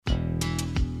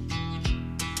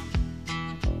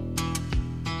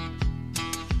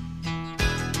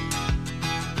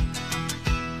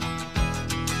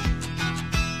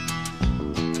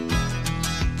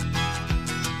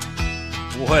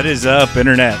What is up,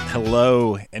 Internet?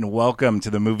 Hello, and welcome to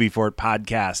the Movie Fort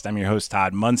Podcast. I'm your host,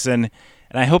 Todd Munson,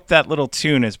 and I hope that little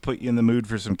tune has put you in the mood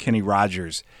for some Kenny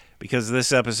Rogers, because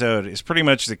this episode is pretty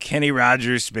much the Kenny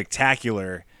Rogers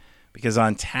Spectacular, because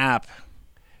on tap,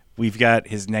 we've got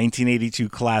his 1982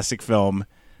 classic film,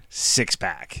 Six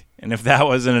Pack. And if that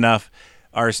wasn't enough,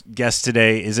 our guest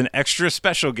today is an extra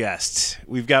special guest.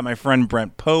 We've got my friend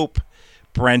Brent Pope.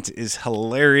 Brent is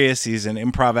hilarious. He's an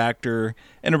improv actor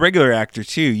and a regular actor,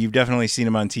 too. You've definitely seen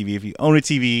him on TV. If you own a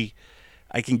TV,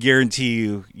 I can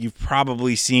guarantee you've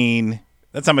probably seen...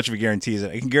 That's not much of a guarantee, is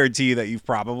it? I can guarantee you that you've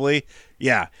probably...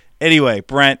 Yeah. Anyway,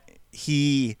 Brent,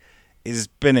 he has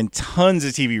been in tons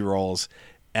of TV roles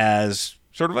as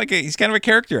sort of like he's kind of a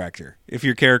character actor. If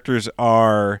your characters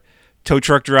are tow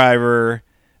truck driver,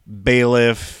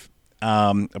 bailiff,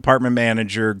 apartment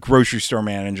manager, grocery store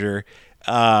manager...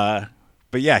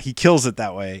 But yeah, he kills it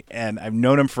that way, and I've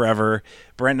known him forever.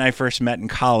 Brent and I first met in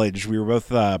college. We were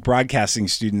both broadcasting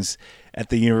students at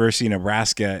the University of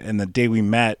Nebraska, and the day we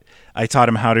met, I taught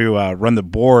him how to run the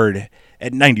board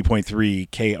at 90.3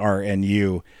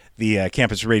 KRNU, the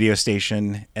campus radio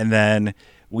station, and then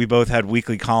we both had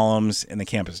weekly columns in the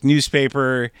campus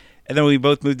newspaper, and then we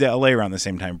both moved to LA around the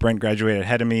same time. Brent graduated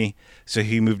ahead of me, so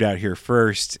he moved out here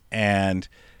first, and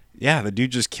yeah, the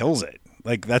dude just kills it.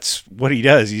 Like, that's what he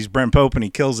does. He's Brent Pope, and he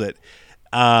kills it.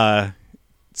 And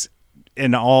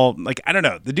all, like, I don't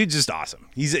know. The dude's just awesome.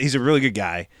 He's a really good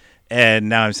guy. And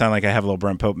now I'm sounding like I have a little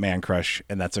Brent Pope man crush,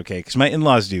 and that's okay. Because my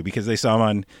in-laws do, because they saw him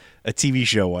on a TV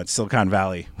show once, Silicon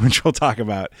Valley, which we'll talk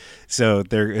about. So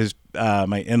there is,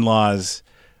 my in-laws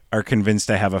are convinced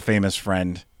I have a famous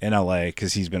friend in LA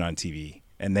because he's been on TV.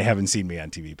 And they haven't seen me on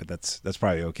TV, but that's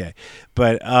probably okay.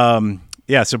 But,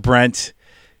 yeah, so Brent...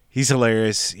 He's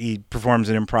hilarious. He performs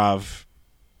in improv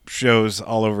shows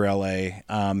all over LA.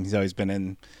 He's always been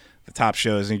in the top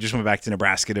shows, and he just went back to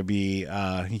Nebraska to be.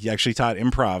 He actually taught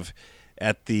improv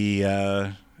at the.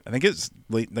 I think it's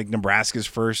like Nebraska's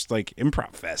first like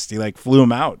improv fest. He like flew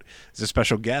him out as a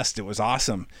special guest. It was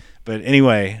awesome. But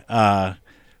anyway,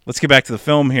 let's get back to the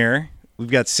film here.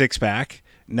 We've got Six Pack,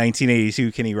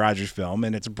 1982 Kenny Rogers film,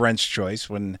 and it's Brent's choice.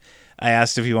 When I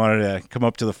asked if he wanted to come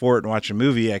up to the fort and watch a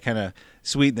movie, I kind of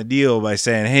sweetened the deal by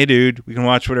saying, hey, dude, we can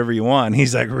watch whatever you want. And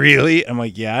he's like, really? I'm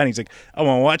like, yeah. And he's like, I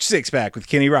want to watch Six Pack with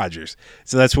Kenny Rogers.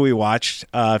 So that's what we watched.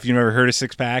 If you've never heard of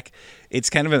Six Pack, it's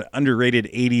kind of an underrated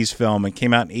 80s film. It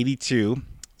came out in 82,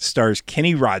 stars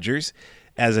Kenny Rogers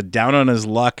as a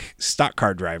down-on-his-luck stock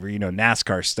car driver, you know,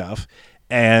 NASCAR stuff.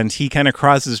 And he kind of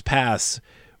crosses paths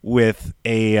with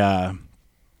a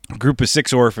group of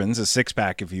six orphans, a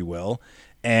six-pack, if you will,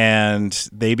 and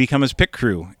they become his pit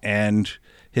crew, and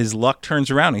his luck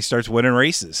turns around. He starts winning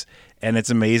races, and it's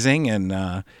amazing. And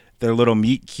their little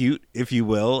meet cute, if you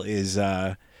will, is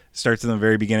starts in the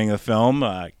very beginning of the film.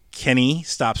 Kenny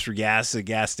stops for gas at a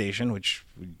gas station, which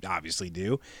we obviously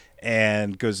do,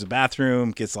 and goes to the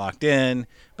bathroom, gets locked in.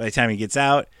 By the time he gets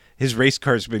out, his race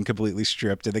car's been completely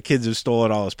stripped, and the kids have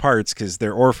stolen all his parts because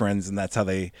they're orphans, and that's how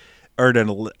they earn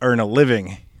a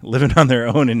living on their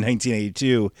own in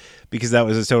 1982, because that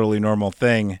was a totally normal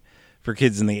thing for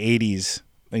kids in the 80s.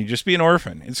 You just be an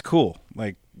orphan. It's cool.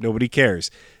 Like, nobody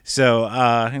cares. So,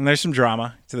 and there's some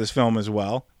drama to this film as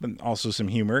well, but also some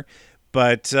humor.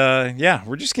 But, yeah,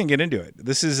 we're just going to get into it.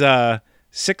 This is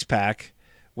Six Pack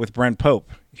with Brent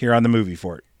Pope here on the Movie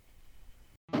Fort.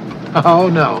 Oh,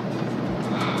 no.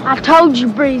 I told you,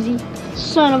 Breezy.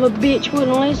 Son of a bitch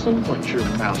wouldn't listen. What's your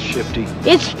mouth, Shifty?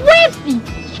 It's Swifty!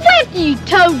 Swifty, you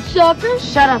toad sucker!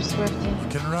 Shut up, Swifty. You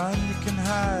can run, you can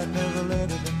hide, never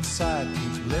let it inside.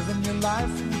 Keep living your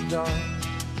life in the dark.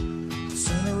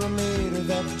 Sooner or later,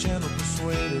 that gentle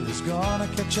persuader is gonna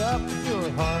catch up with your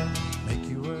heart. Make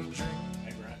you a drink.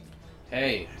 Hey, Brent.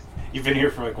 Hey. You've been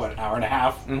here for like, what, an hour and a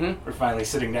half? Mm-hmm. We're finally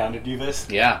sitting down to do this.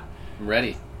 Yeah, I'm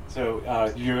ready. So,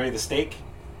 did you enjoy the steak?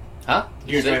 Huh? Did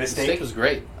you enjoy the steak? The steak was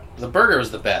great. The burger was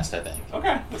the best, I think.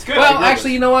 Okay, that's good. Well,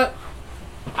 actually, you know what?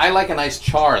 I like a nice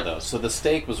char, though, so the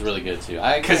steak was really good, too.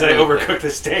 Because I overcooked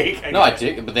the steak? I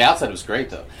did, but the outside was great,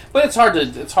 though. But it's hard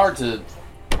to...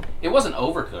 It wasn't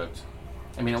overcooked.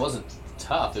 I mean, it wasn't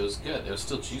tough. It was good. It was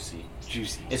still juicy.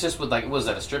 Juicy. It's just with, like, was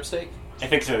that a strip steak? I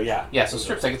think so, yeah. Yeah, so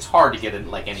strip steak, it's hard to get in,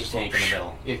 like, any tank in the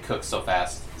middle. It cooks so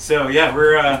fast. So, yeah,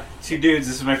 we're two dudes.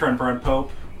 This is my friend Brent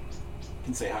Pope. You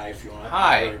can say hi if you want.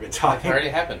 Hi. We've been talking. I already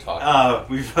have been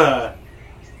talking. We've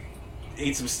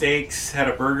ate some steaks, had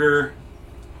a burger,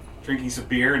 drinking some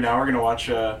beer, and now we're going to watch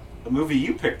a movie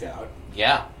you picked out.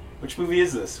 Yeah. Which movie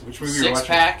is this? Which movie are you watching? Six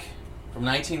Pack from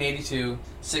 1982.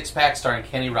 Six Pack starring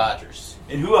Kenny Rogers.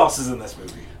 And who else is in this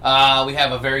movie? We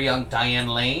have a very young Diane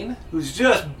Lane. Who's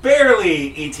just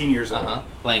barely 18 years old.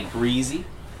 Playing Breezy.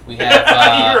 We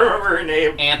have you remember her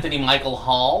name? Anthony Michael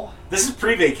Hall. This is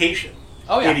pre-vacation.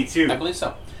 Oh yeah, 82. I believe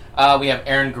so. We have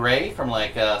Aaron Gray from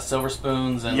like Silver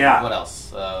Spoons and what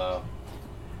else?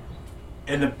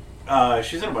 And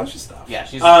she's in a bunch of stuff. Yeah,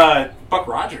 she's Buck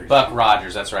Rogers. Buck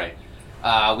Rogers, that's right.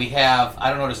 We have, I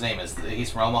don't know what his name is. He's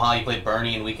from Omaha. He played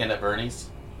Bernie in Weekend at Bernie's.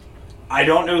 I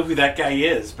don't know who that guy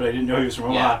is, but I didn't know he was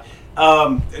from Omaha.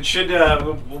 It should.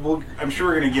 I'm sure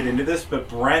we're going to get into this, but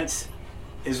Brent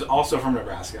is also from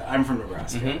Nebraska. I'm from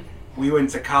Nebraska. Mm-hmm. We went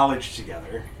to college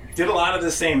together. Did a lot of the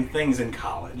same things in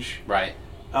college. Right.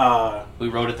 We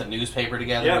wrote at the newspaper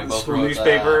together. Yeah, we the both school wrote,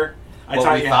 newspaper.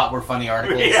 What we thought were funny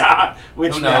articles. Yeah.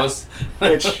 Which, who knows?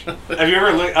 Which have you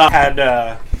ever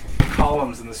had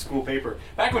columns in the school paper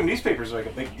back when newspapers were like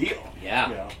a big deal? Yeah,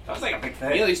 you know, that was like a big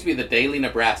thing. You know, it used to be the Daily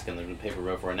Nebraskan that the paper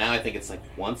wrote for. Now I think it's like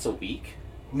once a week.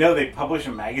 No, they publish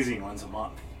a magazine once a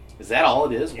month. Is that all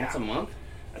it is? Yeah. Once a month?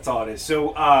 That's all it is.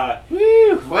 So,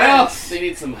 well, they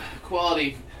need some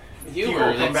quality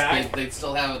humor. They'd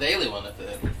still have a daily one if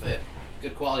they had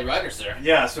good quality writers there.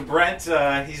 Yeah, so Brent,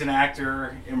 he's an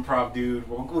actor, improv dude.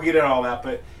 We'll get into all that,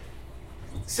 but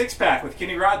Six Pack with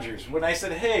Kenny Rogers. When I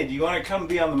said, hey, do you want to come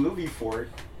be on the movie fort?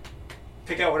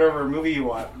 Pick out whatever movie you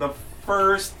want. The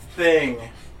first thing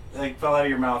that fell out of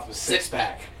your mouth was Six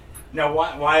Pack. Now,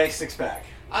 why Six Pack?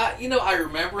 I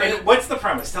remember it. What's the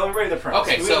premise? Tell everybody the premise.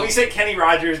 Okay, so we say Kenny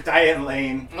Rogers, Diane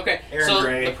Lane, Aaron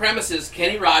Gray. The premise is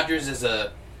Kenny Rogers is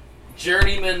a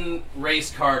journeyman race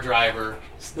car driver.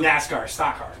 NASCAR,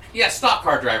 stock car. Yeah, stock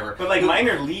car driver. But like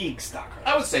minor league stock car.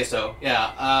 I would say so,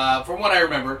 yeah. From what I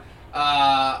remember.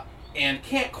 And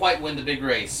can't quite win the big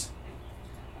race.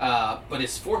 But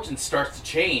his fortune starts to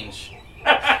change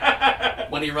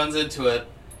when he runs into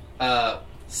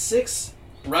 6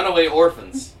 runaway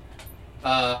orphans.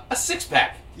 A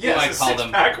six-pack, you might call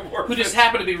them, who just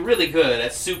happen to be really good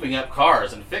at souping up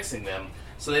cars and fixing them,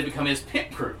 so they become his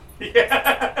pit crew.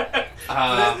 Yeah.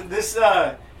 This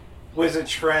was a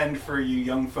trend for you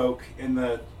young folk in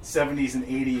the 70s and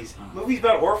 80s. Movies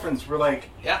about orphans were like,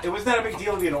 it was not a big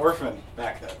deal to be an orphan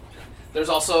back then. There's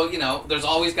also, there's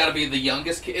always got to be the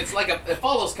youngest kid. It's like it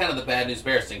follows kind of the Bad News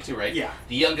Bears thing too, right? Yeah.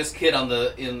 The youngest kid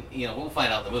we'll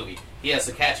find out in the movie. He has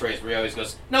the catchphrase where he always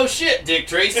goes, "No shit, Dick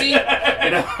Tracy,"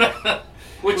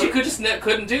 which you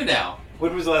couldn't do now.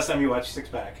 When was the last time you watched Six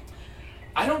Pack?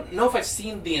 I don't know if I've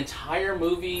seen the entire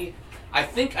movie. I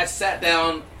think I sat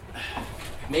down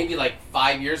maybe like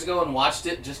 5 years ago and watched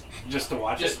it just to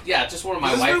watch it. Yeah, just one of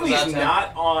my wife was out of town.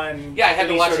 Not on. Yeah, I had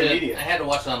to watch it. Media. I had to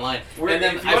watch it online. And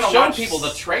then I've shown people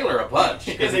the trailer a bunch.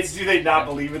 Because do they not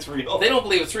believe it's real? They don't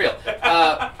believe it's real.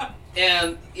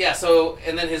 And yeah,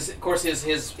 and then his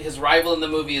rival in the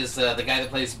movie is the guy that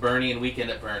plays Bernie in Weekend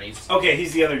at Bernie's. Okay,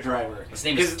 he's the other driver. His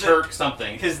name is Turk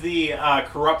something. Because the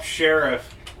corrupt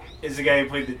sheriff is the guy who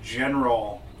played the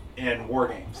general in War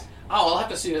Games. Oh, I'll have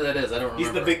to see who that is. I don't remember.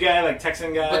 He's the big guy, like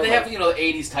Texan guy. But they have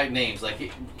 80s type names.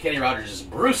 Like Kenny Rogers is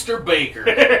Brewster Baker,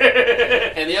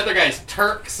 and the other guy's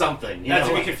Turk something. Not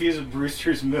to be confused with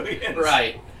Brewster's Millions.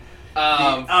 Right.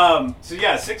 So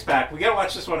yeah, Six Pack. We gotta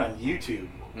watch this one on YouTube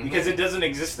because it doesn't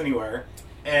exist anywhere,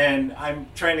 and I'm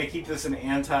trying to keep this an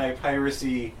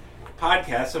anti-piracy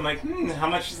podcast. So I'm like, how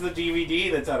much is the DVD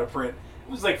that's out of print?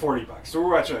 It was like $40, so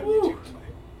we're watching it on YouTube tonight.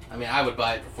 I mean, I would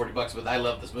buy it for $40, but I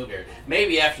love this movie.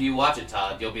 Maybe after you watch it,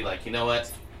 Todd, you'll be like, you know what?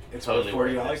 It's totally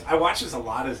 $40. I watched this a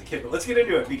lot as a kid, but let's get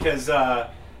into it because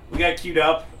we got queued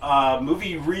up.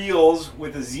 Movie Reels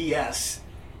with a ZS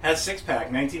has Six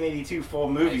Pack, 1982 full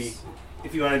movie. Nice.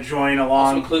 If you want to join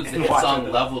along, also includes the hit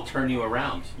song "Love Will Turn You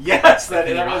Around." Yes, that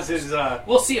was his.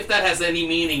 We'll see if that has any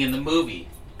meaning in the movie,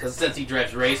 because since he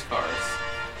drives race cars.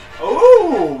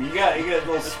 Oh, you got a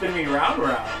little spin me round.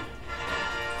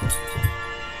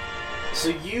 So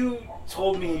you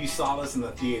told me you saw this in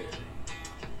the theater.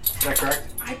 Is that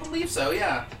correct? I believe so,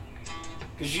 yeah.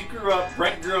 Because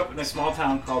Brent grew up in a small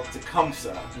town called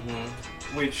Tecumseh,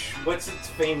 which, what's it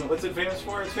famous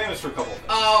for? It's famous for a couple of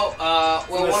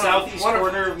things. The southeast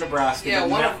corner of Nebraska. Yeah,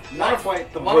 one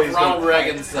of Ronald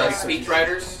Reagan's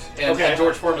speechwriters and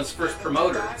George Foreman's first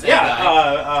promoter.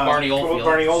 Barney Oldfield.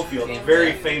 Barney Oldfield,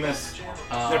 very famous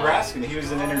Nebraskan. He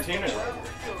was an entertainment writer,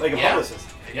 like a publicist.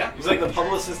 Yeah. He was like the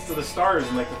publicist to the stars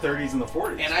in like the 30s and the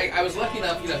 40s. And I was lucky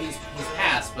enough, he's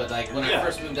passed, but like when I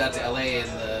first moved out to LA in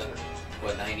the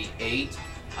 98,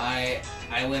 I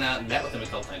went out and met with him a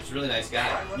couple times. He's a really nice guy.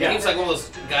 Yeah. And he was like one of those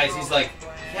guys, he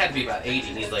had to be about 80,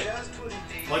 and he's like,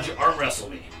 "Why don't you arm wrestle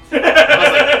me?"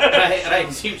 and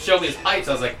he showed me his pipes.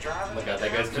 I was like, "Oh my god,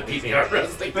 that guy's gonna beat me arm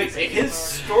wrestling." But his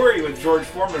story with George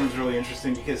Foreman was really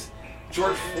interesting because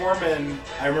George Foreman,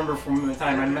 I remember from the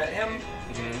time I met him,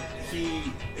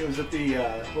 it was at the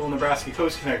little Nebraska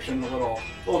Coast Connection, the little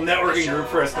networking group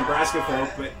for us Nebraska folk,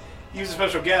 but he was a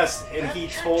special guest, and he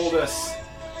told us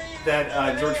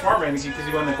that George Foreman, because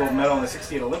he won the gold medal in the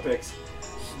 '68 Olympics,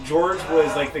 George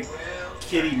was like the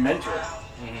kiddie mentor.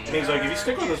 And he's like, if you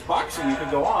stick with this boxing, you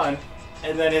could go on.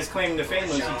 And then his claim to fame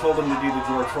was he told him to do the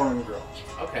George Foreman grill.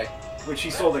 Okay. Which he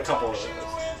sold a couple of those.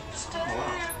 Oh, wow.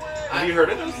 Have you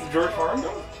heard of those, the George Foreman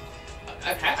grill?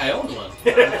 I owned one. Are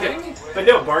you kidding me? But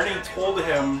no, Barney told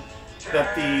him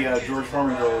that the George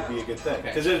Foreman grill would be a good thing.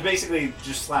 Because it was basically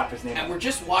just slap his name. And we're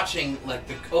just watching, like,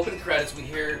 the opening credits. We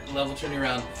hear Level turning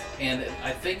around. And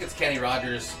I think it's Kenny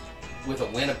Rogers with a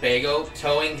Winnebago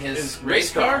towing his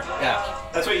race car. Yeah.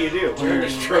 That's what you do when you're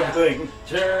struggling.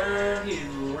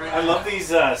 I love these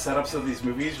setups of these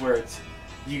movies where it's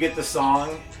you get the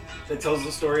song that tells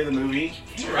the story of the movie.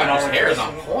 Kenny Rogers' hair is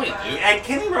on point, dude. And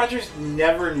Kenny Rogers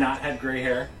never not had gray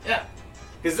hair. Yeah.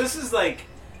 Because this is like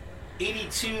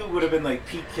 82 would have been like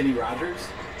peak Kenny Rogers.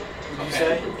 Would you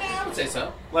say? Yeah, I would say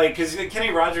so. Like, because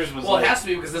Kenny Rogers was it has to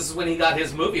be because this is when he got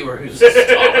his movie where he was a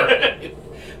star.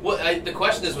 Well, the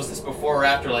question is, was this before or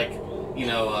after, like,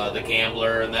 The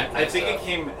Gambler and that kind of stuff? I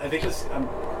think this, I'm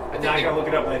not going to look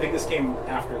it up, but I think this came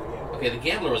after The Gambler. Okay, The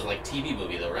Gambler was like TV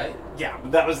movie, though, right? Yeah,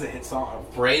 but that was the hit song.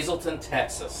 Brazelton,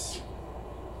 Texas.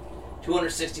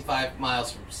 265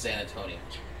 miles from San Antonio.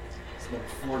 It's number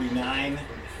 49.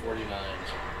 49.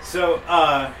 So,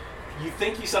 you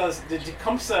think you saw this, did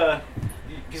Tecumseh,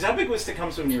 because how big was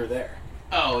Tecumseh when you were there?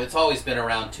 Oh, it's always been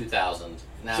around 2000.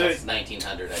 Now it's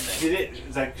 1900, I think.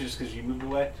 Is that just because you moved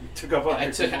away? You took up on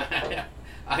I took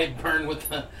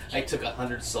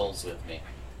 100 souls with me.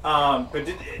 But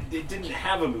it didn't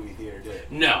have a movie theater, did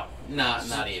it? No,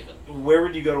 not even. Where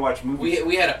would you go to watch movies?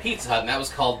 We had a Pizza Hut, and that was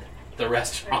called The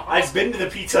Restaurant. I've been to the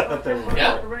Pizza Hut there before.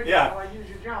 Yeah.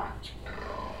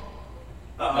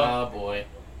 Uh-oh. Oh, boy.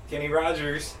 Kenny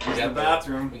Rogers is in the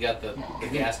bathroom. We got the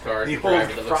gas card the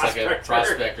driver that looks like a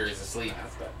prospector. He's asleep.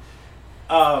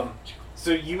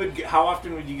 So how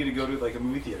often would you get to go to like a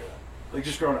movie theater? Like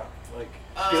just growing up, like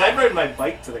because I'd ride my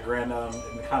bike to the Grand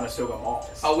in the Conestoga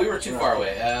malls. Oh, we were too far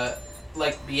away.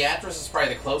 Like Beatrice is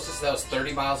probably the closest. That was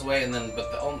 30 miles away, and then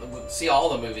see all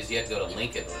the movies you had to go to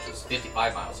Lincoln, which was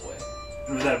 55 miles away.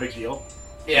 Was that a big deal?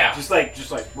 Yeah. Just like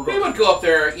we would go up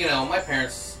there. My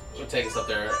parents would take us up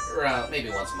there around maybe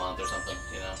once a month or something.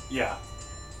 Yeah.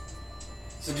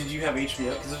 So did you have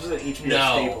HBO? Because this was an HBO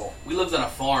staple. We lived on a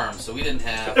farm, so we didn't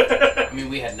have...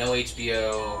 we had no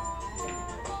HBO.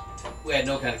 We had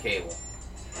no kind of cable.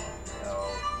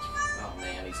 Oh,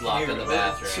 man, he's locked in the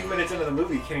bathroom. 2 minutes into the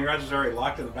movie, Kenny Rogers is already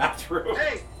locked in the bathroom.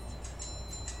 Hey!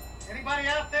 Anybody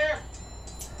out there?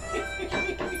 Can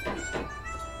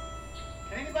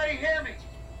anybody hear me?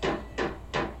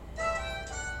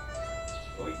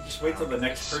 Well, just wait till the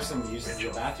next person uses the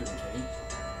bathroom, Kenny.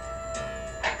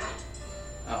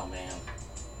 Oh, man.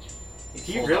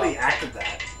 He really acted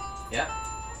that. Yeah.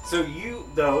 So you,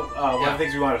 though, one of the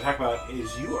things we want to talk about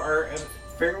is you are a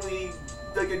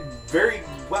very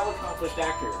well-accomplished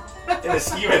actor in the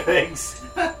scheme of things.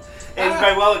 And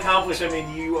by well-accomplished, I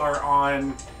mean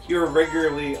you're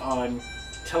regularly on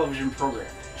television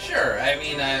programming. Sure. I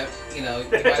mean, you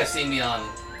might have seen me on,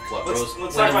 let's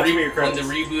talk about some of your credits. When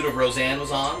the reboot of Roseanne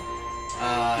was on.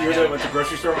 You were the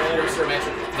grocery store manager?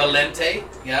 Valente,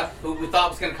 who we thought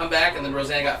was going to come back, and then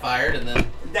Roseanne got fired, and then...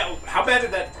 How bad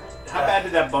did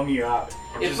that bum you out?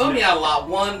 It bummed me out a lot.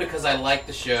 One, because I liked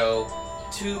the show.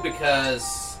 Two,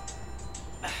 because...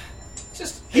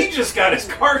 He just got his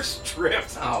car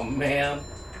stripped. Oh, man.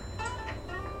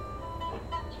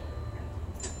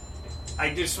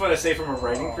 I just want to say from a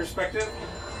writing perspective,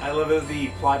 I love that the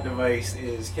plot device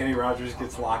is Kenny Rogers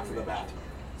gets locked in the bathroom.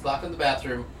 He's locked in the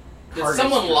bathroom. Did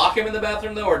someone lock him in the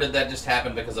bathroom, though, or did that just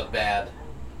happen because of bad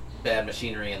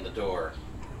machinery in the door?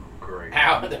 Great.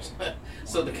 How?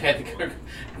 So the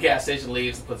gas station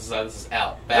leaves and puts his on. This is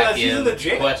out. Back in. The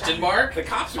jail. Question mark? The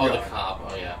cops are gone. gone. The cop.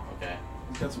 Oh, yeah. Okay.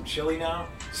 He's got some chili now.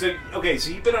 So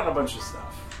you've been on a bunch of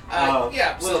stuff.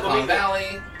 Silicon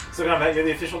Valley. Silicon Valley, you're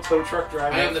the official tow truck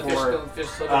driver. I am the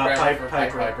official tow truck driver for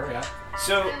Piper, yeah.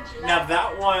 So, now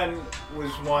that one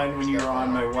was one when you were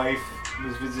on, my wife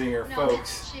was visiting her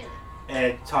folks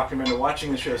and talked them into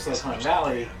watching the show Silicon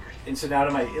Valley. And so now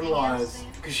to my in-laws,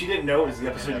 because she didn't know it was the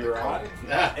episode you were on,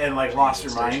 and lost her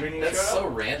mind when you showed up. That's so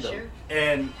random.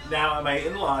 And now my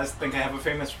in-laws think I have a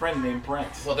famous friend named Brent.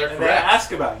 Well, they're correct. They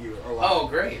ask about you a lot. Oh,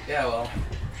 great. Yeah, well,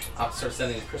 I'll start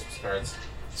sending them Christmas cards.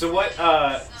 So what?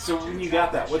 So when you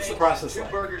got that, what's the process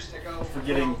like for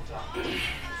getting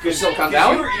Because Silicon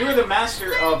Valley? You were the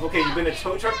master of, okay, you've been a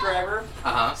tow truck driver,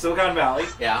 Silicon Valley,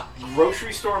 Yeah.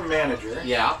 grocery store manager,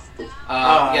 Yeah.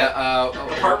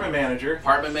 apartment manager.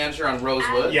 Apartment manager on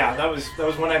Rosewood. Yeah, that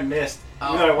was one I missed.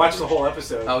 Even though I watched the whole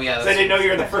episode. Oh, yeah. 'Cause I didn't know you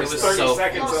were in the first 30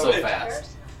 seconds It was of so it. fast.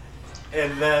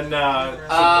 And then,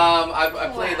 I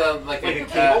played like a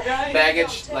cable guy?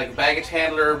 baggage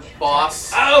handler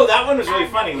boss. oh, that one was really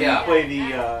funny when Yeah. you played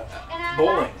the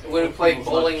bowling. When we played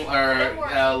bowling or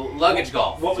luggage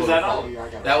golf. What was That's that we on?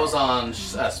 called it. That was on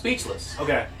Speechless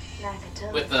Okay.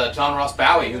 with John Ross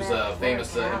Bowie, who's a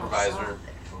famous improviser.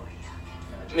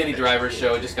 Mini driver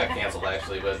show. It just got canceled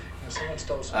actually, but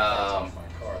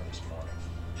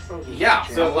yeah.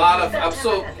 So I'm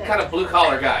so kind of blue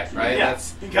collar guy, right? Yeah,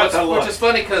 you got that look. Which is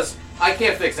funny because I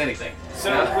can't fix anything.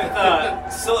 So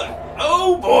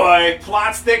oh boy,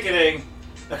 plot's thickening.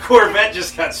 A Corvette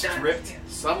just got stripped.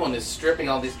 Someone is stripping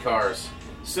all these cars.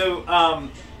 So,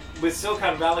 with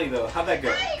Silicon Valley though, how'd that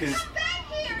go? Because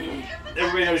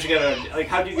everybody knows you gotta, like,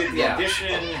 how'd you get the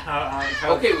audition?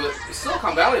 How Okay, well,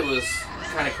 Silicon Valley was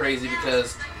kind of crazy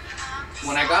because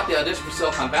when I got the audition for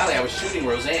Silicon Valley, I was shooting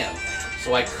Roseanne,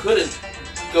 so I couldn't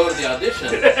go to the audition.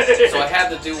 So I had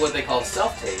to do what they call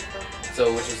self-tape.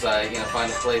 So, which is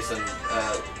find a place and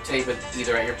tape it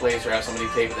either at your place or have somebody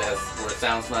tape it where it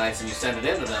sounds nice, and you send it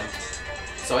in to them.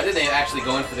 So I didn't actually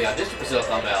go in for the audition for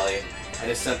Silicon Valley. I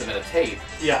just sent them in a tape,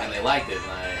 and they liked it,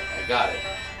 and I got it.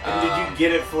 And did you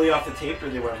get it fully off the tape, or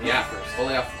they went first?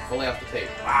 fully off the tape.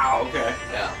 Wow. Okay.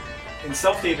 Yeah. And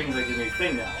self-taping is like a new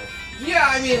thing now. Yeah,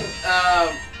 I mean,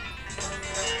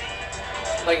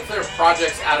 like if there are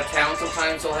projects out of town,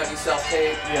 sometimes they'll have you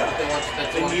self-tape. Yeah.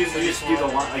 And you just do the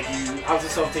line, like how's the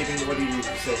self-taping? What do you do? You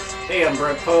say, hey, I'm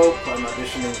Brent Pope. I'm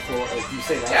auditioning for. Like, you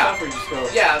say that stuff, or you just go?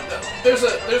 Yeah, there's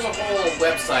a whole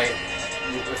website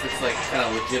if it's like kind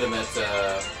of legitimate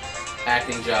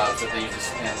acting jobs that they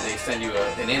use, and they send you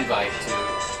an invite to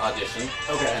audition.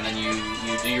 Okay. And then you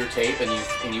do your tape and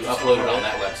you upload it on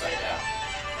that website. Yeah.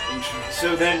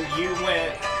 So then you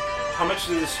went. How much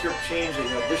did the script change that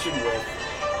you auditioned with?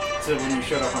 So when you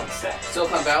showed up on set?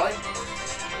 Silicon Valley?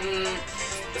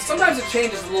 Sometimes it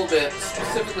changes a little bit,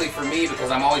 specifically for me, because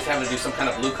I'm always having to do some kind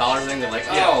of blue-collar thing. They're like,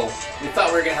 we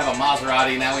thought we were going to have a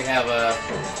Maserati, now we have a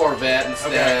Corvette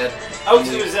instead. Okay. Oh,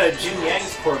 so it was Jin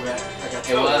Yang's Corvette.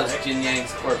 It was Jin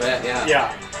Yang's Corvette, yeah.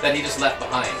 Yeah. That he just left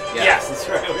behind. Yeah. Yes, that's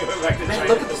right. We went back to Man, China.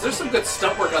 look at this. There's some good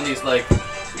stunt work on these, like...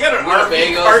 You got an RV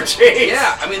Winnebagos. car chase.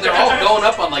 Yeah, I mean, they're all going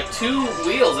up on, like, 2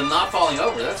 wheels and not falling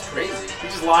over. That's crazy. He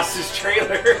just lost his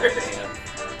trailer. Man.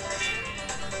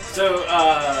 So,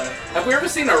 have we ever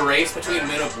seen a race between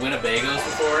Winnebagos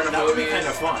before in a that would movie? be kind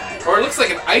of fun. Or it looks like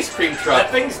an ice cream truck.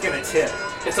 That thing's gonna tip.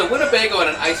 It's a Winnebago and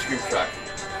an ice cream truck.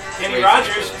 Kenny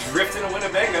Rogers drifting a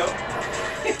Winnebago.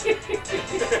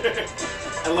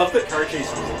 I love the car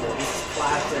chase music. This is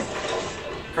classic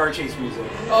car chase music.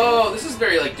 Oh, this is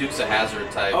very like Dukes of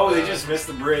Hazzard type. Oh, they just missed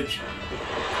the bridge.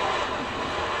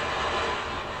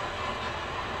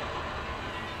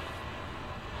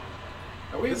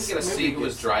 Are we even going to see who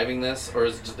is driving this, or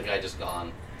is it just the guy just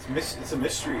gone? It's a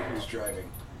mystery who's driving.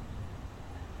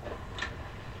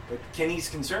 But Kenny's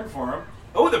concerned for him.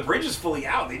 Oh, the bridge is fully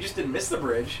out. They just didn't miss the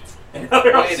bridge. And now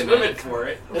they're all swimming for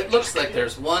it. It looks like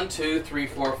there's 1, 2, 3,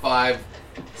 4, 5,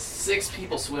 6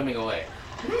 people swimming away.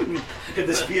 Could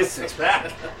this be a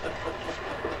six-pack?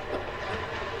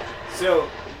 So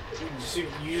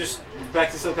you just, back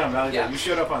to Silicon Valley, you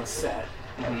showed up on set,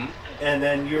 and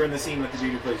then you were in the scene with the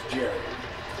dude who plays Jerry.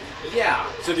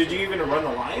 Yeah. So did you even run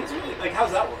the lines? Really? Like,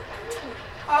 how's that work?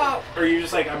 Or are you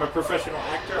just like, I'm a professional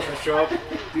actor, I'm going to show up,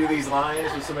 do these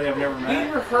lines with somebody I've never met?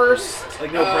 We rehearsed.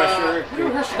 Like, no pressure? We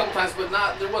rehearsed a couple times, but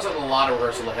there wasn't a lot of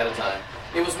rehearsal ahead of time.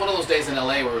 It was one of those days in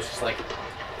LA where it was just like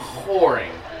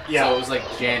pouring. Yeah. So it was like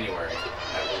January, I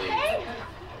believe.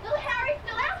 Little Harry's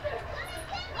still out there.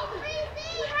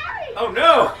 Harry! Oh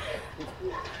no!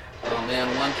 Oh man,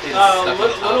 one kid is stuck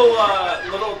on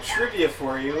top. Little trivia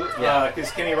for you,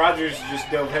 because Kenny Rogers just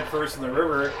dove headfirst in the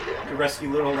river to rescue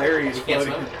little Larry who's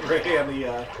floating right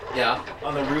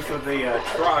on the roof of the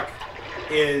truck.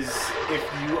 Is if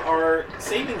you are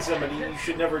saving somebody, you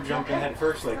should never jump in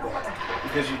headfirst like that,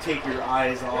 because you take your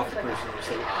eyes off the person you're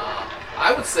saving.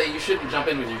 I would say you shouldn't jump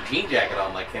in with your jean jacket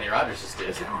on like Kenny Rogers just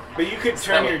did. But you could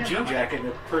turn your jean jacket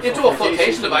into into a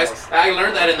flotation device. I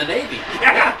learned that in the Navy.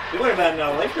 Yeah, you learned that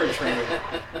in lifeguard training.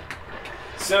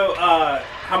 So,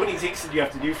 how many takes did you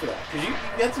have to do for that? Because you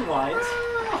had some lines.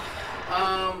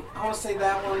 I want to say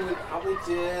that one we probably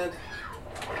did.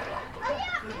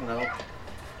 I don't know.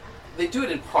 They do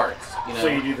it in parts, you know. So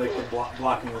you do like the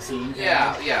blocking the scene.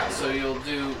 Yeah. So you'll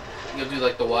do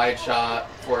like the wide shot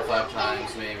 4 or 5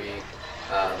 times maybe.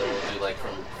 Then we'll do like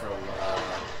from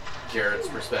Jared's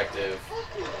perspective,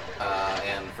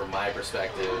 and from my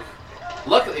perspective.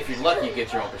 Luckily, if you're lucky, you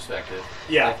get your own perspective.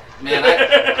 Yeah. Like,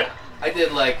 man, I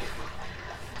did like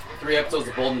 3 episodes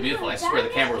of Bold and Beautiful, and I swear the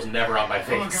camera was never on my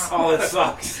face. Oh, that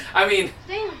sucks. I mean,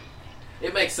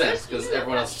 it makes sense because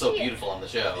everyone else is so beautiful on the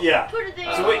show. Yeah.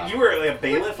 So wait, you were like a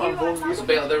bailiff on Bold and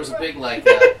Beautiful? There was a big like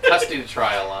custody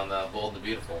trial on Bold and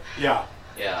Beautiful. Yeah.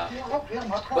 Yeah.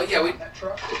 But yeah, we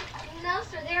No,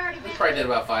 sir, they already been. probably did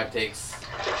about 5 takes.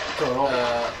 Total.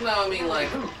 No, I mean like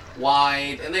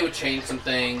wide, and they would change some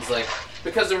things like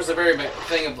because there was a very big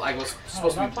thing of like was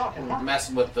supposed to be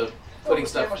messing with the putting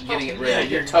stuff, getting it ready,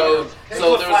 Yeah, your towed.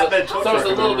 So there was a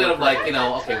little bit of like, like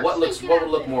okay, what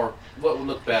would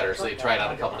look better? So they tried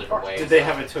out a couple different ways. Did they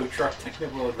have a tow truck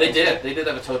technical advice? They did. They did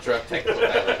have a tow truck technical.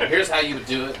 Here's how you would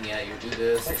do it. And yeah, you would do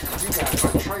this.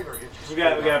 We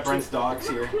got Brent's dogs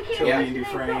here. Toby and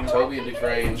Dufresne. Toby and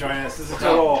Dufresne. Join us. This is a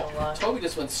total. Toby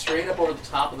just went straight up over the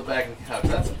top of the back of the couch.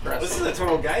 That's impressive. This is a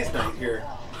total guys' night here.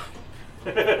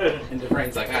 And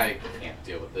Dufresne's like, I can't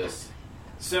deal with this.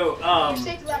 So,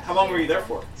 how long were you there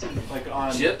for? Like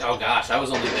on? Oh gosh, I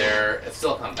was only there at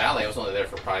Silicon Valley. I was only there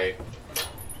for probably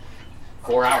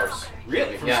 4 hours.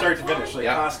 Really? From start to finish, like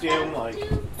costume, like.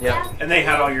 Yeah. And they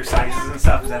had all your sizes and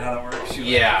stuff. Is that how that works?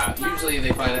 Yeah. Usually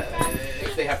they find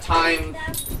if they have time,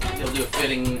 they'll do a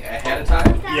fitting ahead of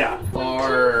time. Yeah.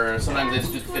 Or sometimes they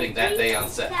just do the fitting that day on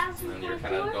set, and you're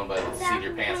kind of going by the seat of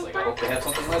your pants. Like, I hope they have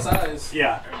something my size.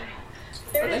 Yeah.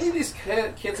 Are any of these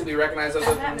kids that we recognize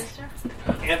other than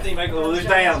Anthony Michael? Well, there's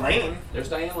Diane Lane. There's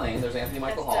Diane Lane. There's Anthony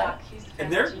Michael Hall. And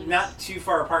they're not too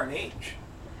far apart in age.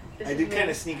 I did kind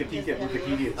of sneak a peek at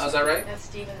Wikipedia. Oh, is that right? That's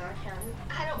Stephen Arcand.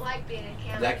 I don't like being a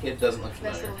camera. That kid doesn't look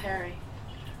That's familiar. little Harry.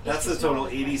 That's the total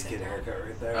 80s kid haircut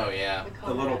right there. Oh, yeah.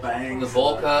 The little bangs. The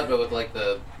bowl cut, but with like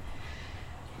the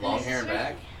long hair and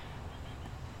back.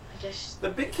 The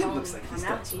big kid looks like he's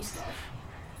done some stuff.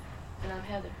 And I'm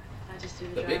Heather. I just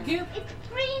do The big kid? It's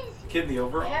crazy. Kid in the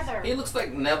overalls? Heather. He looks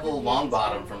like Neville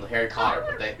Longbottom from the Harry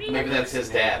Potter, but maybe that's his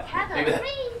dad. Maybe that.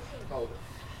 Hold it.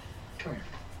 Come here.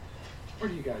 Where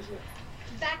do you guys live?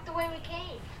 Back the way we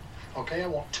came. Okay, I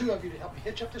want 2 of you to help me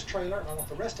hitch up this trailer, and I want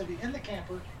the rest of you in the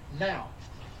camper now.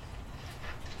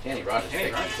 Kenny Rogers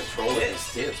taking control of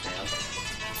his kids, man.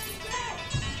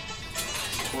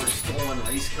 Poor stolen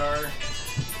race car.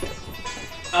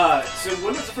 So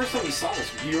when was the first time you saw this?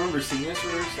 Do you remember seeing this for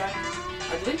the first time?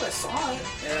 I believe I saw it.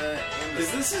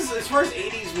 Because this is, as far as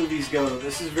 80s movies go,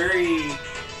 this is very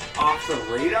off the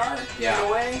radar in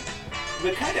a way.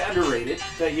 But kind of underrated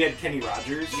that you had Kenny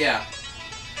Rogers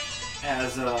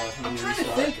as a I'm movie trying to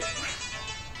star. think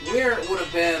where it would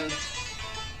have been.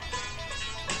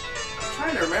 I'm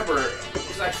trying to remember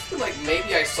because I feel like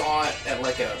maybe I saw it at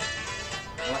like a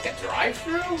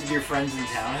drive-through. Did your friends in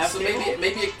town have So cable?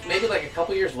 maybe like a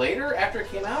couple years later after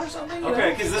it came out or something.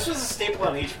 Okay, because this was a staple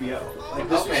on HBO. Like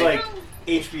this was like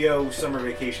HBO summer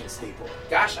vacation staple.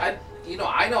 Gosh, I know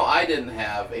I didn't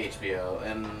have HBO,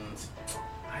 and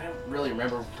I don't really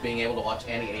remember being able to watch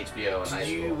any HBO in high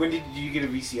school. When did you get a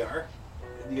VCR?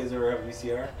 Did you guys ever have a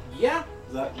VCR? Yeah.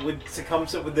 Is that would come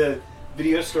with the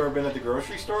video store been at the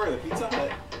grocery store or the Pizza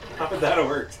Hut? How would that have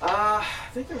worked? I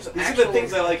think there was an These actual, are the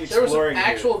things I like There was exploring. an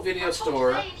actual video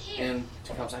store in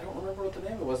Tecumseh. I don't remember what the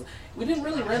name of it was. We didn't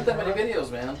really rent that many videos,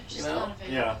 man. You know?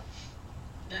 Yeah.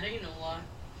 That ain't no lie.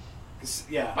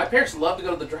 Yeah. My parents loved to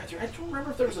go to the drive-thru. I don't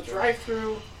remember if there was a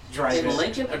drive-thru Drive-in. in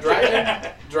Lincoln. A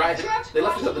drive-in? Drive-in. They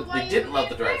loved to go. They didn't love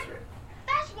the drive-thru.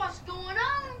 That's what's going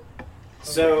on.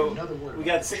 So we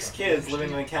got 6 kids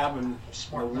living in a cabin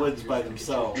in the woods by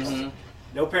themselves. Mm-hmm.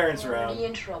 No parents around. Be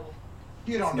in trouble.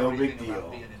 You don't It's know no big anything about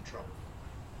deal. being in trouble.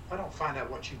 If I don't find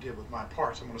out what you did with my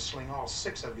parts, I'm going to sling all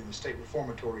 6 of you in the state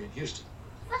reformatory in Houston.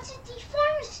 What's a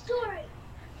deformatory?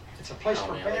 It's a place Oh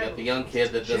for man, we bad. got the young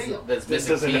kid that's This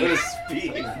missing doesn't know teeth. to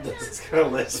speak. It's got a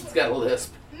lisp. It's got a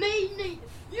lisp. Me neither.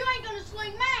 You ain't gonna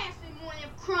sling my ass in one of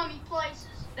them crummy places.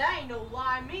 That ain't no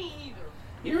lie, me either.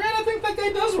 You're right. I think that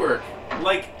guy does work.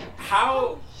 Like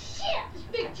how Shit, this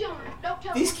big John. Don't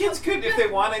tell these kids could, if they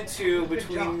wanted to,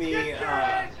 between the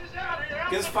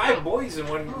there's 5 boys and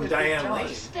one Diane Lane.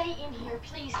 Stay in here,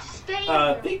 please. Stay in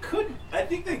here. They could. I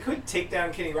think they could take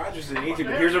down Kenny Rogers if they need to.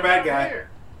 But here's our bad guy.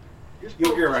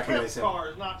 You'll recognize him. Car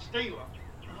is not stealing.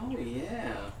 Oh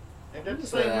yeah. Ain't that the Who's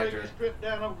same that way actor? you stripped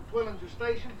down over to Twillinger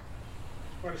Station?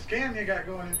 What a scam you got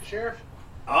going in, Sheriff.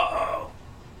 Uh-oh.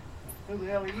 Who the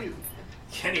hell are you?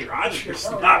 Kenny Rogers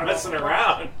not messing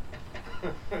around.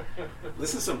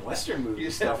 This is some Western movie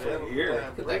stuff right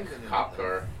here. Look at that cop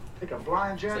car. Take a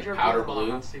blind judge like or powder a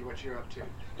blue. and see what you're up to.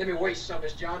 Let me waste some,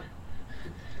 Miss John.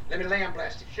 Let me lamb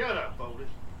blast it. Shut up, Otis.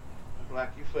 like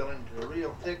you fell into a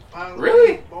real thick pile of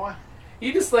Really? weeds, boy.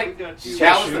 You just like We got you-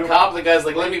 challenged the cop, and the guy's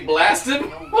like, let me blast him?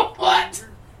 What?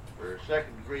 For a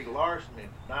second-degree larceny,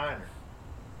 diner.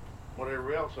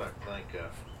 Whatever else I can think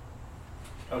of.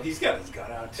 Oh, he's got his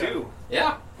gun out too.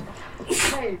 Yeah.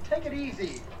 Hey, take it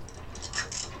easy.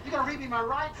 You gonna read me my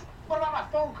rights? What about my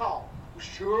phone call?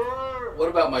 Sure. What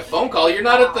about my phone call? You're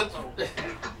not at the...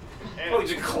 Oh, he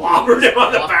just clobbered him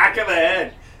on the back of the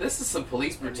head. This is some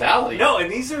police brutality. No, and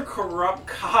these are corrupt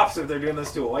cops if they're doing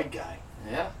this to a white guy.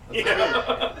 Yeah, that's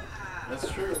Yeah. true.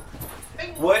 That's true.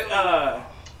 What,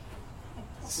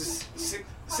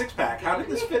 six pack, how did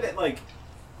this fit in? Like,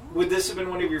 would this have been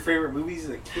one of your favorite movies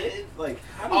as a kid? Like,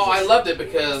 how does Oh, I this- loved it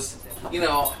because, you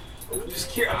know, I'm just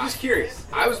curious.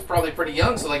 I was probably pretty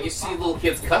young, so like you see little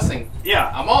kids cussing.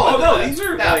 Yeah. I'm all Oh, into no, that. these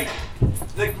are Yeah.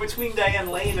 like between Diane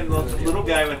Lane and the little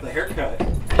guy with the haircut.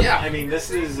 Yeah. I mean,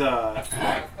 this is,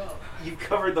 you've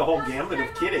covered the whole gambit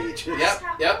of kid ages.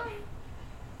 Yep.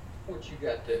 What you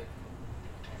got there?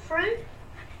 Fruit?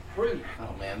 Fruit.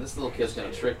 Oh man, this little kid's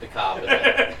gonna trick the cop. Isn't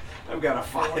it? I've got a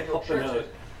file and a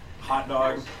hot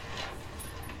dog.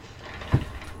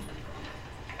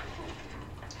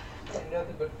 Ain't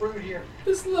nothing but fruit here.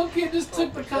 This little kid just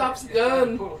took the cop's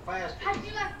gun. Pull it fast. How'd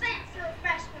you like that, silly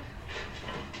freshman?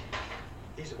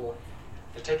 Easy, boy.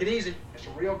 Just take it easy. It's a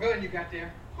real gun you got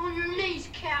there. On your knees,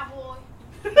 cowboy.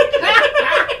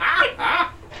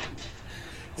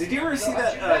 Did you ever see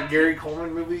that Gary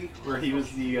Coleman movie where he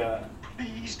was the,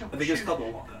 Please don't I think it was shoot. called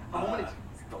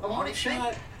The Long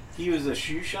Shot? He was a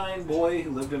shoe shine boy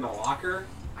who lived in a locker.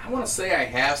 I want to say I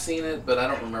have seen it, but I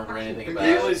don't remember anything about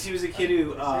He it. was a kid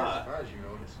who, Surprised you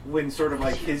noticed. when sort of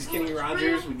like his Kenny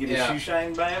Rogers would get his Yeah. shoe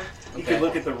shine by him, he Okay. could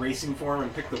look at the racing form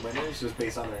and pick the winners just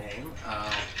based on their name.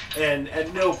 Oh. And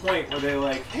at no point were they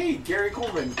like, hey, Gary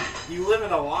Coleman, you live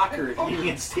in a locker at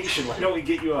Union Station. Why don't we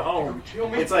get you a home?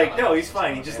 It's like, no, he's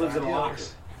fine. He just lives in a locker.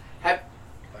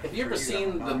 Have you ever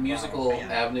seen the musical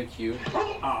Avenue Q? Do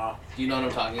you know what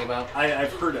I'm talking about?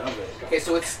 I've heard of it. Okay,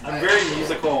 so it's... I'm very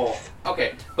musical.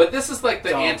 Okay, but this is like the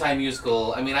Dumb.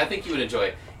 anti-musical. I mean, I think you would enjoy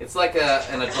it. It's like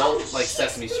an adult, like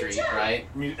Sesame Street, right?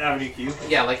 Avenue Q.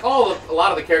 Yeah, like a lot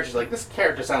of the characters, like this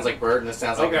character sounds like Bert and this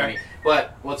sounds like Okay. Ernie.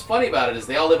 But what's funny about it is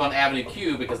they all live on Avenue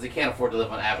Q because they can't afford to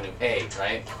live on Avenue A,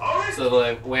 right? So they're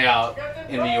like way out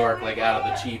in New York, like out of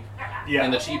the cheap, Yeah.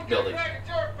 in the cheap building.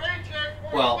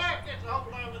 Well,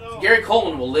 Gary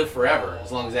Coleman will live forever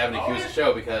as long as Avenue Q is a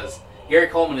show because Gary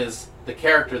Coleman is the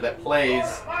character that plays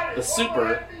the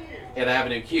super at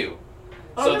Avenue Q.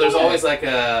 So no there's way. always like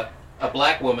a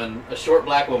black woman, a short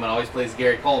black woman always plays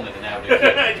Gary Coleman in Avenue Q.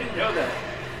 I didn't know that.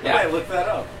 Yeah. I might look that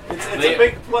up. It's They- a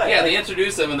big play. Yeah, they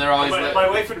introduce him and they're always My, like, my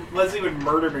wife, Leslie, would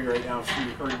murder me right now if she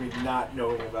heard me not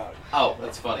knowing about oh,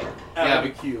 that's funny.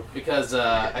 Avenue Yeah, Q. because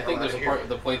I think there's a part,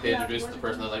 the point they introduced the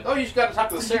person, they're like, oh, you just got to talk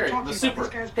to the super.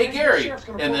 Hey, Gary.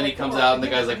 And then he comes out and the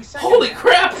guy's like, holy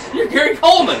crap, you're Gary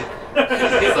Coleman.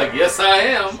 He's like, yes, I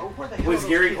am. Was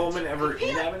Gary Coleman ever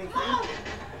in Avenue Q?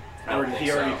 Or did he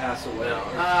think already so. pass away? No.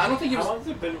 I don't think he How was. long has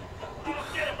it been?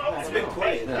 It's a big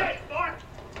play. Yeah.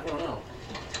 I don't know.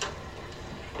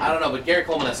 I don't know, but Gary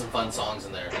Coleman has some fun songs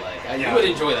in there. Like, you would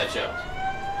enjoy that show.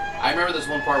 I remember this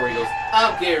one part where he goes,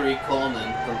 I'm Gary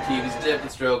Coleman from TV's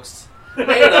Different Strokes. Made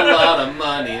a lot of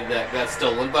money that got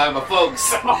stolen by my folks.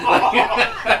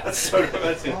 That's so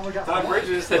that's it. Todd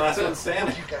Bridges, the last one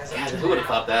standing. God, who would have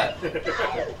thought that?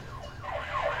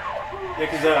 Yeah,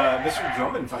 because Mr.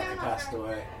 Drummond finally passed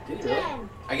away. Did he really?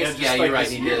 I guess, just yeah, like you're right,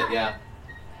 this he year. did, yeah.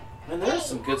 And there's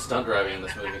some good stunt driving in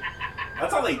this movie.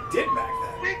 That's all they did back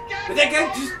then. But that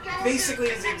guy just basically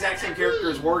is the exact same character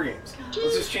as War Games.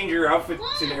 Let's just change your outfit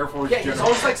to an Air Force Yeah, he's general.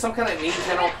 always like some kind of mean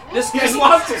general. This He guy, just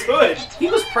lost his hood. he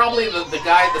was probably the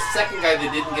second guy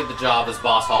that didn't get the job as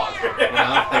Boss Hogg. You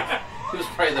know? Like, he was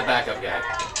probably the backup guy.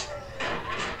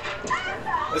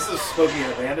 This is Smokey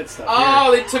and the Bandit stuff.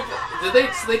 Oh, they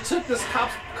took this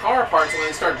cop's car apart, so when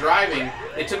they start driving,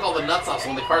 they took all the nuts off, so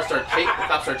when the cops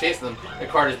start chasing them, the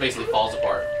car just basically falls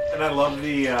apart. Here. And I love the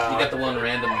You got the one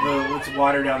random... let's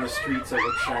water down the street so it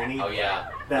looks shiny. Oh, yeah.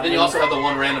 That Then you one- also have the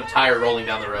one random tire rolling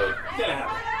down the road. Gotta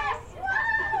have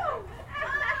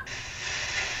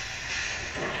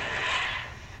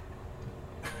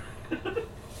it.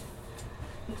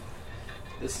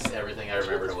 This is everything I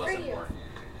remembered it wasn't more.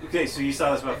 Okay, so you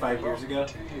saw this about 5 years ago?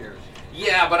 2 years.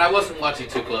 Yeah, but I wasn't watching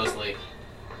too closely.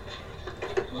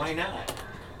 Why not?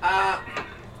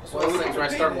 It's one of those things where I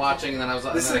started watching and then I was...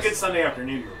 This is and a then good Sunday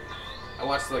afternoon movie. I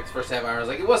watched like the first half hour. I was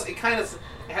like,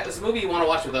 it's a movie you want to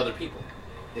watch with other people.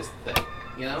 Is the thing.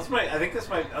 You know? I think this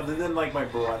might, other than like my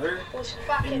brother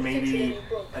and maybe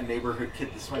a neighborhood kid,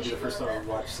 this might be the first time I've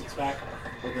watched Six Pack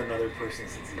with another person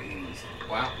since the 80s.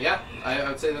 Wow. Yeah, I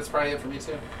would say that's probably it for me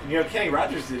too. You know, Kenny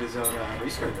Rogers did his own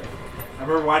race car thing. I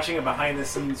remember watching a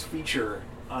behind-the-scenes feature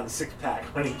on Six Pack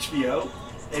on HBO,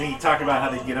 and he talked about how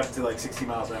they get up to like 60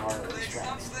 miles an hour on these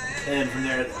tracks. And from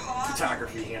there, the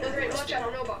photography handled There's the much rest I of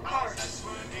don't know about cars.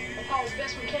 Paul's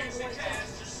best mechanic in West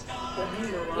Texas.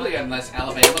 Really got a nice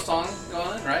Alabama song going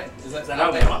on, right? Is that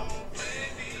Alabama?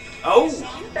 Oh!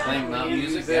 Playing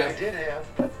music I there. did have.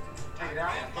 Take it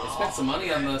out. They spent some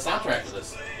money on the soundtrack for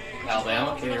this.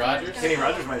 Alabama, Kenny Rogers. Kenny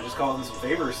Rogers might have just called in some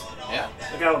favors. Yeah.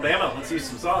 Look, Alabama, let's use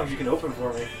some songs you can open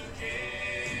for me.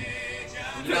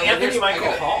 You know, Anthony here's- Michael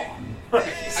I got Hall.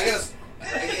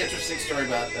 an interesting story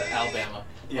about Alabama.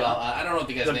 Yeah. Well, I don't know what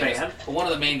the guy's The name band? is, but one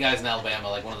of the main guys in Alabama,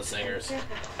 like one of the singers,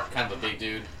 kind of a big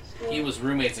dude. He was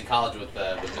roommates in college with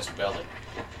Mr. Belding.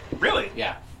 Really?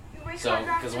 Yeah. So,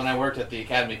 because when I worked at the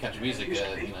Academy of Country Music,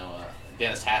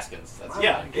 Dennis Haskins. That's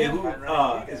Yeah. the Who, we're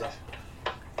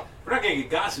not going to get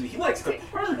gossipy. He likes to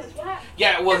party.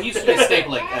 Yeah, well, he used to be a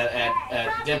staple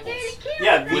at Dimples,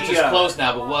 Yeah, which is closed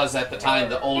now, but was at the time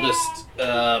the oldest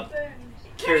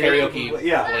karaoke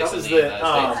Yeah, place that was in the the.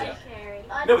 United States.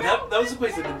 No, but that was the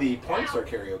place that did the porn star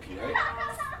karaoke, right?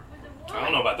 I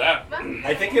don't know about that.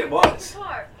 I think it was.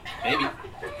 Maybe.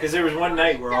 Because there was one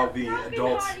night where all the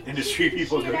adult industry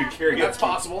people go to karaoke. That's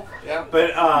possible. Yeah.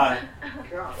 But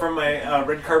from my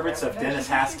red carpet stuff, Dennis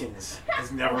Haskins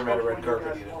has never met a red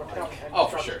carpet he didn't like. Oh,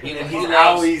 for sure. He's loves-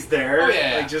 always there. Oh,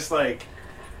 yeah. Like, just like,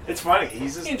 it's funny.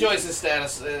 He's just. He enjoys his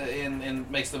status and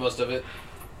makes the most of it.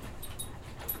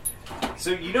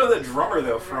 So you know the drummer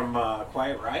though from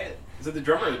Quiet Riot? Is it the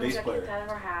drummer or the bass player? Out of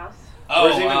our house. Oh, Or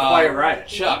is it even Quiet Riot?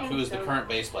 Chuck, who is the current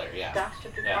bass player. Yeah. Doctor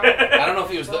Yeah. I don't know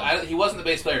if he was he wasn't the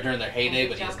bass player during their heyday,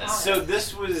 but he is now. So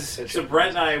this was so Brent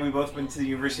and I. We both went to the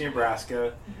University of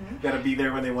Nebraska. Got to be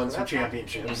there when they won some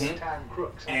championships. Mhm. Time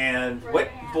crooks. And what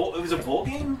bowl? It was a bowl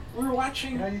game we were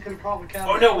watching. You know, you could have called the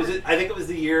county. Oh no, was it? I think it was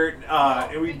the year.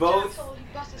 And we both,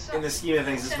 in the scheme of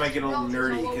things, this might get a little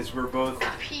nerdy because we're both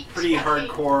pretty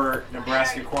hardcore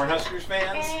Nebraska Cornhuskers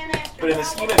fans. But in the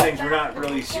scheme of things, we're not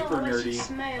really super nerdy.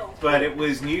 But it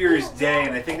was New Year's Day,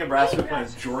 and I think Nebraska was playing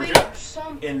Georgia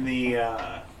in the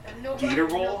Gator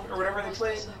Bowl or whatever they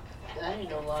played. That ain't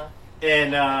no lie.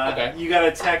 And Okay. you got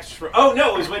a text from. Oh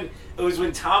no, it was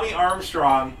when Tommy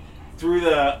Armstrong threw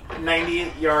the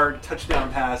 98-yard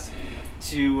touchdown pass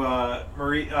to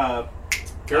Marie.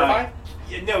 Purify?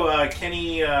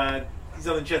 Kenny. He's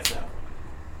on the Jets now.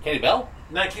 Kenny Bell?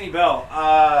 Not Kenny Bell.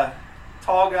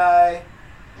 Tall guy.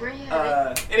 Where you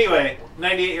at? Anyway,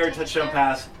 98-yard touchdown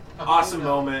pass. Awesome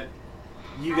moment.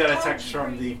 You got a text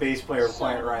from the bass player of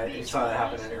Quiet Riot. You saw that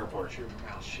happen at an airport.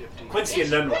 Quincy and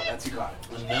Nunwa, that's who got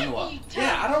it. Nunwa.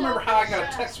 Yeah, I don't remember how I got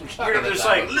a text from Chuck. We were at that just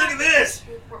time. like, look at this!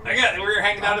 We were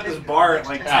hanging out at this bar at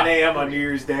like 10 a.m. on New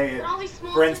Year's Day, and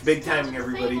Brent's big timing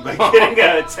everybody by getting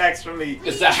a text from the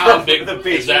Is that how I'm big? the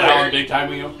bass Is that how I'm player, big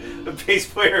timing you? the bass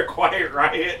player of Quiet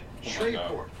Riot.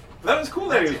 Shreveport. That was cool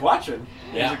that he was watching.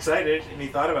 He Yeah. was excited, and he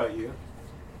thought about you.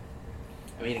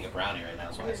 I'm eating a brownie right now.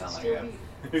 That's why I sound like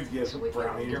that. You have some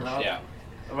brownie in your mouth. Yeah.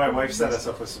 My wife set us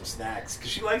up with some snacks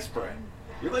because she likes Brent.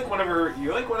 You're like one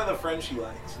of the friends she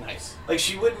likes. Nice. Like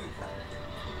she wouldn't.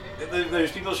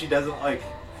 There's people she doesn't like.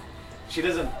 She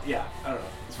doesn't. Yeah, I don't know.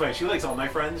 It's funny. She likes all my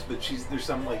friends, but there's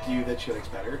some like you that she likes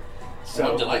better. So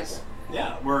Well, delightful.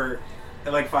 yeah, we're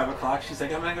at like 5 o'clock. She's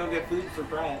like, I'm gonna go get food for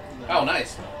Brent. And, Oh,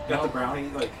 nice. Got the brownie.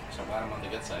 Like So I'm glad I'm on the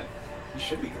good side. you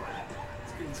should be glad.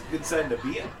 It's a good side to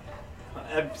be in.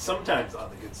 I'm sometimes on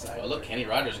the good side. Well, look, Kenny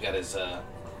Rogers got his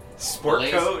Sport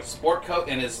coat. sport coat,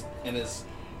 and his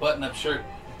button-up shirt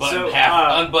So,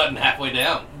 unbuttoned halfway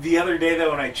down. The other day,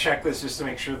 though, when I checked this just to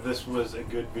make sure this was a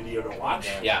good video to watch,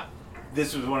 Yeah.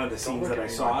 this was one of the scenes that I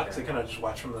saw because I kind of just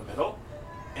watched from the middle.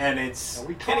 And it's Now,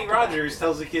 we Kenny talked about Rogers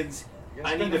tells the kids, You're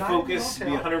I gonna need to spend the night focus, in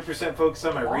be the hotel. 100% focused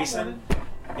on my racing.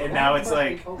 And now it's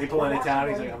like, they pull into town,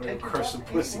 he's like, I'm going to crush some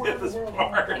pussy at this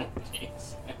bar.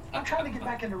 Jeez. I'm trying to get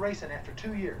back into racing after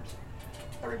 2 years.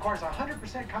 That requires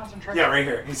 100% concentration. Yeah, right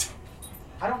here. He's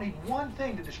I don't need one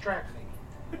thing to distract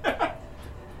me. Let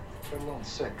alone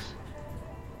 6.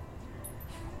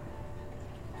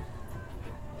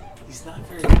 He's not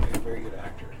a very good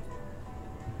actor.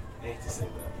 I hate to say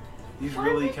that. He's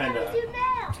really kind of...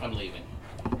 I'm leaving.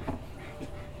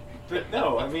 But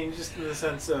no, I mean, just in the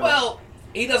sense of... Well,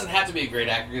 he doesn't have to be a great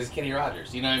actor because he's Kenny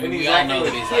Rogers. You know what I mean? and he's We all acting know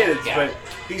with that he's kids, like, yeah. but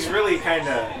he's really kind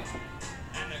of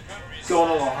going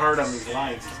a little hard on these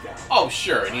lines he's got. Oh,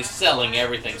 sure, and he's selling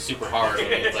everything super hard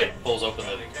when he like pulls open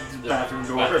the Bathroom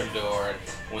door. bathroom door, and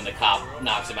when the cop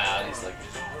knocks him out, he's like,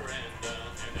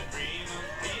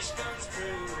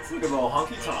 like a little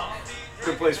honky tonk.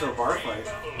 Good place for a bar fight.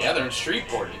 Yeah, they're in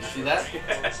Shreveport. Did you see that?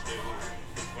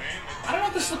 I don't know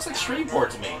if this looks like Shreveport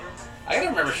to me. I gotta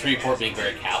remember Shreveport being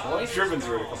very cowboy. I've driven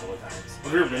through it a couple of times.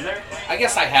 Have you ever been there? I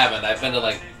guess I haven't. I've been to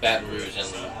like Baton Rouge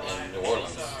and New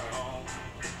Orleans.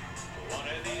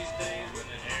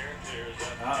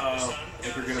 Uh-oh. I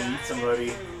think we're gonna meet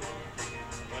somebody.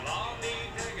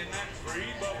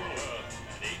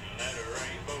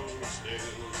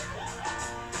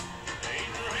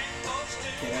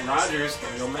 Kenny Rogers,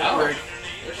 Kendall Maverick.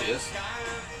 There she is.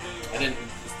 I didn't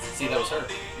see that was her.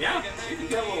 Yeah, you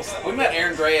got a little something. We met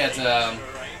Erin Gray at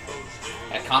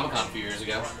Comic-Con a few years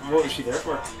ago. What was she there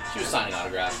for? She was signing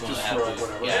autographs. Just for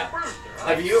whatever. Yeah.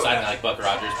 Have you? Signing like Buck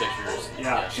Rogers pictures.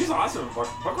 Yeah, she's awesome.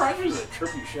 Buck Rogers is a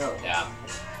trippy show. Yeah.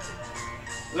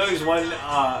 There's always one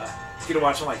you get to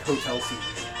watch on like hotel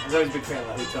TV. I was always a big fan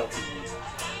of the hotel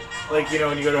TV. Like, you know,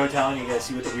 when you go to a hotel and you guys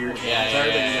see what the weird channels are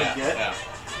that you don't get. Yeah.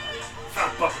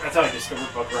 That's how I discovered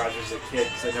Buck Rogers as a kid,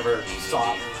 because I never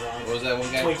saw him. What was that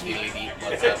one guy? Twinkie.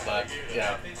 What's up, Buck?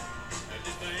 Yeah.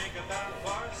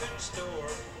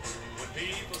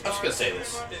 I was just gonna say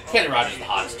this. Kenny Rogers is the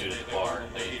hottest dude at the bar.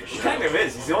 I mean, for He sure. kind of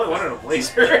is. He's the only one in a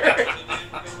blazer.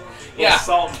 Yeah.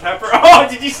 Salt and pepper. Oh,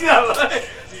 did you see that?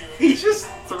 He just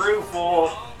threw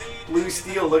full blue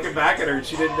steel looking back at her and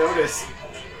she didn't notice.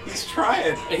 He's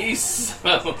trying. He's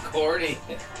so corny.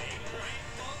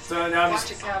 So now I'm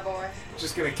Watch it, cowboy.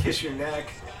 just gonna kiss your neck.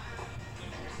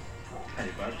 Hey,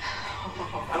 bud.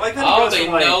 I like that. Oh, He goes they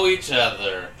from, like, know each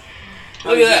other. how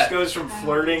Look he at just that. goes from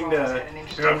flirting to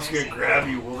I'm just gonna grab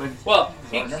you, woman. Well,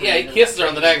 he kisses her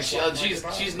on the neck. And she's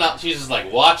just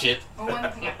like, watch it. One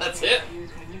thing I That's can't it. use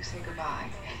when you say goodbye.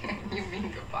 You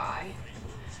mean goodbye.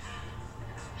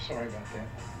 Sorry about that.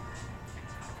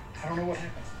 I don't know what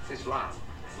happened. It's loud.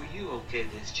 Will you okay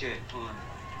this check, hon?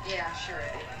 Yeah, sure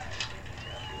it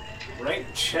is. Right?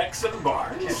 Checks and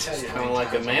bars. Can't tell you. Kind of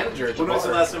like a manager at the When was the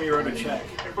bar. last time you wrote a check?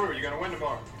 Hey, Brewer, you gonna win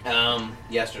tomorrow?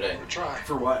 Yesterday. Try.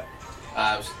 For what?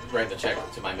 I was writing a check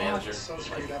to my manager. So Like,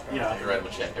 screwed up. I Yeah. have to write him a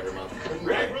check every month.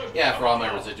 Right. Yeah, for all my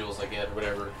residuals I get or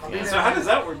whatever. Yeah. So how does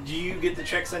that work? Do you get the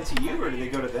check sent to you, or do they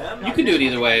go to them? You can do it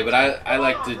either way, but I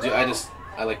like to do.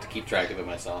 I like to keep track of it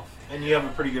myself. And you have a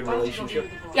pretty good relationship.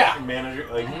 Yeah. with your manager.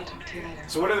 Like, Mhm. Talk to you later.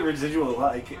 so what are the residuals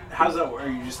like? How's that work? Are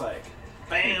you just like,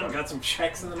 bam, got some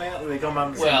checks in the mail? They come out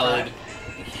at the same Well,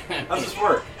 time? How's this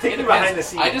work? Take it me depends. behind the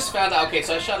scenes. I just found out. Okay,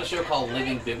 so I shot a show called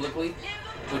Living Biblically,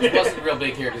 which wasn't real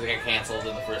big here because it got canceled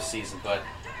in the first season, but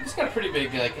it's got a pretty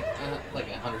big, like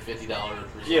 $150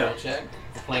 residual check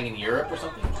for playing in Europe or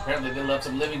something. Apparently, they love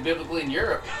some Living Biblically in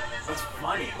Europe. That's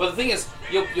funny. But the thing is,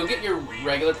 you'll get your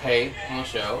regular pay on the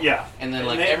show. Yeah. And then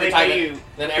like And every they time, pay you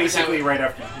basically time, right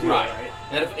after you do right. it, right?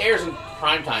 And then if it airs in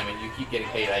prime time and you keep getting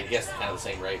paid, I guess kind of the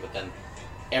same rate. But then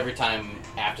every time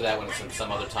after that, when it's in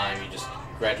some other time, you just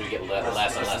gradually get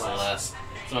less and less.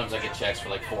 Sometimes I get checks for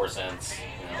like 4 cents.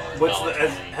 You know, or What's the, $1.20.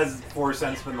 has 4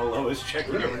 cents been the lowest check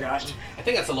you've ever gotten? I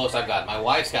think that's the lowest I've got. My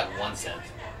wife's got 1 cent.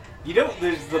 You don't.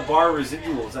 There's the bar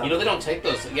residuals. You know they don't take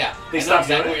those. Yeah, They I know stopped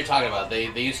exactly doing what it? you're talking about. They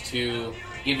used to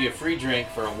give you a free drink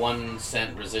for a 1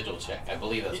 cent residual check. I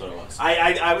believe that's what it was.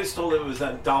 I was told it was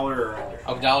 $1 or under.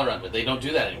 $1 under. They don't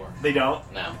do that anymore. They don't.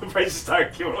 No. The prices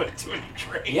started giving away too many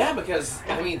drinks. Yeah, because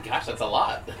I mean, gosh, that's a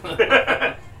lot.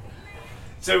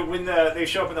 So when they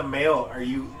show up in the mail, are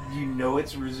you know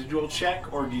it's a residual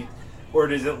check, or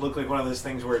does it look like one of those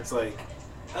things where it's like,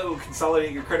 oh,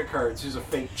 consolidate your credit cards, here's a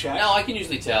fake check? No, I can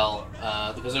usually tell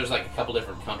because there's like a couple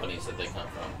different companies that they come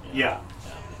from. You know? Yeah.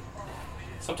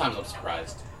 Sometimes I'm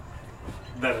surprised,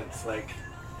 That it's like.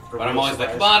 but I'm always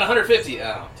like, come on, 150.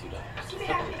 Oh,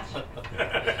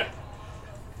 $2.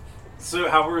 So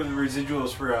how were the residuals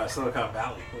for Silicon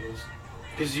Valley?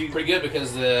 Because you Pretty good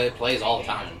because it plays all the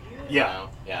time. Yeah. You know?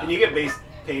 Yeah. And you get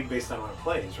paid based on when it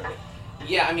plays, right?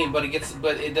 Yeah, I mean, but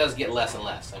it does get less and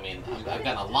less. I mean, I've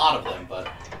gotten a lot of them, but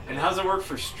And how's it work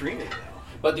for streaming though?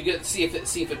 But to get see if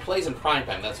it plays in prime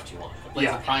time, that's what you want. If it plays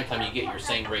Yeah. in prime time, you get your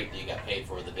same rate that you got paid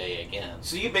for the day again.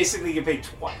 So you basically get paid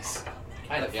twice.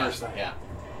 Kind of, the yeah. first time. Yeah.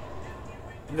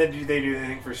 And then do they do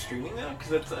anything for streaming though?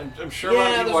 Because I'm sure a lot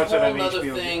of Yeah, people there's watch a that whole on other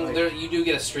HBO. thing. like- There, you do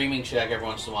get a streaming check every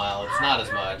once in a while. It's not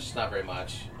as much. It's not very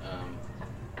much.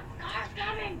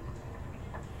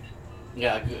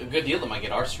 Yeah, a good deal of them I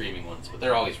get are streaming ones, but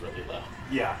they're always really low.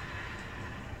 Yeah.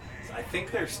 I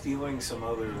think they're stealing some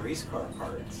other race car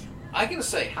parts. I gotta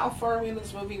say, how far are we into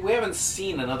this movie? We haven't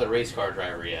seen another race car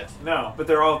driver yet. No, but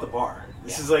they're all at the bar.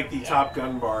 This Yeah. is like the Yeah. Top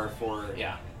Gun bar for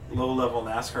Yeah. low-level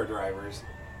NASCAR drivers.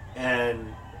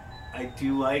 And I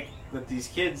do like that these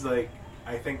kids, like,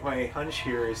 I think my hunch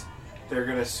here is they're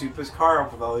going to soup his car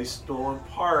up with all these stolen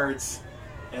parts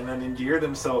and then endear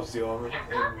themselves to him,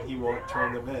 and he won't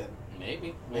turn them in.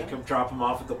 Maybe. Make him drop him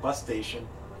off at the bus station.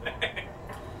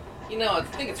 You know, I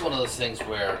think it's one of those things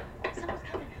where Someone's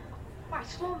coming. All right,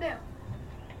 slow down.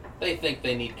 they think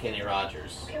they need Kenny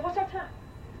Rogers, Okay, what's our time?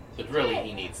 but really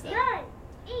he needs them. 9,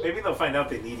 8. Maybe they'll find out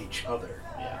they need each other.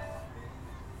 Yeah.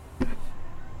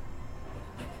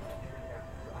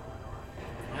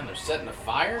 Man, they're setting a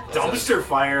fire? Dumpster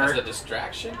fire. As a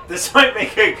distraction? This might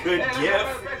make a good gif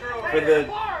for the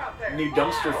new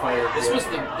dumpster fire. This was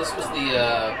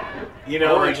the you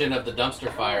know, origin of the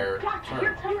dumpster fire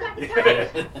term.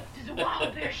 There's a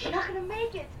wild bear. You're not gonna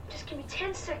make it. Just give me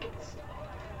 10 seconds.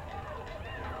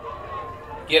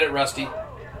 Get it, Rusty.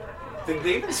 Did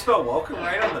they even spell welcome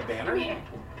right on the banner? Here.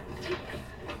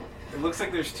 It looks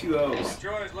like there's 2 O's.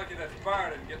 Joy is lucky that the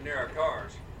fire didn't get near our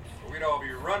cars. Or we'd all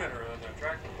be running around that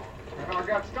tractor farm. How it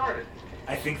got started.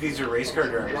 I think these are race car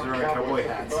drivers. They're wearing cowboy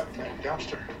hats.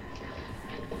 Dumpster.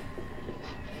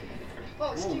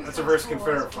 Ooh, that's a reverse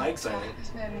Confederate flag signing.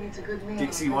 This man needs a good meal.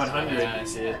 Dixie 100. Yeah, I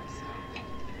see it.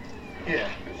 Yeah,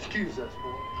 excuse us,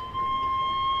 boy.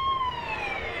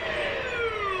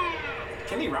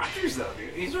 Kenny Rogers, though,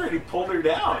 dude. He's already pulled her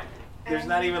down. There's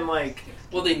not even like...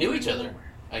 Well, they knew each other,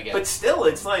 I guess. But still,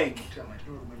 it's like...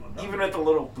 Even at the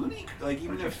little booty... Like,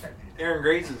 even if Aaron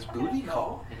Gray's his booty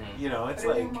call, you know, it's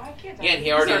like... Yeah, and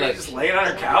he already like just laying on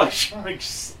her couch. Like,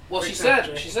 well, she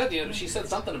said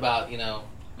something about, you know,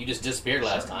 you just disappeared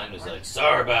last time. It's like,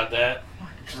 sorry about that.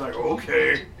 She's like,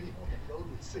 okay.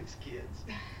 With 6 kids.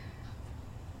 I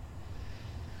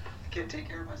can't take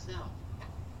care of myself.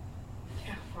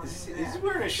 Is he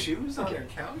wearing his shoes on her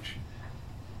couch?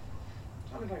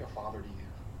 Sounded like a father to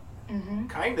you. Mm-hmm.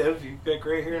 Kind of. You've got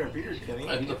gray hair and a beard, Kenny.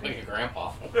 I look like a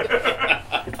grandpa.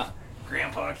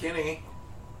 Grandpa Kenny.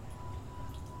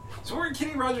 So where did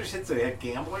Kenny Rogers hit the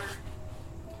Gambler?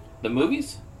 The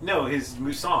movies? No, his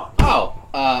song. Oh,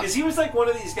 Because he was like one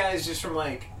of these guys just from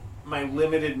like my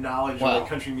limited knowledge Well, of like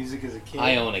country music as a kid.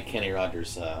 I own a Kenny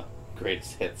Rogers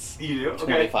greatest hits. You do? Okay.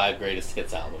 25 greatest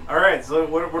hits album. All right, so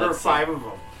what are Let's 5 see. of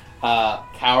them?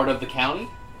 Coward of the County.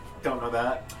 Don't know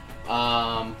that.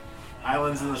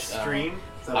 Islands in the Stream.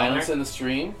 Is that on Islands there? in the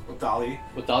Stream With Dolly.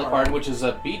 with Dolly Parton, which is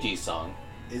a Bee Gees song.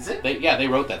 Is it? They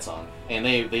wrote that song and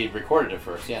they recorded it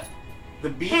first. Yeah. The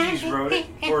Bee Gees wrote it,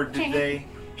 or did they?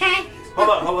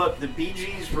 Hold up. The Bee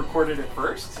Gees recorded it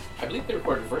first? I believe they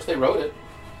recorded it first. They wrote it.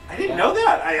 I didn't know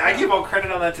that. I give all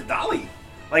credit on that to Dolly.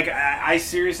 Like, I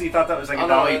seriously thought that was like a Oh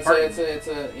no, Dolly it's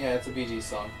Parton. a Bee Gees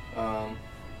song.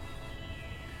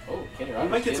 Kenny Rogers. We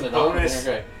might get some getting it on. bonus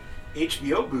They're great.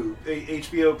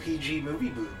 HBO PG movie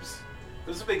boobs. It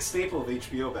was a big staple of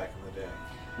HBO back in the day.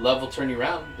 Love Will Turn You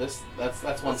Round. That's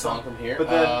one song from here. But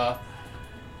then- I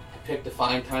picked a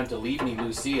fine time to leave me,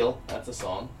 Lucille. That's a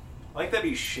song. I like that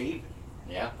he's shaving.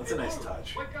 Yeah. That's a nice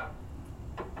touch. Wake up.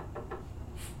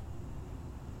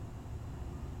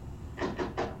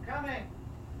 Coming.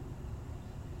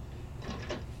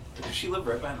 Does she live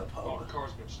right behind the All pub? the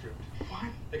car's been stripped. What?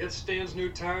 They got Stan's new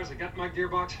tires. They got my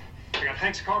gearbox. They got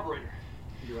Hank's carburetor.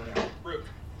 You right out. Brute,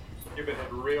 you've been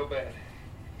hit real bad.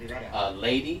 You right out.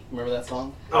 Lady. Remember that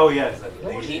song? Oh, yeah. Is that the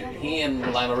lady? He and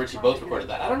Lionel Richie both recorded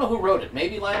that. I don't know who wrote it.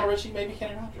 Maybe Lionel Richie, maybe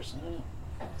Kenny Rogers. I don't know.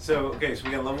 So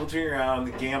we got Level 2 Around,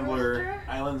 The Gambler,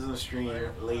 Islands in the Stream,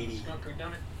 Lady. Skunk who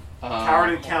done it?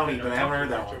 Coward of the County, but I haven't heard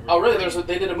that one. Oh, really?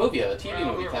 They did a movie, a TV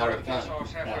movie, Well, Coward of the I County.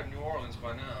 was halfway Yeah. to New Orleans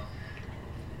by now.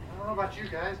 I don't know about you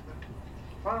guys, but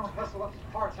if I don't hustle up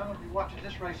the parts, I'm going to be watching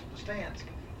this race from the stands.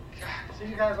 See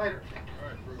you guys later. All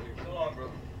right, Brody. So long, bro.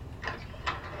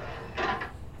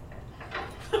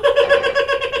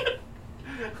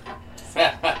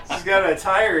 He's got a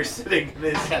tire sitting in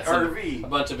his Got some- RV. a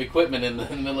bunch of equipment in the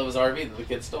middle of his RV that the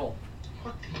kid stole.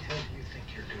 What the hell do you think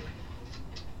you're doing?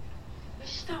 We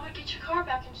just thought we'd get your car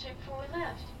back in shape before we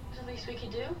left. It's the least we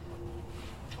could do.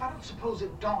 I don't suppose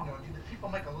it dawned on you that people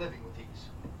make a living with these.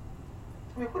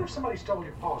 I mean, what if somebody stole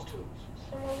your pa's tools?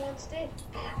 Someone once did.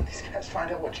 When these guys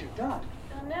find out what you've done.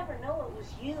 They'll never know it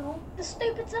was you. The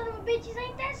stupid son of a bitches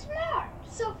ain't that smart.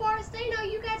 So far as they know,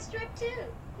 you got stripped too.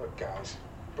 Look, guys,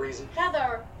 Breezy.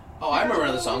 Heather. Oh, I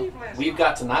remember the song. We've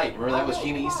Got Tonight. Remember that was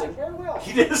Sheena Easton? Very well.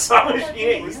 He did a song with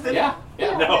Sheena Easton? Yeah.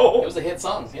 No. It was a hit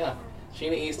song, yeah.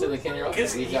 Sheena Easton and Kenny Rogers.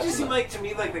 Because he We've Got just seemed Tonight. like, to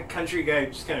me, like the country guy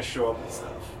who just kind of show up and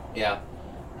stuff. Yeah.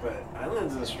 But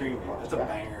Islands in the Stream, dude, that's a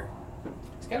banger.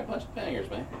 He's got a bunch of bangers,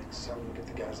 man. So we get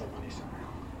the guys that money somewhere.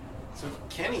 So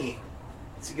Kenny,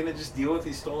 is he going to just deal with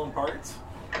these stolen parts?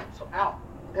 So out.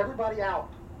 Everybody out.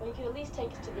 Well, you could at least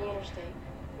take us to the interstate.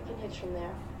 We can hitch from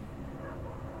there.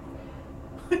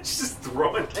 Just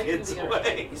throwing kids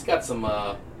away. He's got some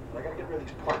I gotta get rid of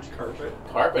these parts. Carpet.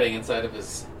 carpeting inside of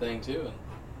his thing, too.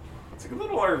 It's a good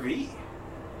little RV.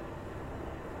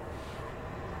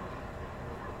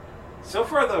 So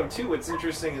far, though, too, what's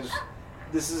interesting is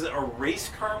this is a race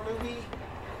car movie,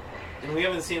 and we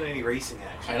haven't seen any racing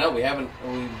action. I know, we haven't.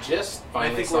 We just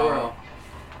finally saw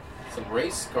some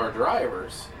race car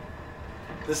drivers.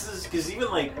 This is because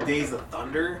even like Days of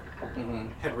Thunder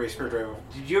had race car drivers.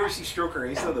 Did you ever see Stroker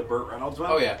Ace, though, the Burt Reynolds one?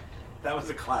 Oh, yeah. That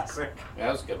was a classic. Yeah,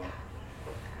 that was a good one.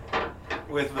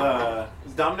 With, was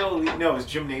Domino Elite? No, it was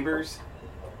Jim Nabors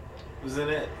was in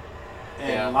it.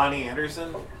 And Lonnie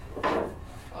Anderson.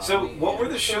 So, what were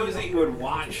the shows that you would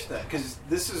watch then? Because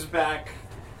this is back,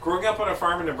 growing up on a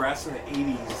farm in Nebraska in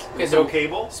the 80s. Okay, so no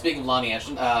cable. Speaking of Lonnie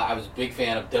Anderson, I was a big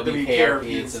fan of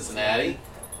WKRP in Cincinnati.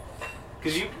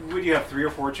 Because would you have 3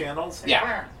 or 4 channels?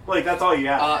 Yeah. Like, that's all you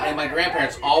have. And my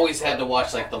grandparents always had to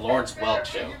watch, like, the Lawrence Welk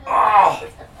show. Oh!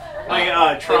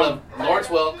 Trump. Lawrence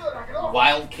Welk,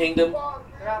 Wild Kingdom.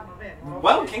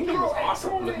 Wild Kingdom was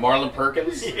awesome. With Marlon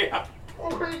Perkins. Yeah.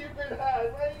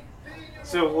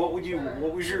 So what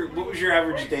was your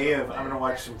average day of I'm gonna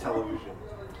watch some television?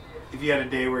 If you had a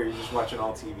day where you're just watching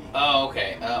all TV. Oh,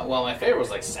 okay. Well, my favorite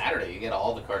was like Saturday. You get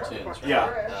all the cartoons. Right?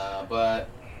 Yeah. But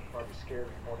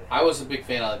I was a big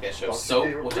fan of that show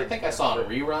Soap, which I think I saw on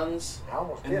reruns.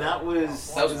 And that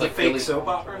was like a fake soap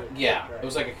opera. Yeah, it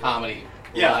was like a comedy,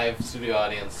 live studio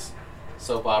audience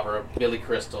soap opera. Billy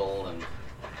Crystal and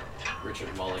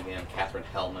Richard Mulligan, Katherine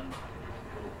Hellman.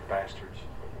 Bastards.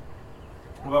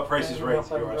 What about Price is Right?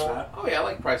 Did you watch that? Oh yeah, I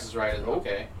like Price is Right.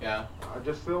 Okay, yeah. I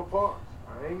just sell parts.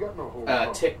 I ain't got no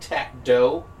whole Tic Tac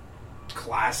Doe.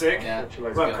 Classic. Yeah.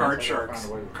 What about Card Sharks?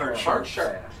 Card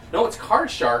Sharks. No, it's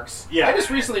Card Sharks. Yeah. I just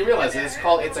recently realized it's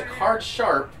a Card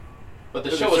Sharp, but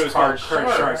the show is Card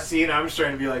Sharks. See, and I'm just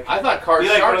trying to be like, I thought Card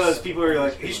Sharks. Be like one of those people where you're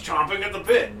like, he's chomping at the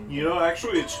bit. You know,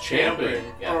 actually, it's champing.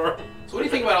 Yeah. So what do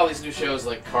you think about all these new shows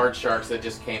like Card Sharks that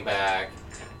just came back?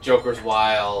 Joker's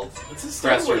Wild,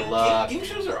 Press Your Luck. Game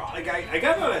shows are like I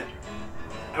got on it.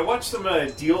 I watched some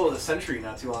Deal of the Century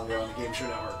not too long ago on the Game Show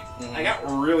Network. Mm-hmm. I got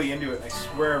really into it, and I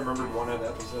swear I remembered one of the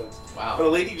episodes. Wow. But a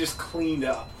lady just cleaned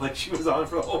up, like she was on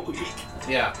for the whole week.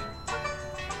 Yeah.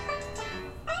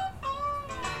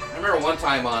 I remember one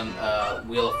time on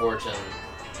Wheel of Fortune,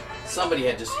 somebody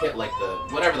had just hit like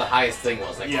whatever the highest thing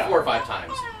was, like 4 or 5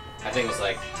 times. I think it was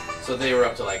like, so they were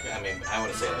up to like, I mean, I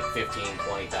want to say like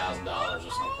 $15,000-$20,000 or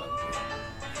something.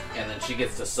 And then she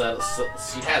gets to settle,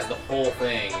 she has the whole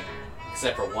thing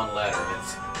except for one letter.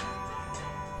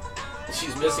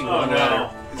 She's missing one letter.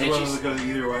 Is it one that goes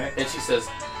either way? And she says,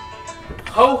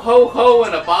 ho, ho, ho,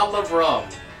 and a bottle of rum.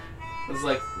 It was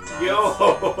like,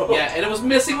 yo. Yeah, and it was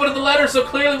missing one of the letters, so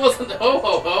clearly it wasn't ho,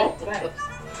 ho, ho. Thanks.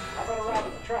 How about a ride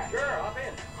with the track? Sure, hop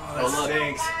in. Oh, look.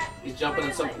 Thanks. He's jumping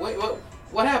in some... Wait,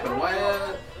 what happened?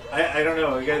 Why, I don't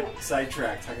know. We got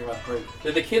sidetracked talking about the...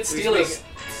 Did the kid steal his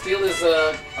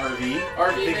RV?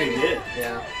 I think maybe? they did.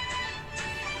 Yeah.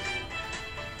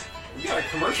 We got a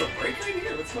commercial break right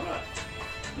here. What's going on?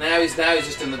 Now he's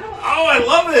just in the... Oh, I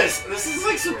love this! This is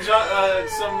like some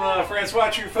Francois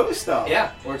Truffaut stuff.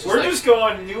 Yeah. We're just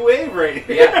going new wave right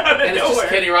here. Yeah, and it's just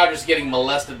Kenny Rogers getting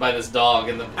molested by this dog.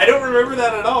 I don't remember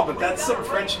that at all, but that's some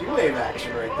French new wave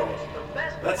action right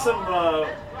there. That's some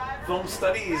film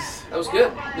studies. That was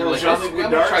good. Little Like, Jean-Luc I'm gonna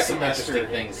Godard try some semester.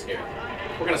 interesting things here.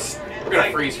 We're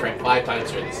gonna freeze frame 5 times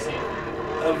during this scene.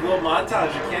 A little montage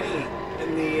of Kenny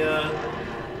in the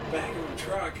back of the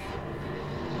truck.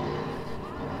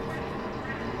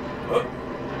 Oh,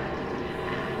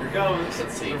 here it comes.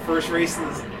 Let's see. The first race of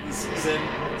the season.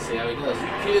 Let's see how he does. You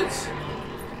kids.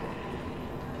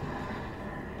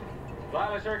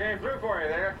 Finally sure came through for you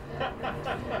there.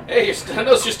 Hey, I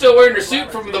noticed you're still wearing your suit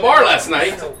from the bar last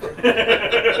night.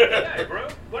 Hey, Brew,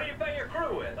 what do you pay your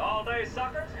crew with? All day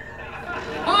suckers?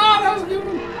 Ah, that was a good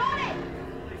one.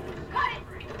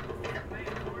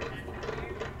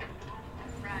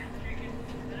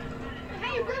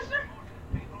 Hey, Brewster.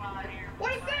 What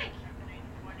do you think?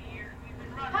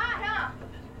 Hot,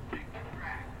 huh?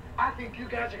 I think you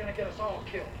guys are gonna get us all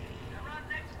killed.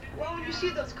 Well, when you see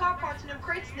those car parts in them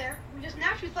crates in there, we just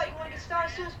naturally thought you wanted to get started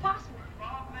as soon as possible.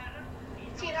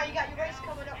 Seeing how you got your race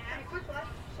coming up pretty quick, like.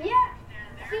 Yeah.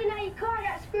 Seeing how your car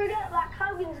got screwed up like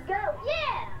Hogan's goat.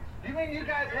 Yeah. You mean you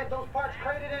guys had those parts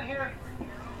crated in here?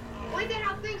 Well, ain't that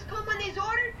how things come when they's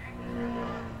ordered?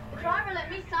 The driver let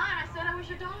me sign. I said I was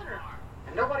your daughter.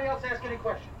 And nobody else asked any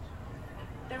questions?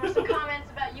 There were some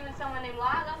comments about you and someone named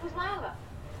Lila. Who's Lila?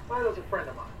 Lila's a friend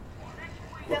of mine.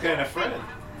 What kind of friend?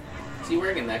 Is he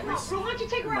wearing a necklace? Bro, why don't you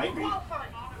take her out Might for be.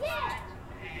 qualifying? Yeah.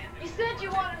 You said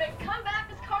you wanted me to come back.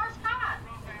 This car's hot.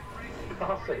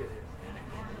 I'll say it is.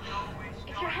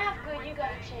 If you're half good, you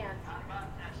got a chance.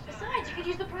 Besides, you could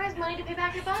use the prize money to pay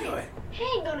back your buddy. Do it. He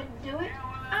ain't gonna do it.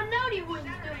 I know he wouldn't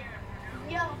do it.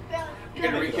 Yellow belly. You're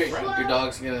gonna recreate. Your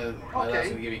dog's gonna. My dog's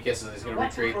gonna give you kisses. He's gonna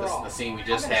recreate the scene we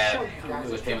just had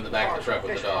with him in the back of the truck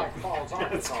with the dog.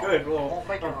 That's good. Well,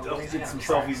 I'll get some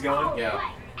selfies going. Yeah.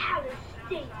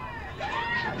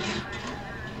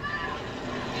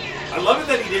 I love it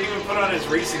that he didn't even put on his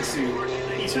racing suit.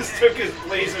 He just took his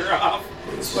blazer off,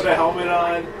 put a helmet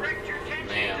on.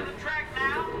 Man,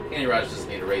 Kenny Rogers doesn't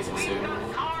need a racing suit.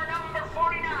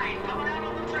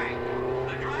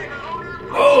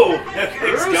 Oh, that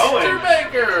thing's Brewster going.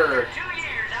 Baker. 2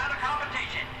 years out of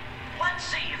competition. Let's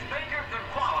see if Baker could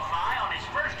qualify on his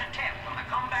first attempt on the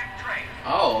comeback trail.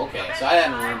 Oh, okay. So I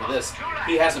hadn't remembered this.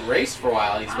 He hasn't raced for a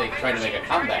while. He's trying to make a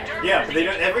comeback. Yeah, but they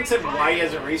haven't said why he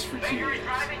hasn't raced for 2 years.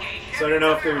 So I don't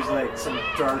know if there's like some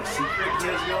dark secret he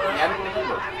has going on. I don't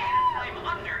remember. Time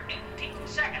under 18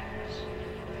 seconds.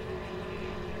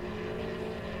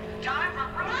 Time for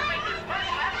Brewster Baker's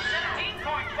first lap,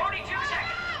 17.42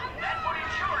 seconds. That would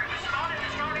ensure he was spot in the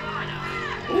starting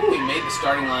lineup. Ooh, he made the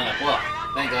starting lineup. Well,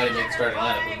 thank God he made the starting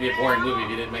lineup. It would be a boring movie if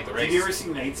he didn't make the race. Did you ever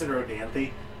see Knights in Rodanthe?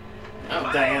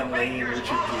 No. Diane Lane, Richard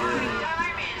Gere.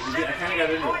 I kind of got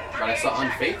into that. But I saw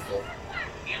Unfaithful.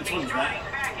 Which one's that?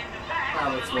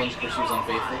 Oh, that's one where she was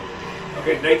unfaithful.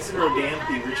 Okay, Knights in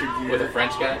Rodanthe, Richard Gere. With a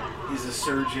French guy? He's a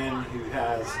surgeon who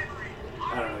has,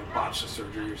 I don't know, botched a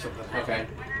surgery or something. Okay.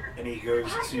 And he goes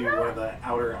to one of the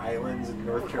outer islands in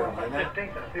North Carolina.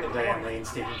 And Diane Lane's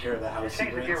taking care of the house he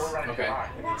rents. Okay.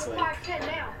 And it's like,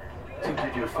 two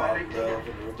people fall in love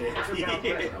in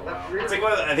Rodanthe. Oh, wow. It's like,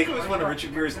 I think it was one of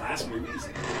Richard Gere's last movies.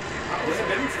 Has it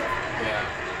been stuff? Yeah.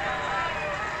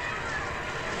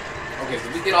 Okay, so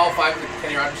we get all 5 of the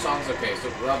Kenny Rogers songs? Okay, so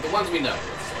the ones we know.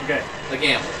 Okay. The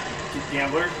Gambler.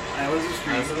 Gambler, Islands of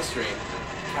Stream. Islands of the Stream.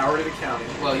 Coward of the County.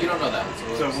 Well, you don't know that one.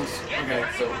 Okay.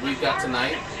 So we've got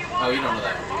Tonight. Oh, you don't know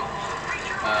that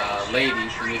one. Lady, you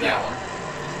knew that one.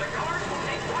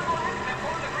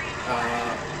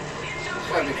 There's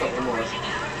gotta be a couple more. I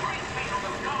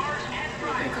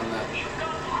think on that.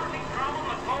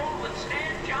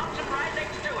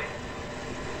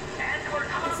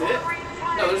 That's it?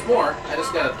 No, there's more. I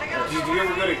just gotta. Did you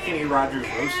ever go to Kenny Rogers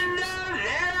Roasters?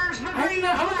 I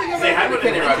don't think I've They had ever one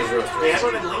been to Kenny in Rogers Lincoln. Roasters. They had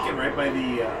one in Lincoln, right by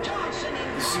the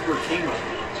Super Kingdom.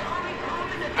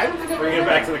 I don't think I've Bring ever it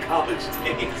back to the college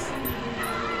days.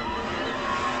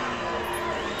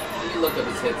 Let me look up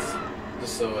his hits,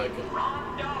 just so I can.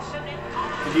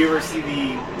 Did you ever see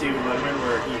the David Letterman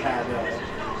where he had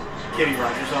Kenny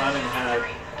Rogers on and had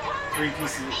three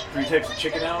types of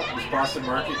chicken out? It was Boston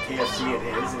Market, KFC, and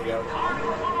his, and he got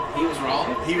He was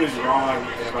wrong? He was wrong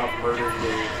about Murder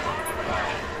Dave.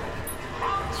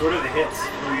 So what are the hits?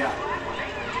 What do we got?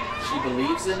 She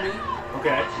Believes in Me.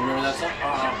 Okay. You remember that song?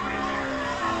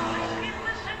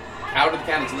 Out of the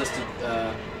County's listed.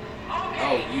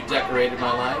 Oh, You Decorated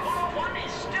My Life.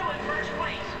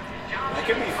 That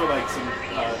could be for like some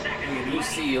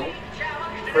Lucille.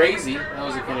 Crazy. That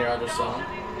was a Kenny Rogers song.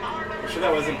 I'm sure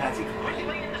that wasn't Patsy Cline.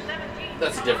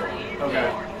 That's a different one. Okay.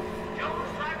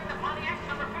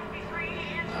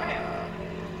 Yeah.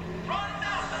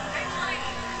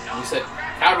 You said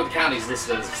Out of the County is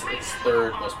listed as its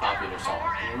 3rd most popular song.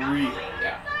 Really?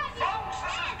 Yeah.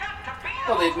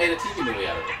 Well, they've made a TV movie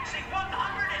out of it.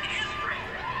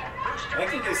 I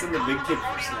think they send the big kid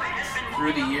for snacks.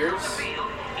 Through the Years.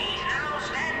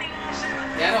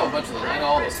 Yeah, I know a bunch of them. I know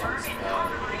all those songs.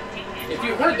 If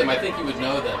you heard them, I think you would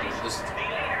know them. Just,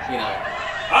 you know.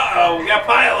 Uh-oh, we got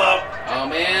pile up. Oh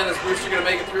man, is Brewster gonna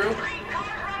make it through?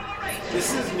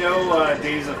 This is no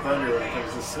Days of Thunder when it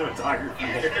comes to cinematography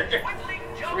there.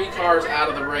 3 cars out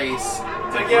of the race.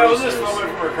 It's like, yeah, we'll just film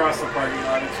it from across the parking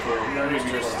lot. It's cool. We don't need to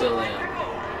be Brewster's still in.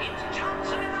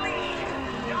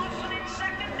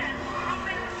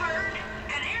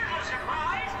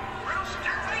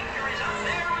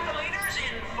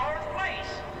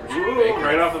 Ooh,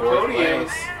 right off the podium.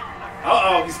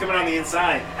 Uh-oh, he's coming on the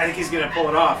inside. I think he's going to pull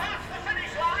it off.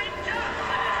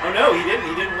 Oh, no, he didn't.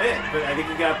 He didn't win, but I think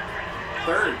he got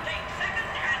 3rd.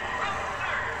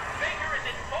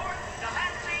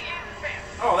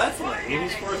 Oh, that's lame.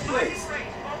 He's 4th place.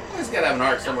 Well, he's got to have an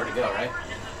arc somewhere to go, right?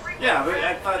 Yeah, but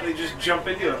I thought they'd just jump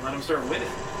into it and let him start winning.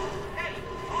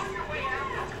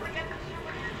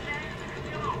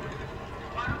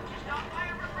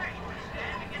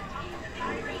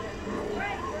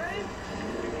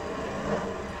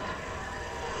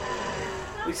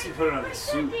 At least he put it on his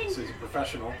suit, so he's a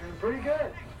professional. Pretty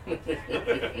good.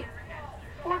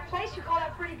 4th place, you call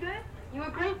that pretty good? You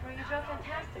agree, Brew. You drove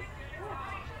fantastic.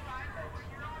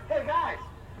 Hey, guys.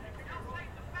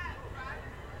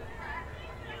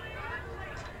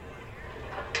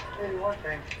 Tell you one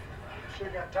thing, sure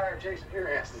got tired chasing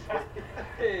your asses.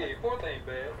 Hey, fourth ain't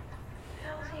bad. What the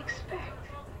hell does he expect?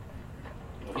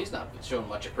 Well, he's not showing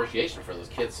much appreciation for those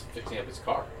kids fixing up his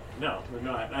car. No, they're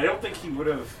not. I don't think he would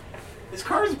have. His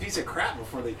car was a piece of crap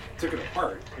before they took it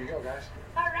apart. Here you go, guys.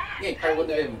 All right. Yeah, he probably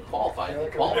wouldn't have even qualified. He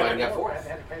qualified and got fourth.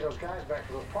 Had to pay those guys back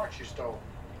for those parts you stole.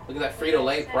 Look at that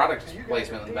Frito-Lay product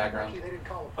placement in the background.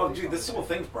 Oh, dude, this whole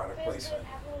thing's product placement.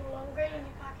 Have a little longer in your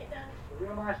pocket, down. A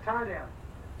real nice tie down.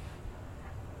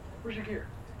 Where's your gear?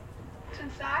 It's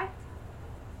inside.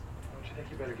 Don't you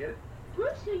think you better get it?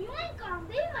 Brewster, you ain't gonna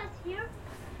leave us here.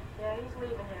 Yeah, he's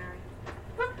leaving, Harry.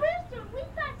 But Brewster, we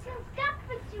thought some stuff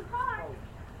fits you hard. Oh,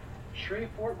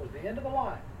 Shreveport was the end of the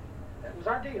line. That was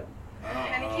our deal.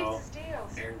 And he keeps his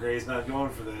deals. Aaron Gray's not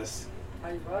going for this.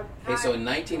 Hey, bud. Okay, so in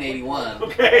 1981,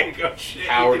 Okay, go shit.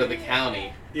 Howard of the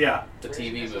County, Yeah. the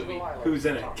TV movie. Who's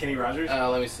in it? Kenny Rogers?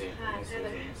 Let me see.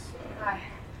 Hi.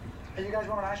 Hey, you guys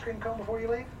want an ice cream cone before you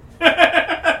leave?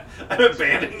 I'm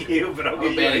abandoning you, but I'll I'm get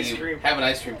you banning ice you. cream. Have an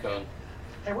ice cream cone.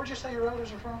 Hey, where'd you say your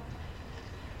relatives are from?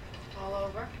 All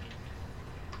over.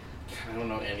 I don't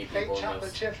know any 8 people in chocolate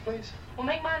this. chips, please. We'll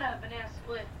make mine a banana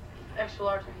split. Extra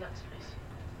large with nuts,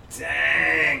 please.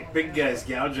 Dang, big guy's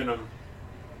gouging him.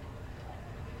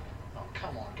 Oh,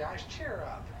 come on, guys, cheer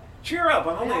up. Cheer up,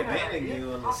 I'm only abandoning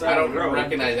you on the I side of don't the road.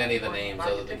 recognize any of the names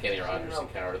other than Kenny Rogers and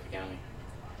Howard of the County.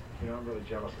 You know, I'm really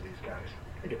jealous of these guys.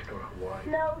 They get to go to Hawaii.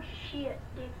 No shit,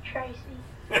 Dick Tracy.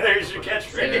 There's your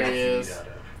catchphrase. There he is.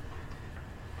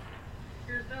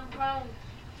 Here's them pounds.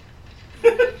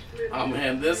 Oh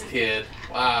man, this kid.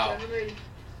 Wow. Hey,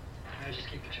 just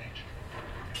keep the change.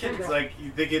 Kid's like, you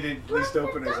think it at least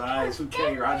open his eyes with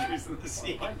Kenny Rogers in the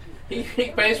scene. He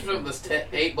pays for this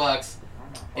 $8,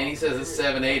 and he says it's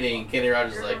 $7.80, and Kenny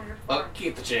Rogers is like, "Oh,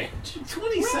 keep the change."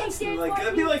 20 cents, like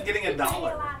that'd be like getting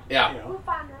 $1. Yeah. You know? We'll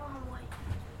find our own way.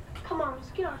 Come on,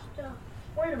 let's get our stuff.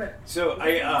 Wait a minute. So You want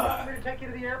me I, to take you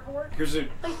to the airport? here's a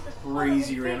Place the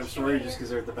crazy sun random fish story here. just because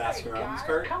they're at the Baskin Hey, Robbins guys,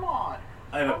 cart. come on.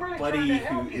 I have I'm a really buddy trying to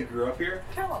who help you. grew up here,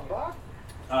 Tell him, Bob.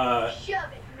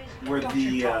 Shove it, Mr. where Don't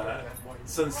you the talk about that boy.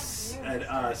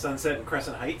 Sunset and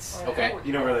Crescent Heights. Okay.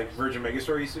 You know where like Virgin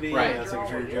Megastore used to be? Right. And that's like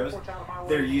Trader Joe's.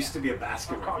 There used to be a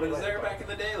Baskin Robbins there back in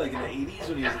the day, like in the 80s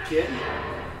when he was a kid.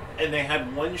 And they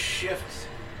had one shift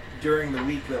during the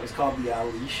week that was called the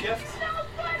Ali shift.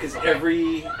 Because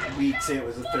every week, say it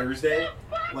was a Thursday,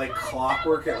 like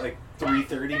clockwork at like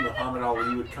 3:30, Muhammad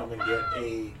Ali would come and get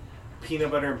a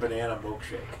peanut butter and banana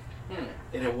milkshake.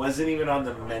 And it wasn't even on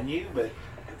the menu, but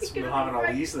it's Muhammad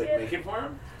Ali, so they'd make it for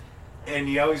him. And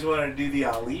he always wanted to do the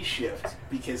Ali shift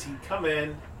because he'd come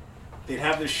in, they'd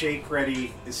have the shake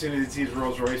ready as soon as he'd see his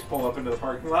Rolls Royce pull up into the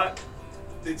parking lot.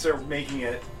 They'd start making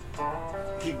it.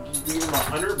 He'd leave him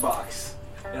 $100,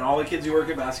 and all the kids who work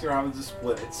at Baskin Robbins would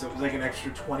split it. So it was like an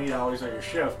extra $20 on your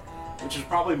shift, which is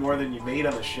probably more than you made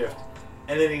on the shift.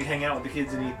 And then he'd hang out with the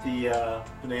kids and eat the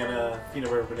peanut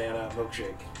butter banana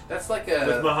milkshake. That's like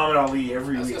With Muhammad Ali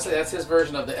every I was week. gonna say that's his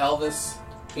version of the Elvis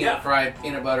fried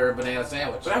peanut butter banana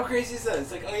sandwich. But how crazy is that?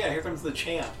 It's like, oh yeah, here comes the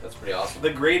champ. That's pretty awesome.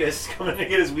 The greatest coming to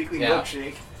get his weekly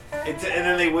milkshake. And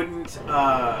then they wouldn't,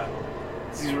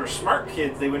 these were smart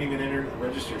kids, they wouldn't even enter the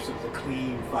register, so it was a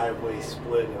clean 5-way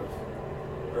split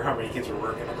of, or how many kids were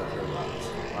working at the $100.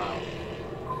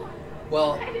 Wow.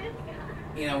 Well,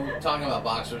 you know, talking about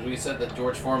boxers, we said that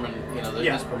George Foreman, you know,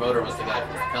 his promoter was the guy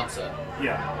from Tecumseh.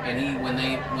 Yeah. And he, when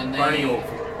they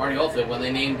Barney Oldfield, when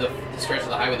they named the stretch of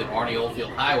the highway the Barney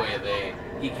Oldfield Highway,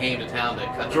 he came to town to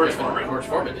cut the George ribbon. Foreman? George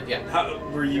Foreman did, yeah. How,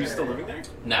 were you still living there?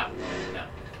 No.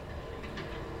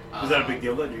 Was that a big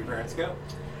deal? Did your parents go?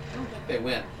 I don't think they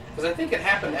went. Because I think it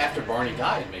happened after Barney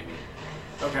died, maybe.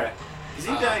 Okay. Because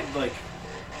he died, like,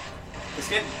 this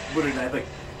kid would have died, like,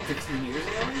 15 years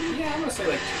ago, maybe? Yeah, I'm going to say,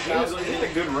 like, he had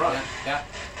a good run. Yeah.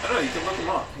 I don't know, you can look him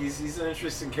up. He's an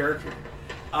interesting character.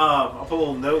 I'll put a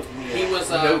little note in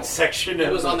the notes section. He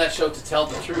was on that show To Tell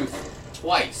the Truth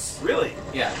twice. Really?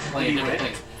 Yeah, playing Did he different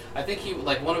win? things. I think he,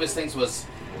 like, one of his things was,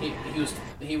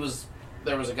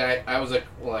 there was a guy, I was like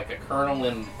a colonel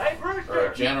in, or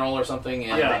a general or something,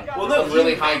 and a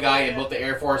really high guy in both the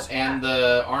Air Force and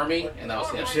the Army, and that was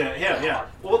him. Yeah.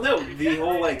 Well, no, the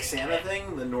whole, like, Santa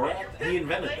thing, the NORAD, he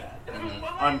invented that.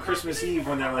 On Christmas Eve,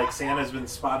 when they're like, Santa's been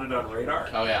spotted on radar.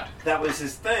 Oh, yeah. That was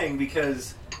his thing,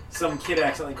 because some kid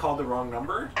accidentally called the wrong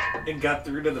number and got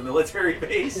through to the military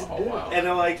base. Oh, wow. And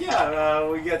they're like, we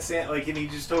got Santa, like, and he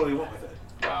just totally went with it.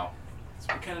 Wow. It's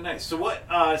kind of nice. So what,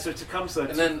 so Tecumseh.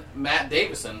 And then Matt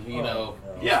Davison, who, you know,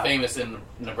 he's famous in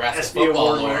Nebraska ESPY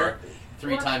football award lore,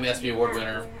 3-time ESPY award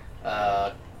winner.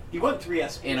 He won 3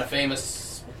 ESPYs. In a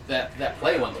famous, that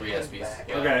play won 3 ESPYs.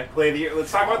 Yeah. Okay, play of the year.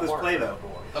 Let's talk about this play, though.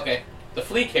 Okay. The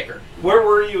flea kicker. Where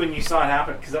were you when you saw it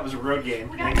happen? Because that was a road game.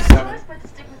 We got 97. but to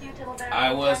stick with you till about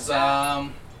I was, It's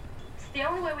the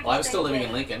only way we well, I was can still stay living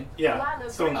in together. Lincoln. Yeah.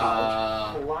 Still in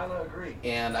college. Lila agreed.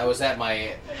 And I was at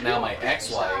my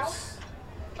ex-wife's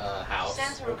house,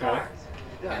 Sensory Okay. parts.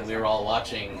 and we were all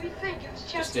watching What do you think? It was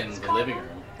just in Chester's the car? living room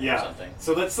or Yeah. something.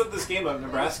 So let's set this game up.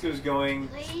 Nebraska's going.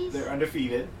 Please. They're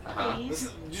undefeated. Uh-huh. This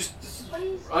is just.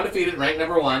 Please. Undefeated, ranked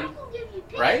number 1.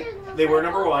 Right? They were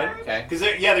number 1. Okay. Because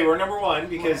they were number 1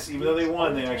 because even though they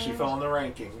won, they actually fell in the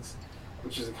rankings,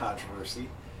 which is a controversy.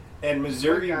 And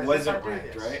Missouri Guys, wasn't if I do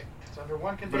ranked, this, right? It's under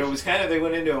one condition. But it was kind of, they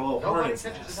went into a little Nobody hornet's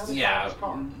touches nest. another Yeah, car's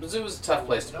car. Mizzou was a tough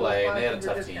place to play, and they had a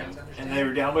tough team. And they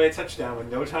were down by a touchdown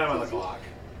with no time on the clock.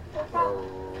 For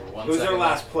 1 It was their second.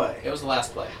 last play. It was the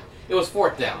last play. It was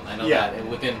 4th down. I know Yeah. that.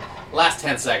 Within last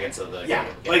 10 seconds of the Yeah,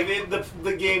 game. like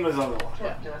the game was on the line.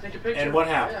 Yeah. Can I take a picture? And what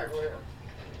happened? Yeah, go ahead.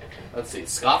 Let's see.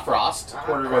 Scott Frost,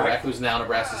 quarterback, who's now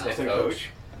Nebraska's head Head coach,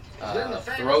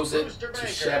 throws it to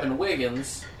Shevin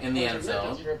Wiggins in the end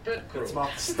zone. It's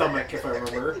off the stomach, if I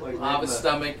remember. Like Off his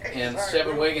stomach, and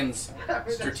Shevin Wiggins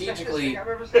strategically,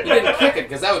 he didn't kick it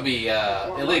because that would be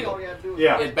illegal.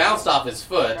 Yeah. It bounced off his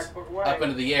foot up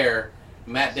into the air.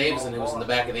 Matt Davison, who was in the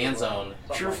back of the end zone,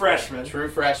 True freshman.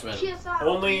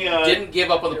 Only didn't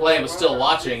give up on the play and was still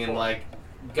watching and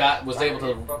was able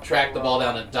to track the ball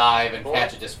down and dive and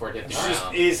catch it just before it hit the It's just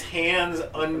ground. his hands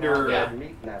under,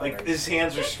 Yeah. like his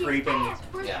hands are scraping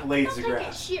Yeah. blades of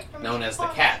grass. Known as the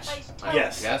catch.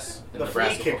 Yes. Yes. In The flea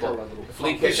Nebraska kicker. football. The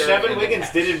flea Because kicker. Shevin and the Wiggins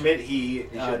catch. did admit he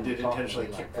did intentionally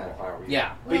kick the ball.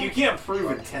 Yeah. But you can't prove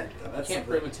intent, though. That's Can't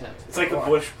the prove thing. intent. It's like the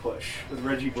Bush push with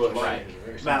Reggie Bush, Right.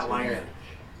 Matt Lyman.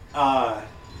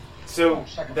 So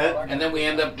that, And then we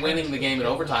end up winning the game in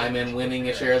overtime and winning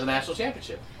a share of the national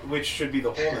championship. which should be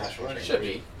the whole national championship. Should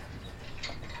be.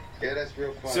 Yeah, that's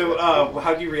real quiet. So,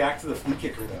 how do you react to the flea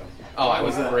kicker, though? Oh, I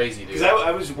was that? crazy, dude. Because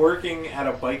I was working at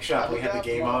a bike shop. We had the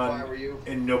game on,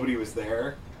 and nobody was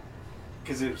there.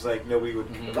 Because it was like nobody would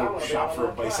go shop for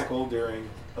a bicycle during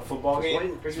a football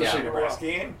game, especially Yeah. a Nebraska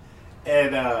game.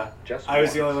 And I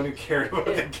was the only one who cared about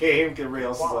the game because everybody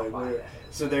else was like, "Wait."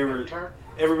 So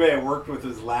everybody I worked with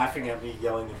was laughing at me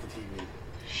yelling at the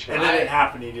TV. And then it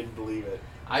happened, he didn't believe it.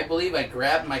 I believe I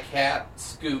grabbed my cat,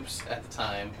 Scoops, at the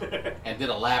time, and did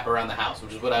a lap around the house,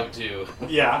 which is what I would do.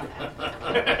 Yeah. Who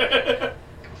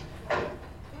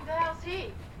the hell's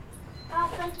he? I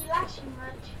don't think he likes you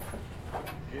much.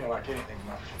 You don't like anything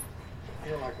much.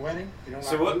 You don't like winning. You don't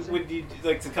So like what losing. would you,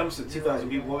 like, to come to 2,000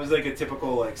 people, what was like a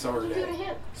typical, summer What do you do to day?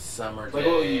 him? Summer Like, what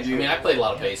would you day. do? I mean, I played a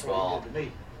lot of That's what baseball, he did to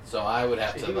me. so I would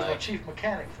have See, to, he was my chief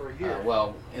mechanic for a year.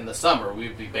 well, in the summer,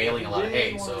 we'd be baling a lot of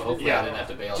hay, so hopefully Yeah. I didn't have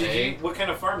to bale Did hay. you, what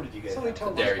kind of farm did you guys So he have?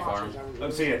 told Dairy my farm. sponsors I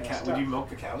was Oh, so you had messed would up. you milk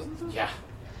the cows and stuff? Yeah.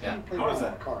 Yeah. He played How was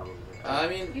around that? the car a little bit. I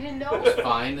mean, You didn't it know? was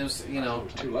fine. It was, It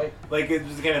was too late. Like, it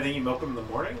was the kind of thing you milk them in the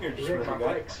morning, or He just hit whenever my you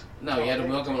got brakes. no, you had to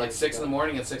milk them at 6 in the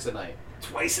morning and 6 at night.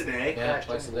 twice a day? Yeah, Crashed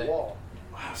twice a into the day. wall.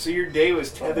 Wow, so your day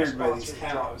was Told my tethered by these sponsor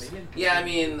to drop cows. me in. Yeah, I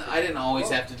mean, I didn't always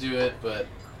have to do it, but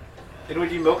And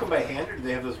would you milk them by hand, or do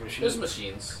they have those machines? there's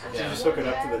machines. So you Yeah. just hook it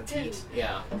up to the teat.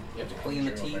 Yeah. You have to clean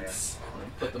the teats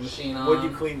and put the machine on. What'd you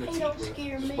clean the Hey, teat don't with?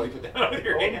 scare Just me. wipe it down with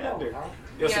your Oh, hand? no, Or huh? you have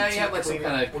Yeah, some you have teat like some cleaner?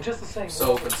 kind of Well, just the same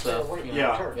soap way, and stay stuff, away you from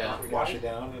know. the turf. Yeah. We got Wash it. it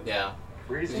down. And... Yeah. Because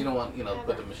Freezing. you don't want,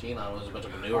 put the machine on. There's a bunch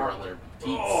of manure on their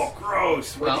teats. Oh,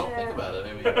 gross. Well, think about it.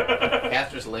 I mean,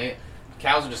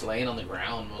 cows are just laying on the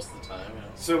ground most of the time.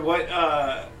 So what,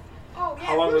 Oh, yeah,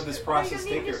 how long would Brewster, this all process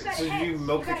you need take? is a set So of do you heads.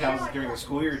 milk the You gotta cows handle during it. the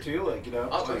school year too? Like,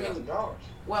 Oh, I mean,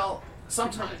 well,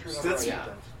 sometimes. That's Yeah.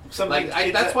 something.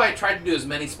 That's why I tried to do as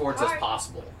many sports as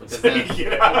possible. Because So then,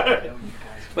 yeah.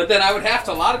 but then I would have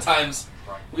to, a lot of times,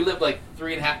 we lived like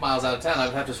 3.5 miles out of town. I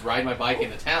would have to just ride my bike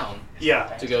into town Yeah.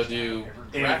 to go do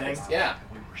practice. Anything? Yeah.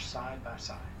 We were side by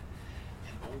side,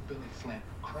 and old Billy Flint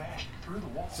crashed through the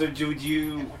wall. So would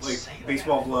you, like,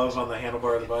 baseball glove on the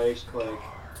handlebar of the bike, like,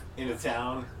 into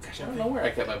town? Gosh, I don't know where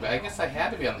I kept my bike. I guess I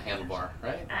had to be on the handlebar,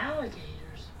 right? Alligators.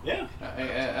 Yeah.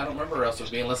 I don't remember where else it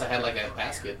would be unless I had like a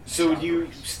basket. So would you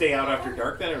stay out after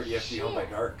dark then, or do you have to be home by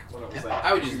dark? What was that?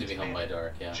 I would usually be home by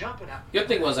dark, yeah. Jumping out. Good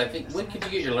thing was, I think, when could you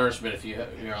get your learner's permit if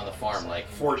you're on the farm? Like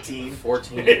 14.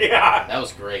 14? Yeah. That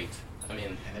was great. I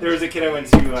mean, There was a kid I went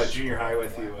to junior high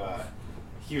with who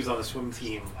he was on the swim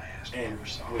team, and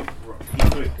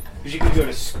because you could go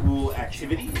to school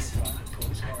activities.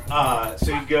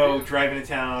 So you'd go drive into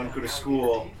town, go to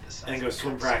school, and then go to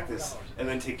swim practice, and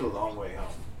then take the long way home.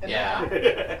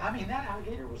 yeah. I mean, that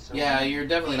alligator was so. Yeah, you're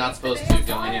definitely not supposed to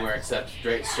go anywhere except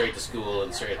straight to school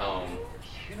and straight home.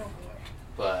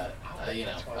 But,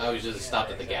 I was just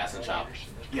stopped at the gas and shop.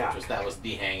 Yeah. That was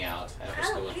the hangout. After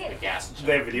school at the gas Did shop.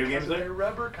 they have video games there?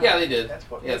 Yeah, they did. That's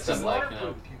what Yeah, it's something like,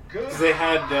 'Cause they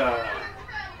had, there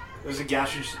was a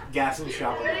gas and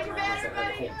shop in Nebraska that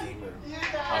had a whole game room.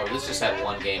 Oh, this just had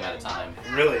one game at a time.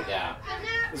 Really? Yeah.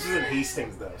 This was in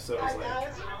Hastings, though, so it was like, it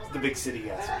was the big city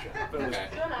gas and shop. But it was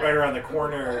Okay. right around the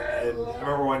corner, and I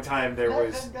remember one time there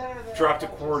was, dropped a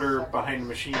quarter behind the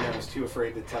machine. I was too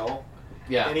afraid to tell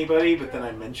anybody, but then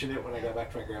I mentioned it when I got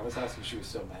back to my grandma's house, and she was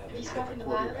so mad that she got my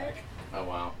quarter back. Oh,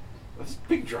 wow. It was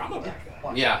big drama back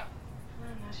then. Yeah. I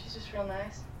don't know, she's just real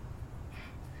nice.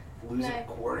 Losing a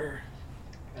quarter.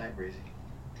 Good night, Breezy.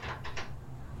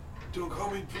 Don't call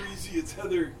me Breezy, it's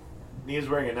Heather. And he was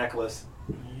wearing a necklace.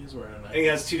 He is wearing a necklace. And he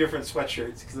has two different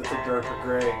sweatshirts because it's a darker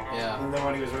gray. Yeah. And then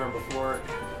what he was wearing before.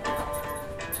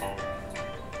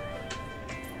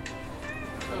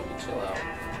 Oh, chill out.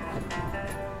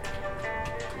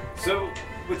 So,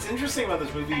 what's interesting about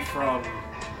this movie from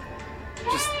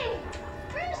just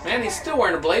Man, he's still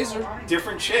wearing a blazer.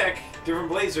 different chick, different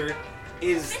blazer,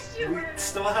 is we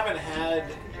still haven't had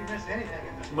Did you miss anything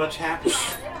in this? much happen.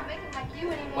 They don't make them like you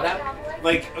anymore. What happened?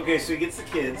 Like, okay, so he gets the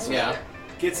kids. Yeah.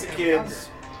 Gets the kids.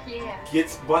 Yeah.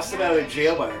 Gets busted out of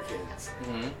jail by the kids.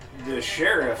 Mm-hmm. The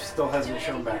sheriff still hasn't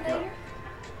shown back up.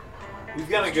 We've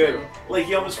got a good, like,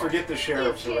 you almost forget the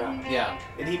sheriff's around. Yeah.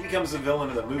 And he becomes the villain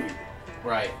of the movie.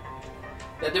 Right.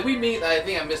 Now, did we meet? I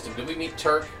think I missed him. Did we meet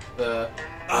Turk?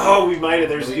 Oh, we might have.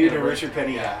 There's a Did we dude get in a a Richard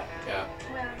Petty Yeah. hat. Yeah.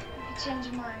 Well, if you change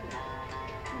your mind,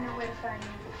 you know where to find me.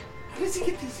 How does he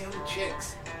get these young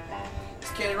chicks?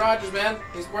 It's Kenny Rogers, man.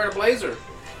 He's wearing a blazer.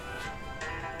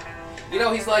 You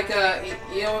know, he's like,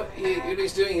 what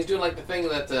he's doing? He's doing like the thing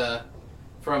that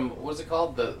from what is it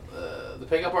called? The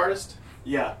pickup artist,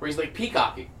 Yeah. where he's like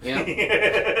peacocking. You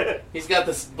know, he's got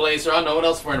this blazer on. No one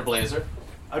else is wearing a blazer.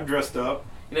 I'm dressed up.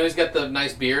 You know, he's got the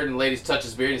nice beard, and ladies touch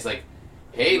his beard. He's like,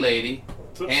 "Hey, lady,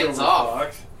 What's up, hands Silver off."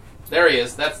 Fox? There he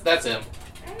is. That's him.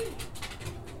 Hey,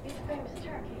 he's a famous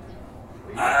Turk.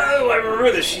 Oh, I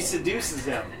remember this. She seduces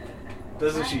him,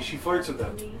 doesn't she? She flirts with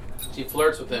him. She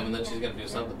flirts with him, and then she's gonna do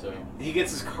something to him. He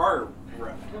gets his car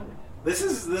wrecked. This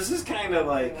is kind of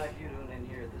like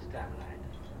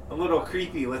a little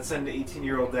creepy. Let's send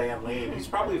 18-year-old Diane Lane. He's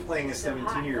probably playing a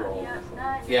 17-year-old Yeah, it's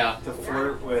not. Yeah. to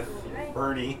flirt with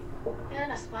Bernie. Yeah,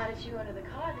 and I spotted you under the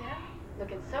car there,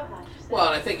 looking so hot. You said. Well,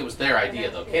 and I think it was their idea,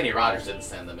 though. Kenny Rogers didn't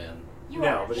send them in.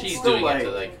 No, but She's it's still doing like, it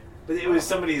to like. But it was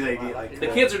somebody's idea. Like The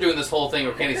kids are doing this whole thing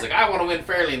where Kenny's like, "I want to win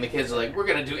fairly," and the kids are like, "We're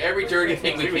gonna do every dirty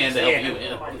thing we can to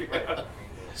help you win."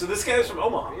 So this guy's from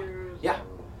Omaha. Yeah.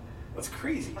 That's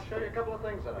crazy. I'll show you a couple of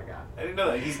things that I got. I didn't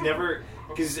know that. He's never...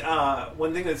 Because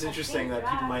one thing that's interesting that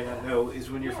people might not know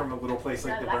is when you're from a little place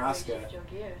like Nebraska,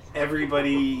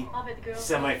 everybody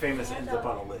semi-famous ends up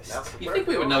on a list. You think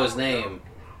we would know his name?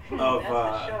 Of,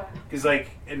 because like,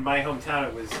 in my hometown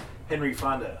it was Henry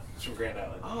Fonda from Grand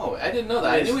Island. Oh, I didn't know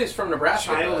that. I knew he was from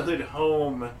Nebraska. Childhood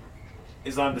home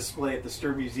is on display at the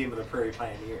Stir Museum of the Prairie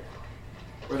Pioneer,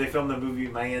 where they filmed the movie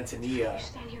My Antonia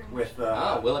with...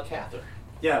 Willa Cather.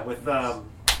 Yeah, with,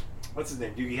 what's his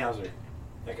name? Doogie Howser.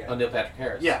 That guy. Oh, Neil Patrick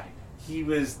Harris. Yeah. He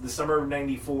was, the summer of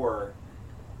 '94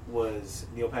 was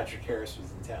Neil Patrick Harris was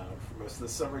in town for most of the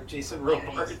summer. Jason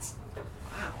Robards.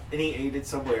 Wow. And he ate at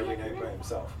Subway every night by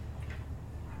himself.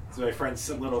 So my friend's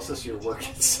little sister worked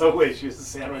at Subway. She was a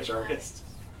sandwich artist.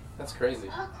 That's crazy.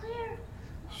 Oh, Claire.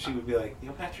 She would be like,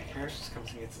 Neil Patrick Harris just comes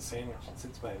and gets a sandwich and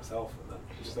sits by himself. And then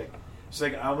she's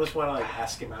like, I almost want to like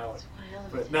ask him out.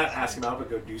 But not ask him out, but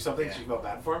go do something. She felt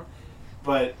bad for him.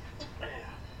 But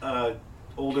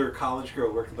older college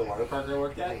girl worked at the water park I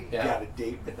worked at. Yeah. Got a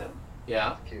date with him.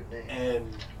 Yeah. Cute name.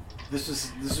 And this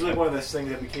was like one of those things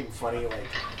that became funny like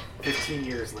 15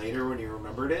 years later when you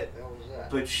remembered it. What was that?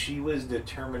 But she was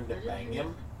determined to bang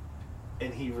him,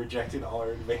 and he rejected all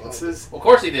her advances. Well, of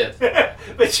course he did.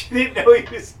 But she didn't know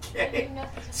he was gay,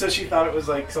 so she thought it was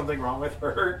like something wrong with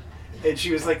her, and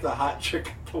she was like the hot chick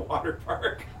at the water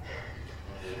park.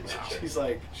 She's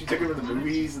like, she took him to the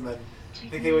movies, and then I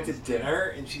think they went to dinner,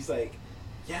 and she's like,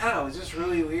 yeah, it was just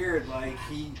really weird. Like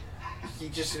he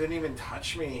just didn't even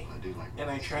touch me, and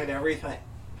I tried everything.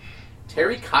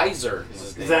 Terry Kaiser is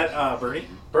his name. Is that Bernie?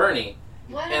 Bernie.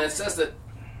 What? And it says that.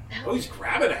 Oh, he's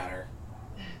grabbing at her.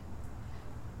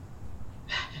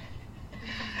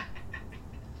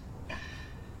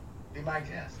 Be my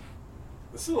guest.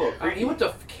 This is a little creepy. He went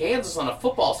to Kansas on a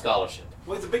football scholarship.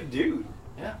 Well, he's a big dude.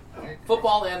 Yeah.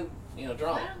 Football and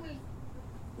drama. Why don't we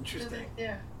Interesting. go back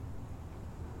there?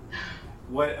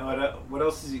 What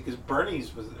else is he? Because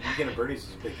Bernie's was weekend of Bernie's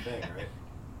was a big thing, right?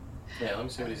 Yeah, let me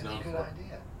see what he's That's known a good for.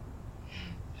 idea.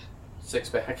 Six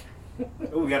pack.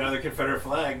 Oh, we got another Confederate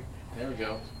flag. There we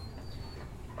go.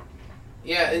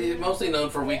 Mostly known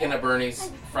for Weekend at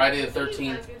Bernie's, Friday the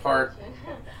 13th, part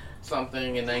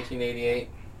something in 1988.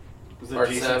 Was that Part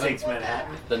Jason 7. Takes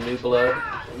Manhattan? The New Blood,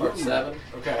 part 7.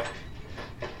 Okay.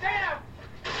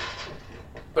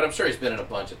 But I'm sure he's been in a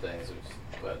bunch of things.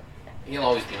 But he'll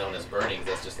always be known as Bernie, 'cause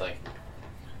that's just like...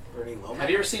 Bernie Lomax? Have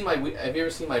you ever seen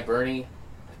my Bernie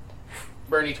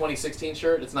 2016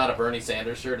 shirt? It's not a Bernie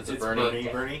Sanders shirt. It's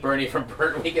Bernie from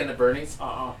Weekend at Bernie's.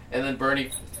 And then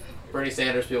Bernie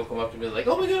Sanders people come up to me like,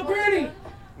 "Oh my God, Bernie!"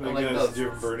 I'm like, no, it's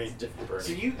different Bernie. It's different Bernie.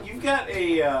 So you've got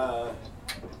a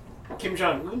Kim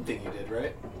Jong-un thing you did,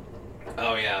 right?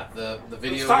 Oh yeah, the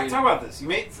video. Let's talk about this.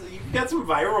 You've got some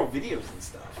viral videos and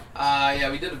stuff. Yeah,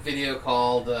 we did a video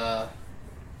called.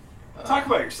 Talk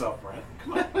about yourself, Brent.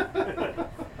 Come on.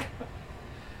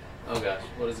 Oh gosh,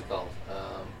 what is it called? I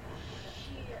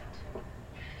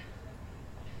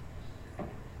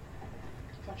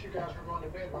thought you guys were going to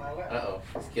bed when I left. Uh-oh,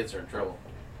 these kids are in trouble.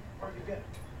 Where have you been?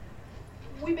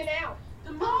 We've been out.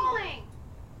 The bowling!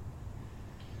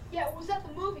 Yeah, it was at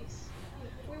the movies.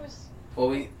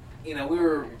 Well, it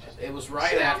was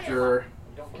right after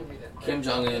Kim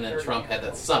Jong-un and Trump had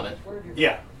that summit.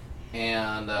 Yeah.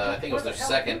 And I think it was their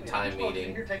second time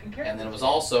meeting. And then it was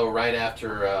also right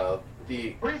after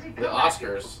the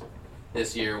Oscars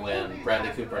this year when Bradley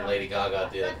Cooper and Lady Gaga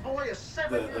did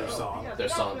their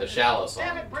song, the Shallow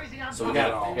song. So we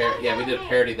got we did a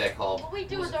parody that called, What we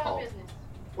do is our business.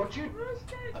 What you?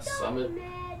 A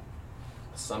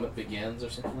Summit Begins or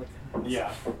something like that.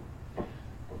 Yeah.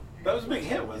 That was a big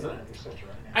hit, wasn't it?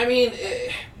 I mean,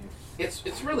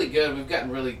 it's really good. We've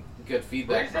gotten really good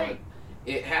feedback from it.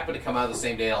 It happened to come out the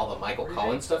same day all the Michael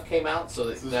Cohen stuff came out,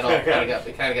 so that all kind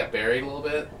of got buried a little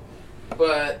bit.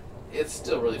 But it's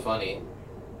still really funny.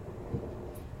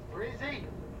 Breezy.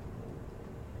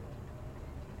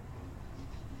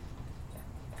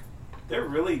 They're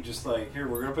really just like, here,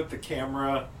 we're going to put the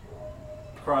camera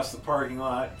across the parking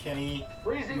lot. Kenny,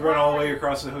 you run all the way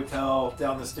across the hotel,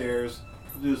 down the stairs.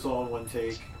 We'll do this all in one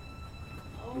take.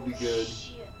 It'll be good.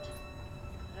 Shit.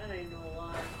 That ain't no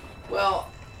lie.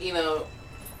 Well,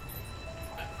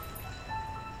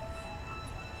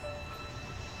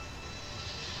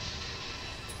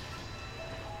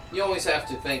 you always have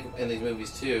to think in these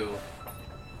movies too,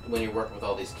 when you're working with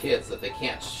all these kids, that they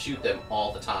can't shoot them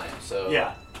all the time. So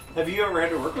yeah. Have you ever had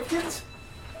to work with kids?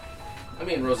 I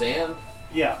mean, Roseanne.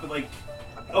 Yeah, but the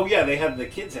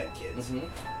kids had kids. Mm-hmm.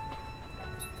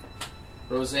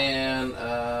 Roseanne.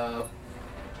 I'm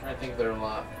trying to think, there are a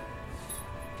lot.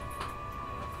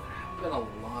 There have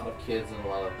been a lot of kids and a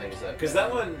lot of things that. Because I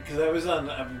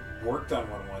worked on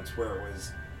one once where it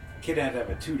was. Kid had to have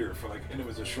a tutor and it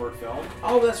was a short film.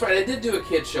 Oh, that's right. I did do a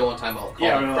kid show one time called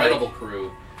Incredible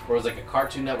Crew, where it was like a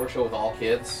Cartoon Network show with all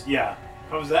kids. Yeah.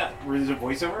 How was that? Was it a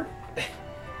voiceover?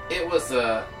 It was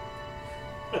A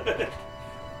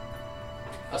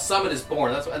Summit is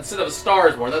Born. That's instead of A Star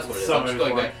is Born. That's what it is. I'm just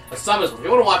going back. A Summit is Born. If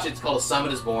you want to watch it, it's called A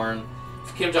Summit is Born.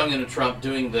 It's Kim Jong-un and Trump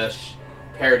doing the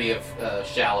parody of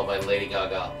Shallow by Lady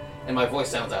Gaga, and my voice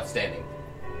sounds outstanding.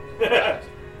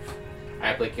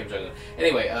 I played Kim Jong-un.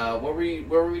 Anyway, what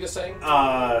were we just saying?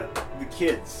 The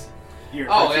kids.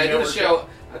 I did a show.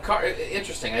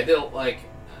 Interesting. I did a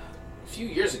few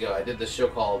years ago. I did this show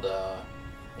called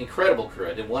Incredible Crew.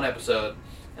 I did one episode,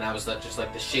 and I was just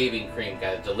like the shaving cream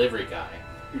guy, the delivery guy.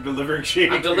 You're delivering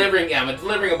shaving cream? I'm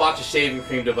delivering a box of shaving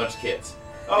cream to a bunch of kids.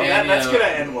 Oh, and, that's going to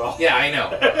end well. Yeah, I know.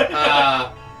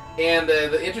 And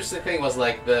the interesting thing was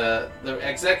the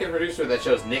executive producer of that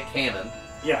show is Nick Cannon.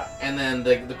 Yeah. And then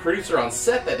the producer on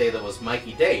set that day that was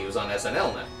Mikey Day, who was on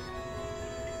SNL now.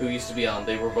 Who used to be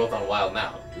they were both on Wild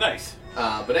Now. Nice.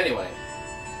 But anyway.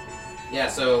 Yeah,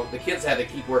 so the kids had to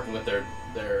keep working with their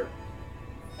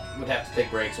would have to take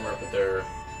breaks and work with their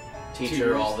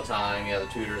teacher all the time. Yeah, the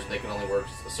tutors, they can only work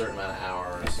a certain amount of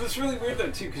hours. So it's really weird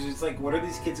though too, because it's what are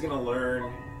these kids going to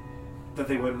learn that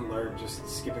they wouldn't learn just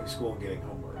skipping school and getting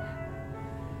homework?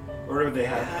 Or do they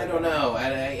have? I don't know.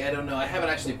 I don't know. I haven't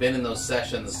actually been in those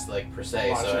sessions per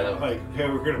se, so I don't. Okay,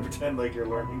 we're gonna pretend like you're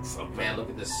learning something. Man, look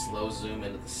at this slow zoom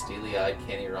into the steely-eyed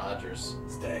Kenny Rogers.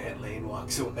 Diane Lane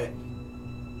walks away.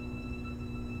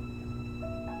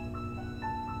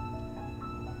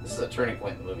 This is a turning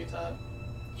point in the movie, Todd.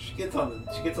 She gets on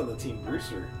the Team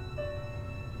Brewster.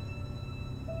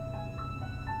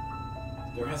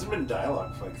 There hasn't been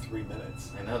dialogue for 3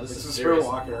 minutes. I know, this is just serious. her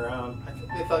walking around. I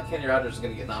think they thought Kenny Rogers was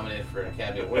going to get nominated for an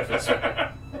Academy Award for this one.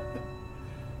 I'm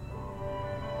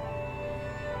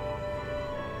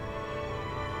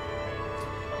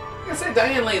going to say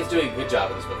Diane Lane's doing a good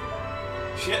job in this movie.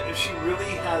 She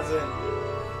really hasn't...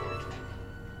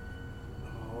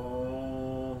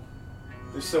 Oh...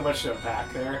 There's so much to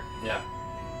unpack there. Yeah.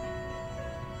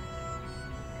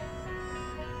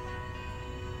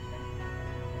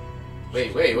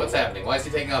 Wait, what's happening? Why is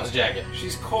he taking off his jacket?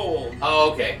 She's cold.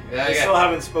 Oh, okay. I still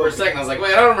haven't spoken. For a second, I was like,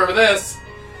 wait, I don't remember this.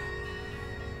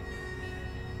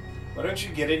 Why don't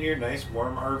you get in your nice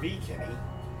warm RV, Kenny?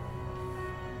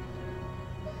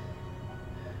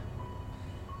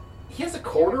 He has a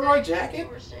corduroy jacket? You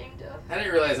were ashamed of. I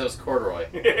didn't realize that was corduroy.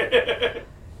 It's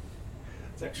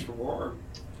extra warm.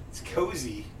 It's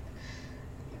cozy.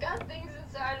 You got things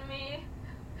inside of me.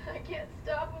 I can't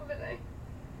stop them, and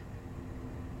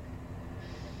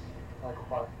Michael,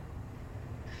 bye.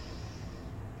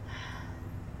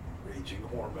 Raging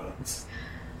hormones.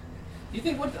 You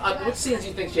think what scenes do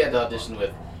you think she had to audition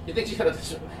with? You think she's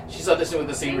auditioning with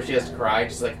the scene where she has to cry?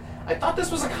 She's like, I thought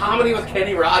this was a comedy with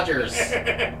Kenny Rogers.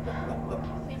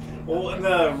 Well, in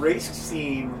the race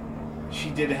scene,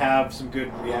 she did have some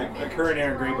good react. Her and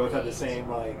Aaron Gray both had the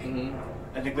same I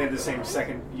think they had the same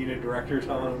second unit director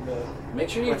telling them to make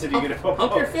sure you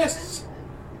pump your fists.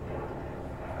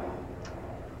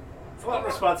 It's a lot of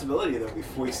responsibility that we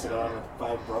foisted on with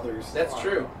 5 brothers. That's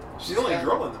true. She's the only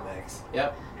girl in the mix.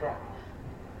 Yep.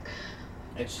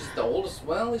 And she's the oldest.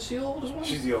 Well, is she the oldest one?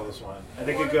 She's the oldest one. I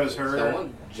think it goes her, the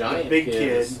one giant the big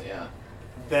kid, yeah.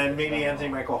 Then maybe Anthony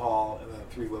Michael Hall, and then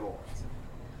 3 little ones.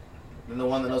 Then the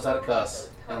one that knows how to cuss,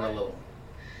 and the little.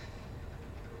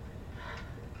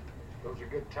 Those are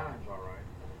good times, all right.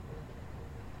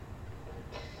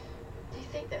 do you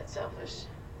think that's selfish?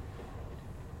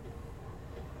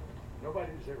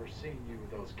 Nobody who's ever seen you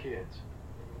with those kids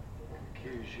can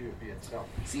accuse you of being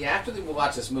selfish. See, after we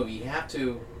watch this movie, I have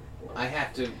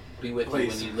to be with you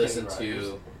when you listen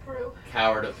to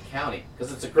Coward of the County,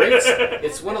 because it's a great.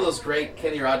 It's one of those great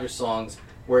Kenny Rogers songs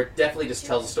where it definitely just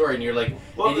tells a story, and you're like,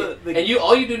 well,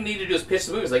 all you need to do is pitch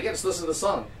the movie. It's like, yeah, just listen to the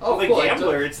song. Oh, well,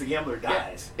 cool. It's the gambler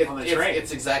dies on the train.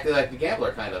 It's exactly like The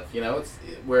Gambler, kind of. You know, it's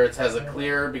where it has a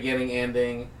clear beginning,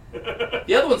 ending.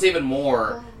 The other one's even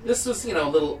more. This was, a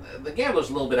little. The Gambler's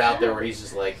a little bit out there, where he's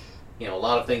just like, a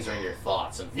lot of things are in your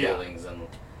thoughts and feelings, and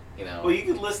Well, you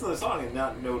could listen to the song and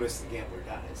not notice the gambler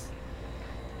dies.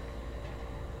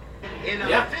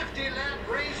 Yeah.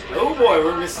 Oh boy,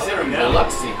 we're Mississippi now.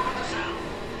 Biloxi.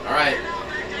 All right.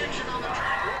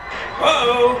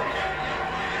 Uh-oh.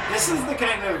 This is the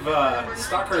kind of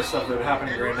stock car stuff that would happen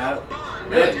in Grand Island.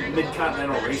 Really?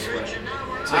 Mid-Continental Raceway.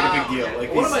 It's like a big deal.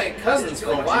 Like one of my cousins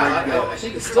for a while, I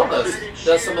think he still does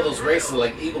some of those races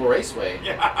like Eagle Raceway.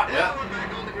 Yeah.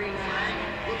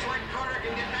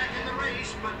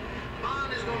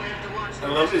 I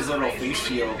love his little face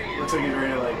shield. Looks like he's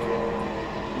ready to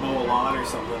mow a lawn or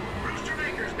something.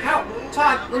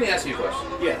 Todd, let me ask you a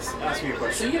question. Yes, ask me a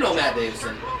question. So you know Matt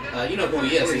Davison. You know who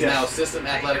he is. He's now assistant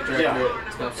athletic director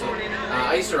at Scuffs.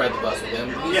 I used to ride the bus with him.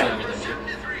 He's younger than me.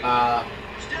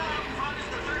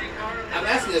 I'm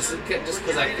asking this just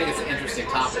because I think it's an interesting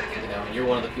topic, and you're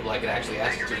one of the people I could actually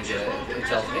ask you to and get an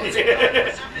intelligent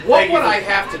answer. What would I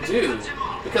have to do?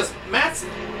 Because Matt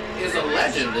is a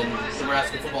legend in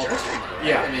Nebraska football history. Right?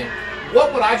 Yeah. I mean,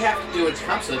 what would I have to do in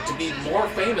Tecumseh to be more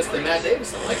famous than Matt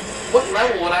Davison? Like, what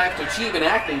level would I have to achieve in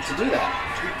acting to do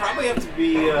that? You'd probably have to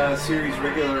be a series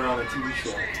regular on a TV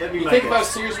show. That'd be you my think guess. if I was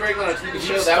series regular on a TV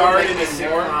show, You that would started make in me a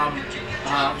more?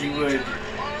 You would.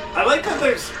 I like that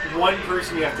there's one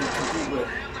person you have to compete with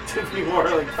to be more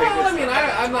famous. Well, I mean,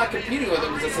 I'm not competing with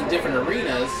them because it's in different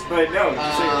arenas. But no, but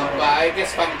I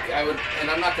guess I would, and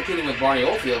I'm not competing with Barney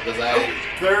Oldfield because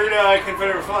third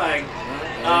Confederate flag.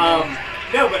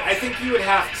 No, but I think you would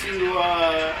have to.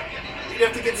 You'd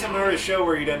have to get some sort of show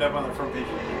where you'd end up on the front page.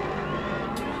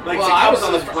 I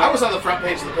was on the front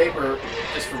page of the paper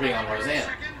just for being on Roseanne.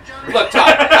 Look,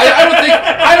 Todd,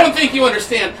 I don't think you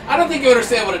understand. I don't think you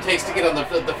understand what it takes to get on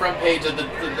the front page of the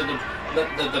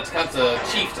Tecumseh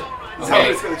Chieftain.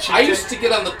 Okay? I used to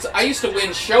get on I used to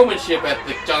win showmanship at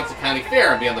the Johnson County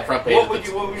Fair and be on the front page. What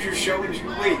was your showmanship?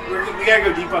 Wait, we gotta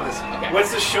go deep on this. Okay.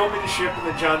 What's the showmanship in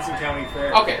the Johnson County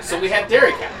Fair? Okay, so we had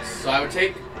dairy cows. So I would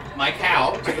take my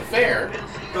cow to the fair.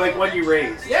 Like one you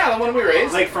raised. Yeah, the one we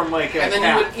raised. Like from a and then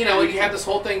calf. you have this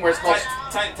whole thing where it's called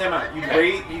time out. You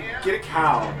get a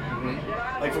cow,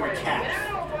 like from a calf.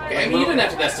 Okay, I mean, you didn't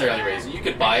have to necessarily raise it. You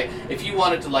could buy if you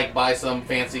wanted to buy some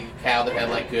fancy cow that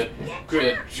had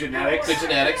good genetics. Good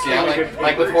genetics, yeah,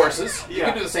 like with horses. You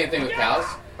could do the same thing with cows.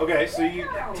 Okay, so you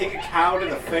take a cow to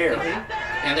the fair,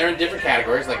 and they're in different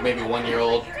categories, like maybe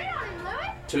 1-year-old,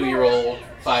 2-year-old,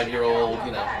 5-year-old.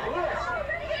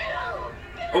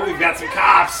 Oh, we've got some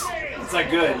cops. That's not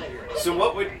good. So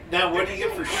what do you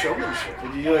get for showmanship?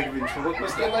 Would you do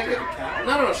ventriloquist?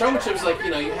 No. Showmanship's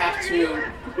you have to.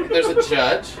 There's a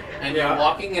judge, and you're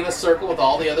walking in a circle with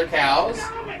all the other cows,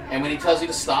 and when he tells you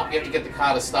to stop, you have to get the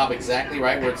cow to stop exactly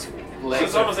right where its legs. So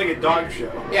it's almost like a dog show.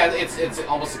 Yeah, it's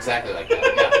almost exactly like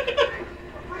that. Yeah.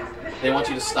 They want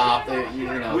you to stop.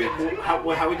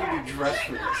 How would you be dressed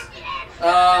for this?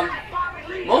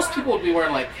 Most people would be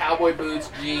wearing like cowboy boots,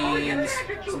 jeans,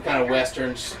 some kind of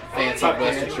western, fancy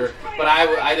western shirt. But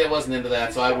I wasn't into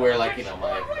that, so I'd wear like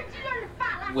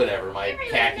my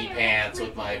khaki pants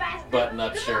with my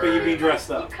button-up shirt. But you'd be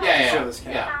dressed up. Yeah. Show this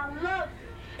cow. Yeah.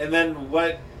 And then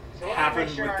what happened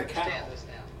with the cow?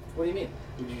 What do you mean?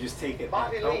 Would you just take it?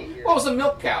 Well, it was a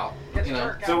milk cow. So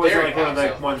it wasn't like one of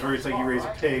the ones where it's like you raise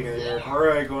a pig and you're like, all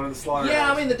right, going to the slaughterhouse.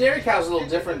 Yeah, I mean the dairy cow's a little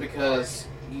different because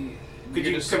could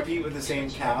you compete with the same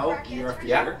cow year after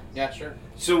year? Yeah, sure.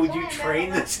 So would you train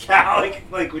this cow?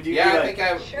 Like would you? Yeah, I think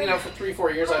for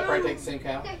 3-4 years I'd probably take the same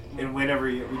cow. And whenever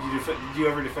did you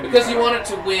ever defend? Because you wanted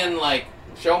to win like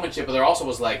showmanship, but there also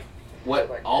was like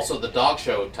the dog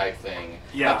show type thing.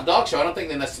 Yeah. Now, the dog show, I don't think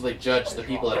they necessarily judge the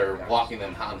people that are walking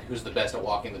them on who's the best at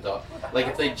walking the dog. Like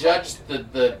if they judge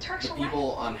the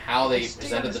people on how they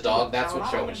presented the dog, that's what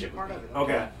showmanship would be.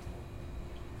 Okay.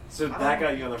 So that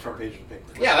got you on the front page of the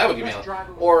paper. Yeah, that would give me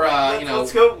or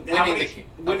let's go.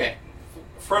 Okay.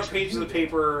 Front page of the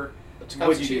paper.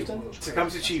 Tecumseh Chieftain?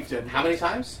 Tecumseh Chieftain. How many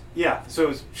times? Yeah, so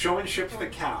it's showmanship for the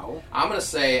cow. I'm going to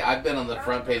say I've been on the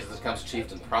front page of the Tecumseh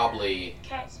Chieftain probably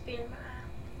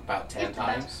about 10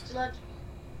 times.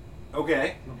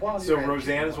 Okay, so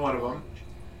Roseanne is one of them.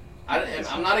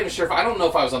 I'm not even sure I don't know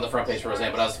if I was on the front page for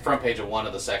Roseanne, but I was the front page of one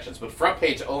of the sections. But front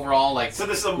page overall, like... So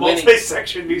this is a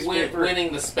multi-section newspaper.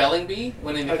 Winning the spelling bee,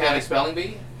 winning the county spelling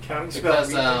bee. County spelling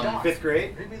bee. 5th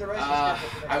grade?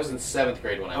 I was in 7th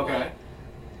grade when I went.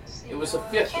 It was a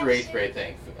 5th through 8th grade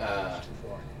thing.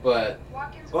 But...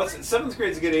 Well, 7th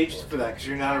grade's a good age for that, because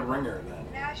you're not a ringer then.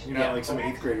 You're not like some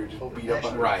 8th grader just beat up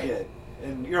on a kid.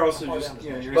 And you're also just,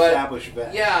 you're an established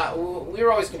vet. Yeah, we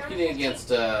were always competing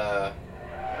against...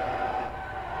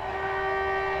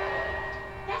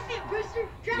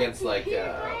 against like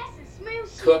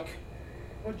Cook.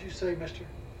 What'd you say, Mister?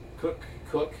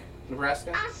 Cook,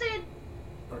 Nebraska. I said.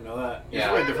 I don't know that.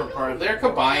 Yeah, a different part of they're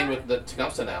combined with the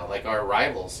Tecumseh now, like our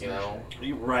rivals.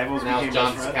 You rivals now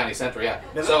Johnson County Central. Yeah.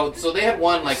 So they had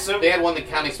won the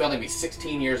county spelling bee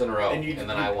 16 years in a row, and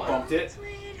then I won. Bumped it.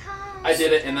 I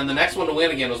did it, and then the next one to win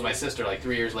again was my sister. Like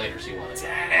 3 years later, she won it.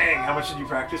 Dang! How much did you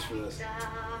practice for this?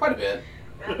 Quite a bit.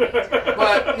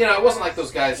 But it wasn't like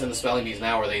those guys in the spelling bees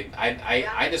now where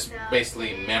I just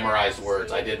basically memorized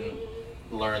words. I didn't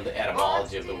learn the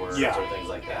etymology of the words or things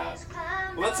like that.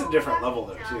 Well, that's a different level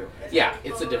though too. Yeah,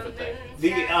 it's a different thing.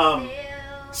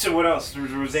 So what else? There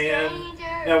was Roseanne.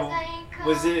 Now,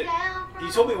 was it?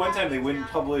 You told me one time they wouldn't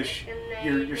publish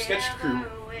your sketch crew.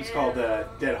 It's called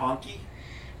Dead Honky.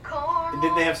 And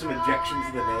didn't they have some objections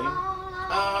to the name?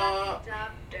 I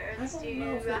don't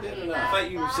know if they did or not. I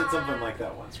thought you said something like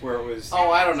that once, where it was...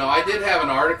 Oh, I don't know. I did have an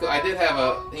article. I did have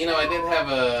a...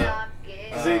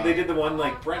 Because they did the one,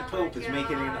 like, Brent Pope is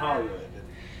making it in Hollywood.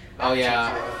 Oh,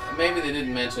 yeah. Maybe they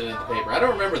didn't mention it in the paper. I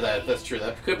don't remember that, if that's true.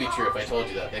 That could be true if I told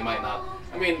you that. They might not...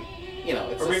 I mean,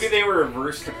 it's... Or maybe they were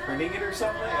averse to printing it or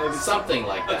something? Something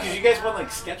like that. Because you guys won, like,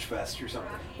 Sketchfest or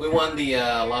something. We won the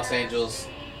Los Angeles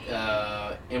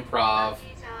Improv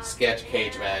Sketch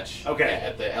Cage Match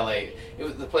at the LA. It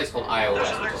was the place called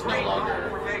iOS, which is no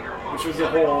longer. Which was a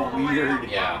whole weird.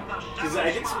 Yeah. Because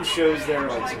I did some shows there,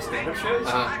 like some stand-up shows.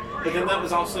 But then that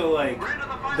was also like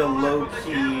the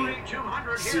low-key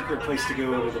secret place to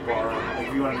go to the bar. Like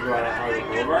if you wanted to go out on Hollywood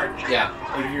Boulevard. Yeah.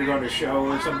 Like if you were going to a show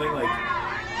or something, like.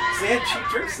 They had cheap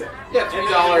drinks there. Yeah,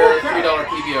 $3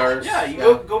 PBRs. Yeah, you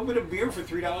go get a beer for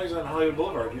 $3 on Hollywood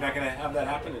Boulevard. You're not going to have that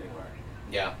happen anywhere.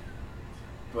 Yeah.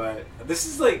 But this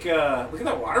is like, look at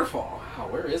that waterfall. Wow,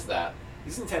 where is that?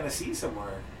 He's in Tennessee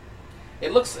somewhere.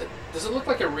 Does it look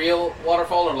like a real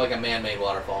waterfall or like a man-made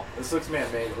waterfall? This looks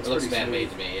man-made. It looks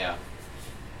man-made to me, yeah.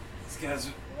 This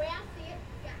guy's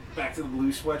back to the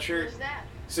blue sweatshirt.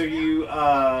 So you,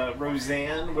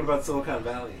 Roseanne, what about Silicon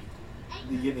Valley?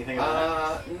 Did you get anything on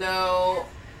that? No.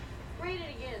 Read it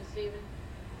again, Steven.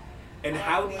 And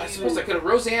how do you... I suppose I could have.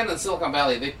 Roseanne and Silicon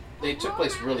Valley, they took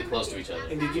place really close to each other.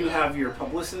 And did you have your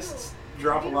publicists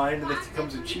drop a line that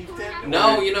comes a chieftain?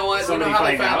 No, you know what? You know how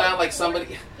they found out? Like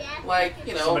somebody... Like,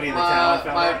 somebody in the town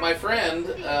found out? My friend,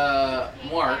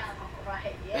 Mark,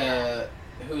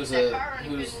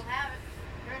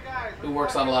 who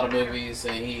works on a lot of movies,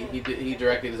 and he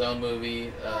directed his own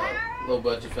movie, low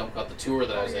budget film called The Tour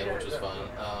that I was in, which was fun.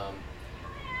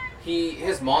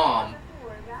 His mom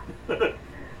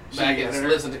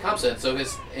lives in Tecumseh, so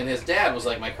his dad was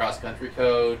like my cross country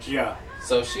coach. Yeah.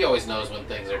 So she always knows when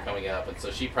things are coming up, and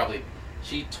so she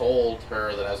told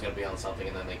her that I was going to be on something,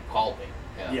 and then they called me.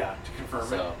 Yeah, to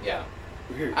confirm it. Yeah.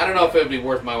 Weird. I don't know if it would be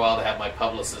worth my while to have my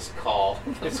publicist call.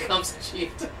 This comes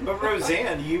cheap. But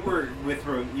Roseanne, you were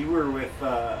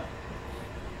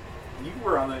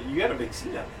on the. You had a big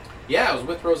scene up. Yeah, I was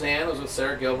with Roseanne. I was with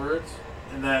Sarah Gilbert.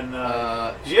 And then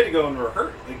you had to go and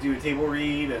rehearse, like do a table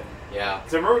read, and yeah.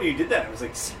 Because I remember when you did that, it was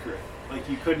like secret, like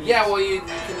you couldn't. Yeah, well, you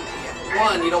can.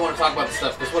 One, you don't want to talk about the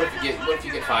stuff because what if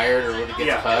you get fired or what if you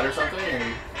get cut or something?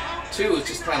 And two, it's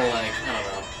just kind of like I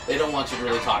don't know. They don't want you to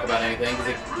really talk about anything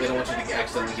because they don't want you to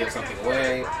accidentally give something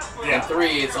away. Yeah. And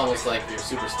three, it's almost like you're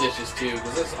superstitious too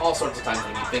because there's all sorts of times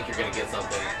when you think you're going to get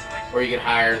something. Or you get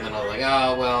hired, and then I'm like,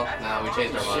 oh, well, no, we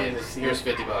changed our minds. Here's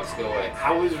 $50, go away.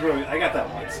 How was really? I got that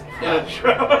once. Yeah.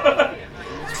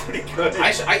 It's pretty good.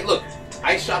 I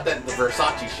shot that at the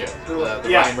Versace show, the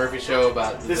Ryan Murphy show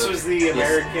about. This was the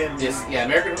American.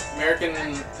 American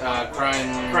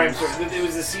crime story. It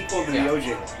was the sequel to the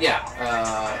OJ. Yeah,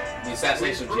 the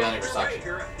assassination of Gianni Versace,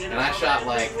 and I shot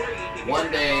like one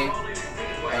day.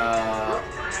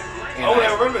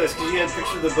 I remember this because you had a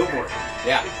picture of the billboard.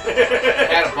 Yeah,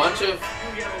 had a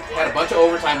bunch of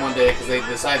overtime one day because they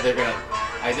decided they're gonna.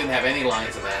 I didn't have any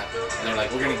lines in that, and they're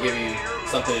like, "We're gonna give you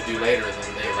something to do later." And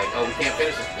then they're like, "Oh, we can't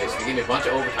finish this today." So they gave me a bunch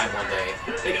of overtime one day.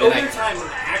 And overtime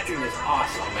acting is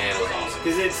awesome. Oh man, it was awesome.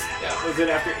 Because was it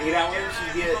after 8 hours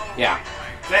you get? Yeah.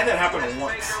 I had that happen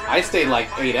once. I stayed like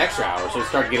 8 extra hours, so it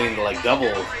started getting to like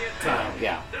double time.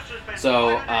 Yeah.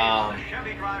 So,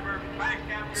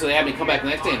 so they had me come back the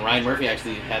next day, and Ryan Murphy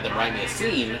actually had them write me a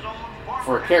scene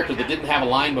for a character that didn't have a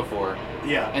line before.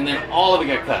 Yeah. And then all of it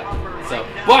got cut.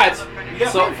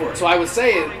 So I would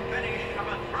say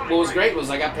what was great was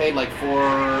I got paid like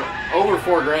over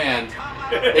 $4,000.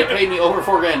 They paid me over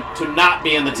 $4,000 to not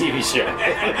be in the TV show.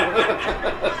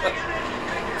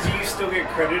 Do you still get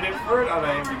credited for it on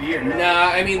IMDb or no?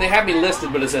 Nah, I mean they have me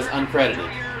listed, but it says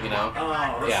uncredited. You know?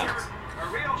 Oh, yeah.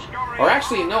 Or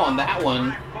actually, no, on that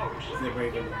one,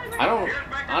 I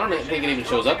don't think it even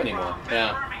shows up anymore.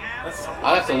 Yeah.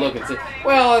 I'll have to look and see.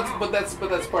 Well, but that's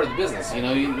part of the business. You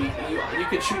know, you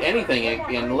could shoot anything,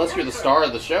 and unless you're the star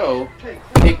of the show,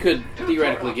 it could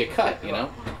theoretically get cut. You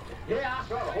know. Yeah, I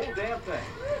saw the whole damn thing.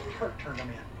 Kirk turned them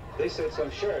in. They said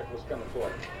some sheriff was coming for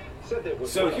it.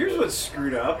 So here's what's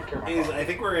screwed up is I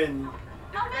think we're in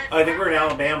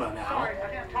Alabama now,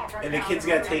 and the kids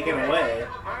got taken away.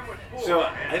 So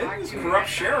I think this corrupt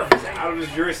sheriff is out of his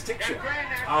jurisdiction,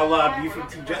 a la Buford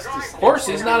T. Justice. Of course,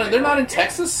 he's not. They're not in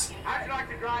Texas.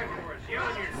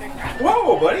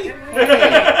 Whoa, buddy!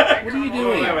 Hey, what are you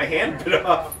doing? I have my hand bit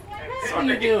off. What are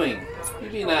you doing? You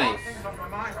be nice.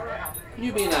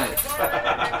 You be nice.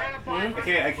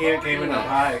 I can't even up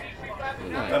high.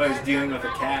 Nice. Thought I was dealing with a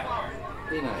cat.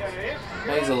 Be nice.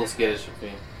 Now he's a little skittish with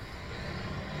me.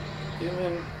 Give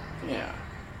him, yeah.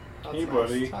 Hey,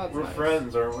 buddy. That's We're nice.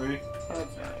 friends, aren't we?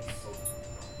 That's nice.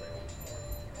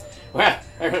 Well,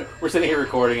 we're sitting here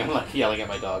recording. I'm like yelling at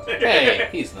my dog. Hey,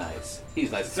 he's nice.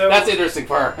 He's nice. So that's the interesting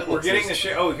part. We're getting the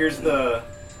show. Oh, here's the.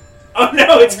 Oh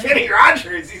no, it's Kenny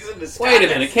Rogers. He's in disguise. Wait a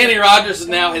minute. Kenny Rogers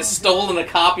has stolen a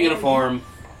cop uniform.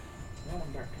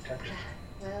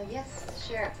 Well, yes,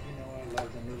 Sheriff.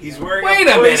 He's wearing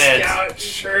a Boy minute. Scout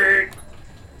shirt.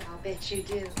 I'll bet you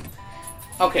do.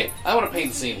 Okay, I want to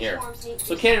paint the scene here.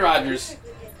 So Kenny Rogers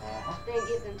Then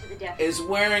give them to the deputy. is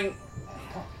wearing.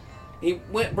 He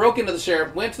broke into the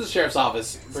sheriff, went to the sheriff's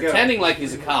office, pretending like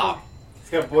he's a cop.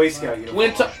 He's got Boy Scout uniform.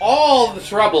 Went to all the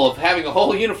trouble of having a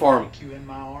whole uniform,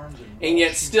 and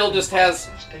yet still just has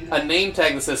a name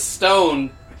tag that says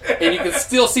Stone, and you can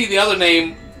still see the other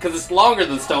name because it's longer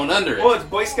than Stone under it. Well, it's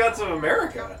Boy Scouts of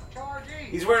America.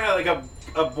 He's wearing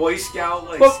a Boy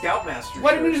Scout Scoutmaster.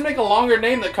 Why didn't we just make a longer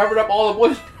name that covered up all the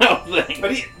Boy Scout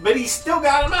things? But he still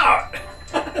got him out.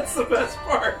 That's the best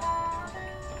part.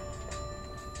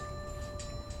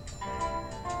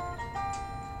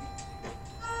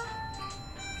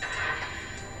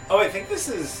 Oh, I think this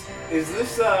is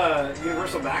this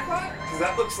Universal Backlot? Because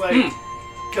that looks like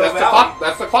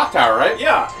That's the clock tower, right?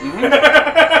 Yeah.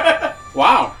 Mm-hmm.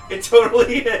 Wow. It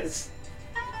totally is.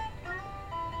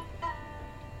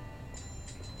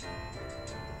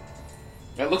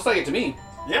 It looks like it to me.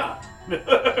 Yeah.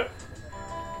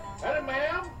 Howdy,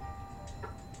 ma'am.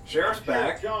 Sheriff's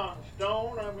back. John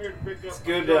Stone, I'm here to pick up. It's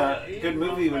good. Good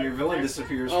movie when your villain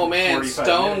disappears. Oh for man, 45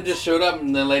 Stone minutes. just showed up,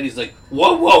 and the lady's like,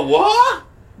 "Whoa, whoa, what?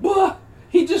 What?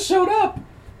 He just showed up."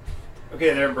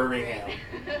 Okay, they're in Birmingham.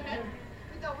 We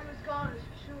thought we was gone.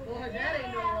 Boy, that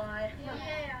ain't no lie.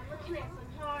 Yeah, looking at some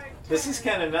hard. This is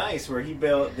kind of nice, where they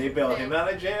bail him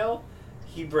out of jail.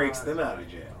 He breaks them out of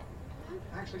jail.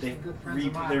 Actually, They some good friends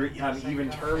of mine. they're on even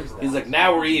terms. He's like,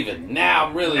 now we're even. Now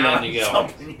I'm really Now letting you I'm go.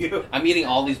 thumping you. I'm eating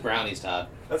all these brownies, Todd.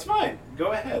 That's fine.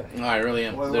 Go ahead. No, I really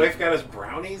am. Well, the wife got us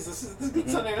brownies. This is a good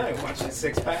Sunday night. Watching a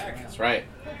six-pack. That's right.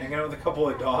 Hanging out with a couple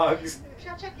of dogs.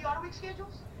 Shall I check the auto week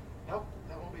schedules? Nope,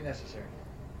 that won't be necessary.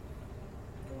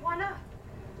 Why not?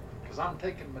 Because I'm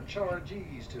taking my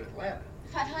G's to Atlanta.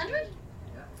 500?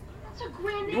 That's a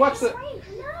grand You watch the- race.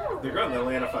 No. They're going to the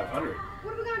Atlanta 500.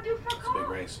 What are we gonna do for a It's a big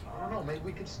car? race. I don't know, maybe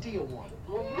we could steal one.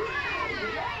 Oh,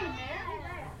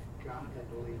 God,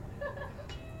 I believe.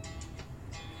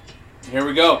 Here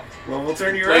we go. Well, we'll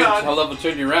turn you Wait, around. hold up, we'll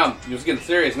turn you around. You're just getting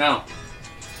serious now.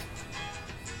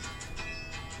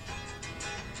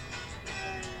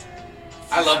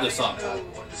 I love this song.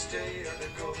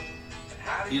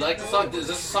 Do you like the song? Is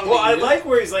this a song? Well, that I you do? like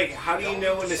where he's like, how do you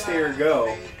know when to stay or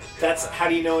go? That's how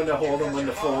do you know when to hold them, when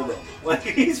to fold them. Like,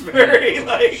 he's very,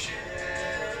 like...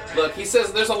 Look, he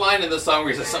says, there's a line in this song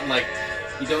where he says something like,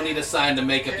 you don't need a sign to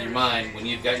make up your mind when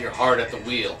you've got your heart at the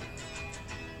wheel.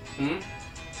 Hmm?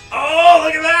 Oh,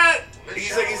 look at that!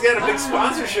 He's like, he's got a big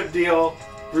sponsorship deal.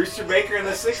 Brewster Baker in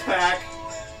the six-pack.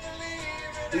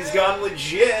 He's gone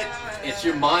legit. It's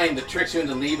your mind that tricks you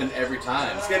into leaving every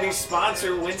time. He's got a new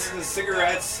sponsor, Winston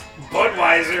Cigarettes,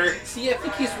 Budweiser. See, I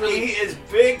think he's really... He is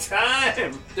big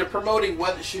time. They're promoting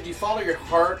whether should you follow your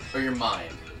heart or your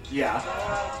mind. Yeah.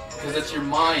 Because it's your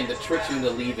mind that tricks you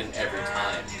into leaving every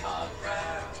time, Todd.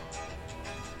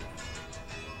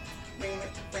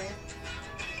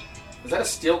 Is that a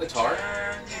steel guitar?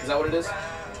 Is that what it is?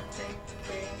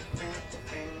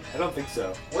 I don't think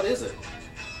so. What is it?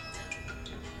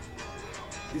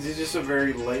 Is it just a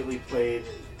very lightly played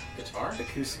Guitar?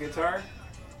 acoustic guitar?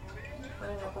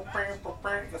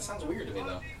 That sounds weird to me,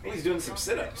 though. Well, he's doing some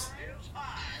sit-ups.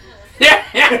 This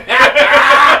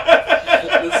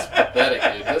is pathetic,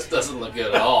 dude. This doesn't look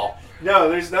good at all. No,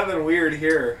 there's nothing weird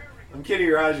here. I'm Kenny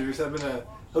Rogers. I'm in a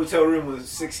hotel room with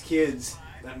 6 kids.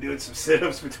 And I'm doing some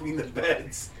sit-ups between the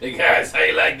beds. Hey guys, how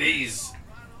you like these?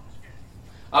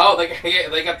 Oh,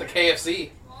 they got the KFC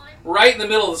right in the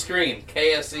middle of the screen.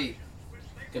 KFC,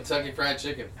 Kentucky Fried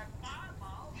Chicken.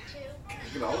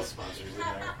 Look at all the sponsors in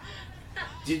there.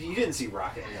 You didn't see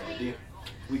Rocket Man, did you?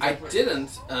 I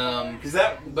didn't,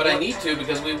 but I need to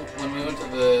because when we went to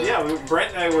the... Yeah,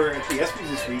 Brent and I were at the ESPYs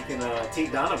this week, and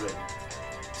Tate Donovan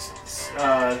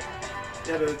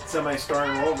had a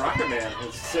semi-starring role. Rocket Man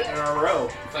was sitting in our row.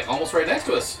 It's like almost right next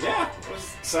to us. Yeah, it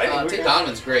was exciting. Tate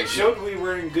Donovan's great. Showed we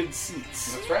were in good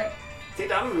seats. That's right. Tate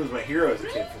Donovan was my hero as a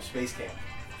kid from Space Camp.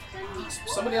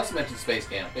 Somebody else mentioned Space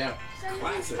Camp, yeah.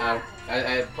 Classic.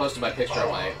 I posted my picture on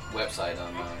my website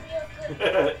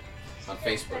on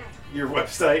Facebook. Your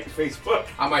website, Facebook.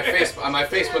 On my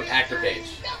Facebook actor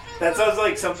page. That sounds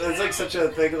like something. It's like such a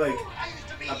thing, like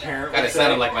a parent. Kind of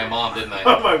sounded like my mom, didn't I?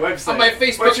 On my website. On my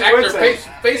Facebook What's your actor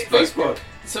website? page. Facebook.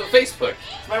 So Facebook.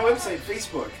 It's my website,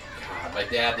 Facebook. God, my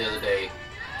dad the other day.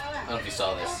 I don't know if you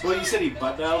saw this. Well, you said he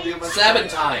butt dialed you. 7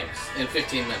 times in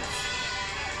 15 minutes.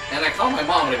 And I call my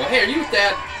mom and I go, "Hey, are you with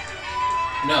Dad?"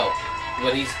 No.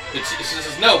 But she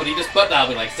says no, but he just butt dialed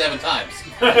me like 7 times.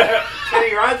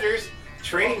 Kenny Rogers.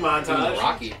 Training montage.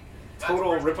 Rocky.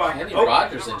 Total ripoff. Kenny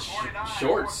Rogers in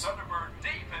shorts.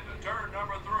 Deep into turn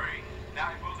number 3. Now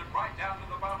he moves it right down to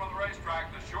the bottom of the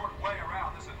racetrack. The short way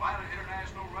around this Atlanta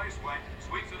International Raceway.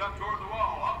 Sweeps it up toward the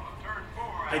wall. Off of turn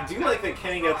 4. I do like that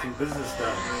Kenny got some business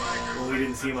done when we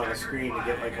didn't see him on the screen to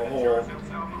get like a whole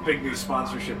big new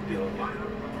sponsorship deal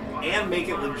and make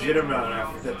it legitimate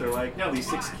enough that they're like, no, these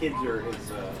 6 kids are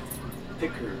his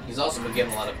pit crew. He's also been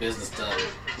getting a lot of business done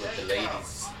with the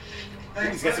ladies.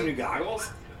 He's got some new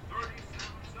goggles.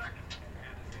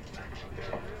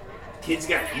 Kids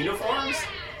got uniforms.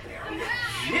 They are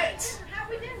legit.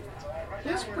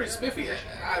 That's pretty spiffy.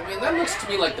 I mean, that looks to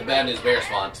me like the Bad News Bears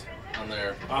font on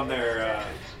their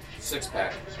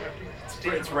 6-pack.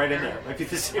 It's right in there. Might be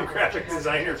the same graphic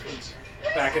designer from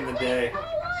back in the day.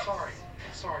 Sorry.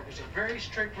 There's a very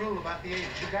strict rule about the age.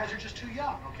 You guys are just too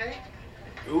young, okay?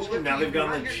 Ooh, So now they've gone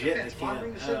right here legit. at They the fence,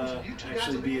 monitoring the can't signals, you two guys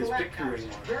actually will be his collect pit crew counts.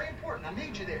 anymore. It's very important. I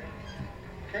need you there.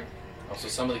 Okay? Also,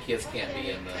 some of the kids can't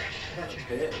be in the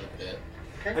pit.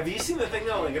 Have you seen the thing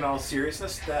though, like in all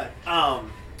seriousness, that guess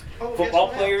football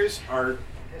what players are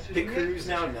pit crews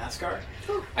now in NASCAR?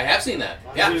 I have seen that.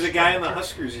 Yeah. There's a guy in the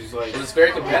Huskers who's like... It's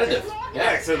very competitive.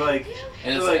 Yeah, so like...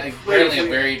 And it's like, apparently a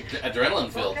very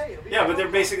adrenaline-filled. Yeah, but they're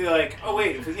basically like, oh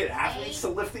wait, if we get athletes to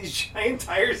lift these giant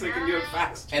tires, they can do it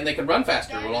fast. And they can run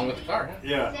faster along with the car.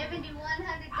 Yeah.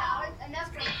 $7,100,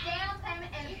 enough for a down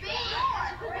payment and a big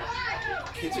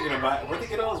car. Kids are gonna buy... Where'd they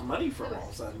get all this money from all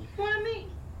of a sudden? What I mean?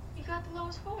 You got the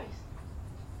lowest voice.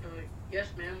 Yes,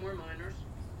 ma'am, we're minors.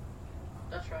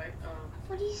 That's right.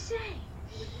 What do you say?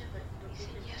 He said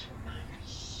yes, we're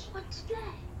minors. What's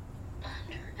that?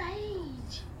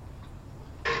 Underage.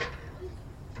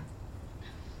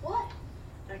 What?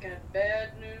 I got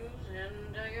bad news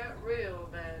and I got real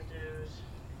bad news.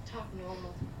 Talk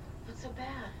normal. What's so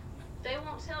bad? They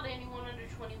won't sell to anyone under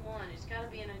 21. It's got to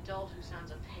be an adult who signs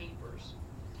the papers.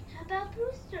 How about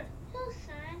Brewster? He'll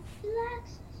sign.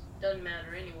 Relaxes. Doesn't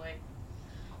matter anyway.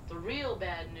 The real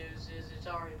bad news is it's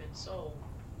already been sold.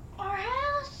 Our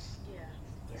house? Yeah.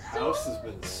 Their house has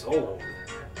been sold.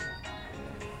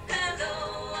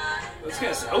 This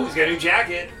guy's, oh, he's got a new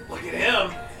jacket. Look at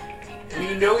him.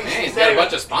 You know He's got a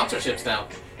bunch of sponsorships now.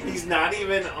 He's not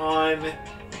even on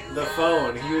the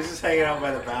phone. He was just hanging out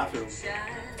by the bathroom.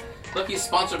 Look, he's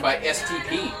sponsored by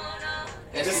STP.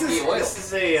 This STP oil.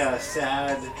 is a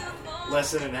sad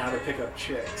lesson in how to pick up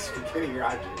chicks from Kenny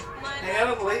Rogers. Hang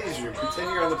out in the ladies' room.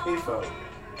 Pretend you're on the payphone.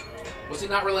 Was he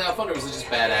not really on the phone, or was it just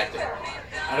bad acting?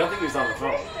 I don't think he was on the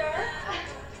phone.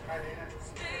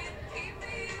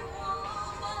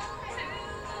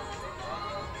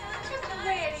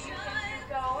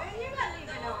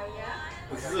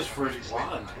 This is his first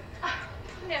blonde.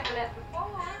 Never that before.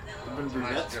 There've been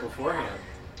brunettes beforehand.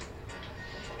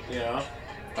 You know?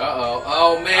 Uh-oh.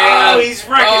 Oh, man. Oh, he's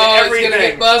wrecking everything. He's gonna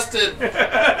get busted.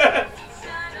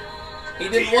 He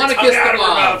didn't want to kiss the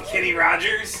blonde. Kenny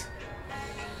Rogers.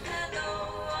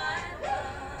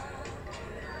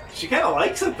 She kind of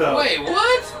likes it, though. Wait,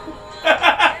 what?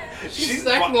 She's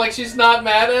acting like she's not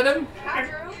mad at him? Hi,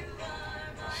 Drew.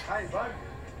 Hi, bud.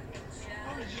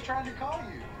 I was just trying to call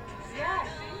you. Yeah.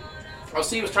 Oh,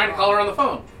 see, he was trying to call her on the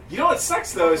phone. You know what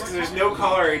sucks, though, is because there's no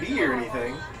caller ID or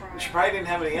anything. She probably didn't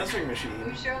have an answering machine.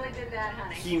 You surely did that,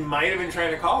 honey. He might have been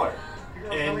trying to call her.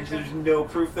 And there's no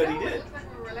proof that he No, it did. looks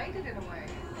like we're related in a way.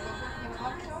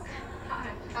 Hi.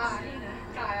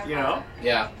 Hi. You know?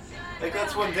 Yeah. Like,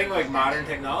 that's one thing, like, modern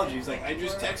technology. It's like, I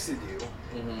just texted you.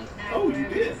 Mm-hmm. Oh, you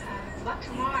did. Luck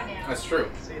tomorrow now. That's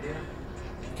true. See you, dear.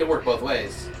 Can work both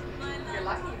ways. You're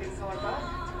lucky you didn't call her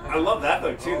Bud. I love that,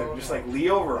 though, too. They're just like, Lee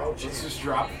overall. Let's just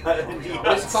drop that in the What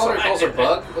does he call her? He calls her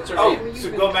Bug? What's her Oh, name?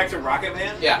 so going back to Rocket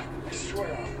Man? Yeah.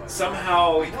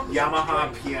 Somehow,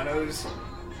 Yamaha pianos,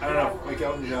 I don't know, like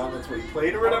Elton John, that's what he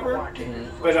played or whatever.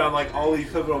 Mm-hmm. But on, like, all these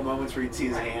pivotal moments where you'd see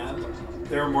his hand,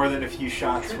 there were more than a few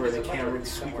shots where the camera would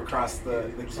sweep across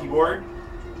the keyboard,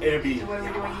 and it'd be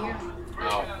Yamaha.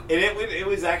 Oh. And it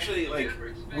was actually, like,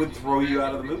 would throw you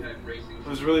out of the movie. It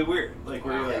was really weird. Like,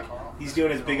 where you're like, he's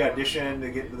doing his big audition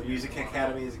to get into the music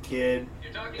academy as a kid,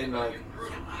 and like,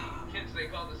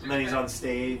 and then he's on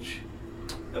stage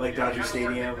at like Dodger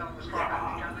Stadium.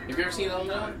 Have you ever seen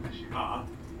Elton John?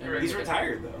 He's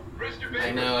retired though.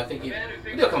 I know. I think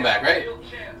he'll come back, right?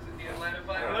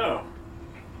 I don't know.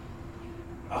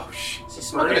 Oh shit! Is he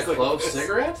smoking a clove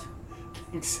cigarette?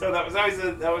 So that was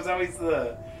always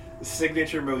the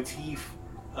signature motif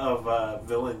of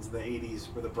villains in the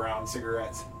 '80s were the brown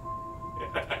cigarettes.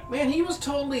 Man, he was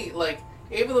totally like,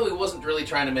 even though he wasn't really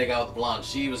trying to make out with the blonde,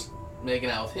 she was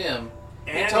making out with him.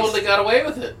 And he totally got away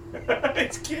with it.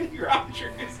 It's Kenny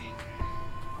Rogers. Make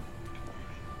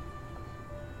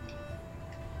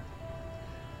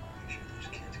sure those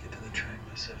kids get to the track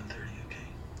by 7:30, okay?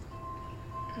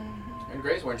 And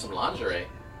Gray's wearing some lingerie.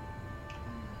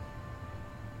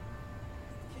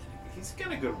 He's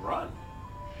got a good run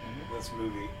in this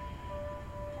movie.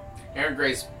 Aaron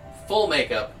Gray's full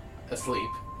makeup, asleep.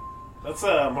 That's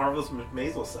Marvelous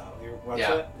Maisel style. You watch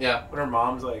that? Yeah. When her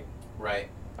mom's like, right,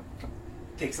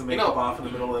 takes the makeup off in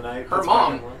the middle of the night. Her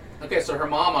mom. Okay, so her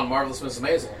mom on Marvelous Mrs.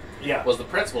 Maisel. Was the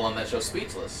principal on that show,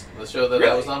 Speechless. The show that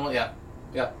I was on. Yeah.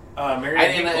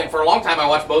 And for a long time, I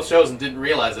watched both shows and didn't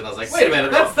realize it. I was like, wait a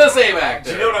minute, that's the same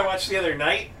actor. Do you know what I watched the other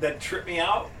night that tripped me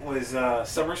out? Was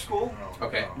Summer School.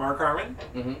 Okay. Mark Harmon.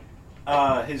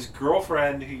 Mm-hmm. His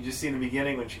girlfriend, who you just see in the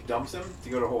beginning when she dumps him to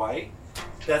go to Hawaii,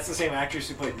 that's the same actress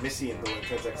who played Missy in Bill and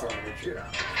Ted's Excellent Adventure.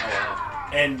 Oh, wow.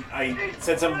 And I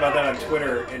said something about that on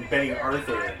Twitter, and Benny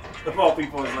Arthur, of all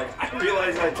people, was like, I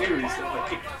realized that too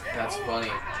recently. That's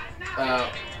funny.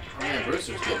 Man,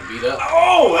 Brewster's getting beat up.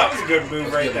 Oh, that was a good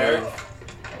move right there.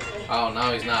 Oh,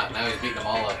 now he's not. Now he's beating them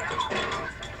all up.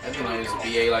 I didn't know he was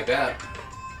a BA like that.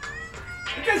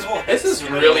 This is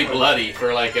really bloody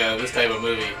for like this type of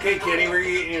movie. Okay, Kenny, we're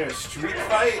in a street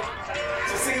fight.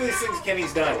 So think of these things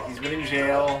Kenny's done. He's been in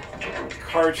jail,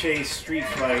 car chase, street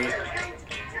fight.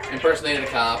 Impersonated a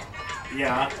cop.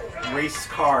 Yeah, raced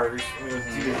cars. We were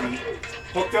too busy.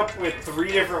 Hooked up with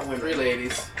 3 different women. 3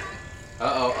 ladies.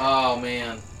 Uh-oh. Oh,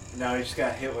 man. Now he just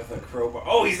got hit with a crowbar.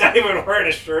 Oh, he's not even wearing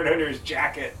a shirt under his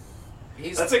jacket.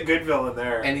 That's a good villain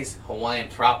there. And he's Hawaiian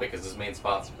Tropic as his main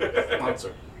sponsor.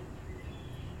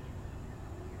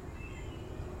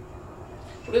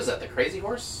 What is that? The Crazy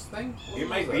Horse thing? It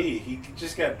might be. He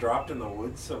just got dropped in the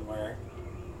woods somewhere.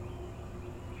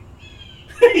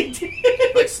 He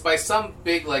did. Like by some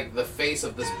big, like the face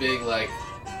of this big, like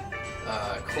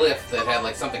cliff that had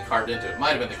like something carved into it.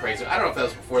 Might have been the Crazy. I don't know if that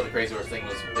was before the Crazy Horse thing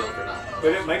was built or not.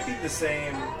 But it might be the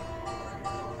same.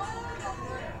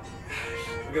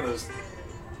 Look at those.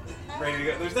 Ready to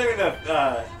go. There's not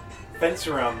enough fence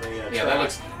around the. Yeah, track. that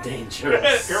looks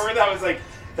dangerous. Remember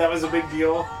that was a big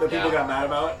deal that people got mad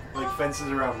about, like fences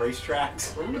around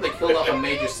racetracks. Remember they killed off a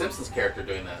major Simpsons character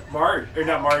doing that. Maud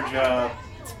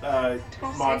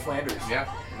Flanders. Yeah.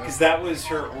 Because that was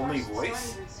her only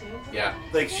voice. Yeah.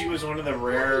 Like, she was one of the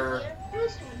rare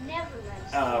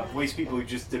voice people who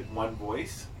just did one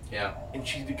voice. Yeah. And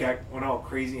she went all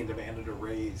crazy and demanded a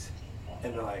raise.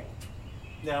 And they're like,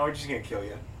 no, we're just going to kill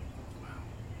you.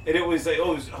 And it was like,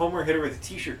 Homer hit her with a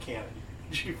t-shirt cannon.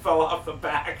 She fell off the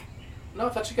back. No, I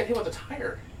thought she got hit with a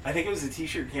tire. I think it was a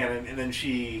t-shirt cannon, and then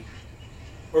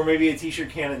or maybe a t-shirt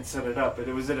cannon set it up, but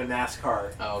it was at a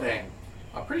NASCAR thing.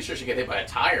 I'm pretty sure she got hit by a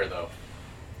tire, though.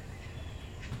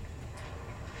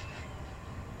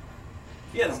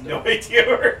 He has no idea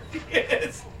where he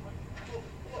is.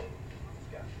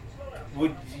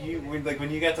 When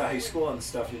you got to high school and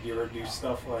stuff, did you ever do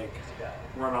stuff like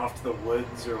run off to the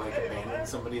woods or like abandon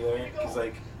somebody there? Because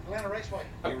like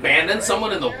abandon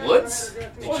someone in the woods?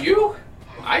 Did you?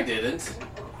 I didn't.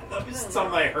 That was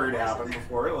something I heard happen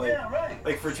before,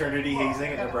 like fraternity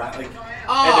hazing at Nebraska. Like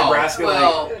Oh, at Nebraska,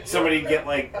 well. like somebody get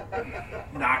like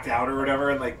knocked out or whatever,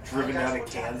 and like driven down to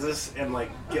Kansas and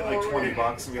like get like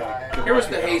 $20 and be like. Here was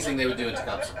the hazing they would do in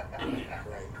Tecumseh.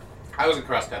 I was in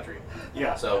cross country.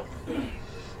 Yeah. So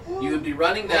you would be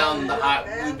running down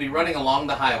you would be running along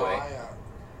the highway,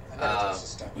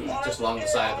 just along the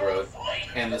side of the road,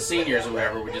 and the seniors or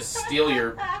whatever would just steal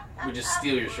your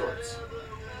shorts.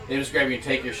 They just grab you and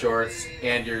take your shorts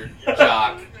and your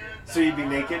jock. So you'd be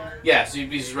naked? Yeah, so you'd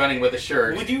be just running with a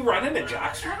shirt. Would you run in a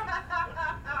jockstrap?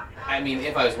 I mean,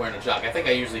 if I was wearing a jock. I think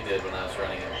I usually did when I was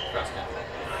running cross country.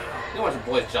 You don't want your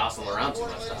boys jostling around too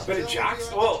much stuff. But a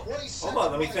jocks? Well, hold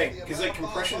on, let me think. Because like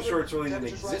compression shorts really didn't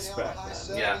exist back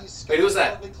then. Yeah. Wait, who's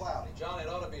that? John, it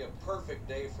ought to be a perfect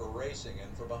day for racing,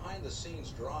 and for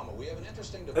behind-the-scenes drama, we have an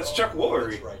interesting development. That's Chuck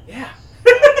Woolery. Right yeah.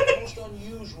 Most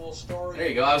unusual story. There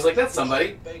you go. I was like, that's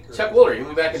somebody. Chuck Woolery. He'll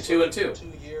be back in 2 and 2.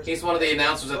 He's one of the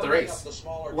announcers at the race.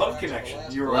 Love Connection.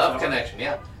 Love Connection,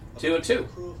 yeah. 2 and 2.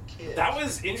 That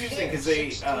was interesting because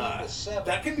they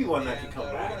that could be one that could come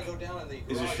back.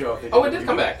 Is a show. If they Oh, it did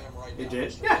come back. It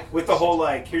did. Yeah. With the whole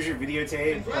like, here's your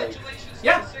videotape. Like,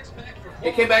 yeah.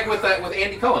 It came back with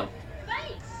Andy Cohen.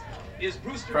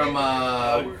 From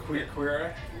Queer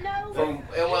Eye? From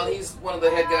well, he's one of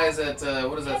the head guys at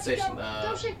what is that station?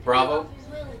 Bravo.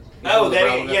 Oh,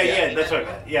 yeah. That's what I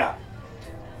meant. Yeah.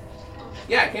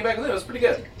 Yeah, it came back with it. It was pretty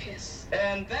good.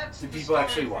 And that's did people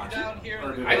actually watch it?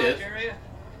 I did.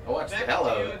 I watched the hell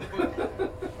out of it.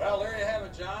 Well, there you have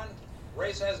it, John.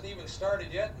 Race hasn't even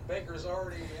started yet, and Baker's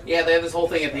already in. Yeah, they had this whole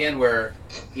thing at the end where,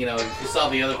 if you saw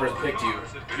the other person picked you,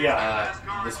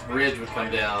 this bridge would come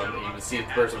down, and you would see if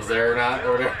the person was there or not,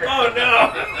 or whatever. Oh,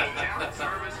 no!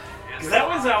 Because that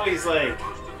was always like...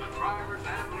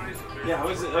 Yeah, it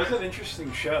was an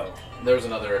interesting show. There was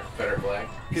another Confederate flag.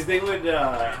 Because they would...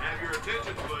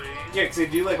 because they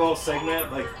do like a whole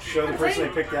segment, like show the person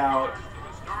they picked out,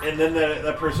 and then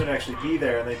that person would actually be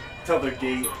there, and they tell their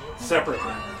date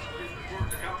separately.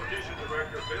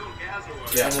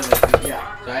 Yeah. And then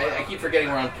yeah. So I keep forgetting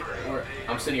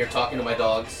I'm sitting here talking to my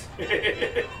dogs.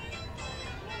 It's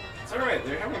alright,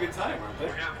 they're having a good time, aren't they?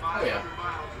 Oh, yeah.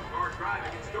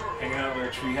 Hanging out in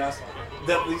their treehouse.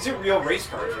 These are real race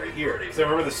cars right here. Because I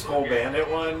remember the Skull Bandit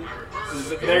one.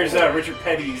 There's Richard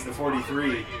Petty's, the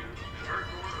 43.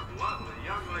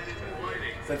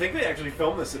 So I think they actually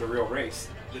filmed this at a real race.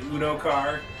 The Uno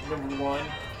car, number 1.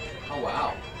 Oh,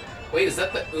 wow. Wait, is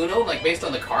that the Uno, like based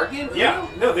on the card game? Uno? Yeah.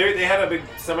 No, they had a big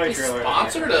semi-trailer. They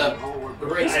sponsored a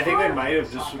race I think car? they might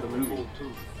have just for the movie.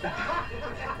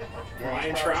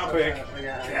 Lion Tropic.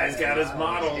 Guy's got his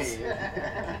models.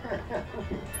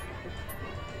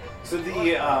 So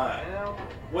the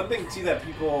one thing too that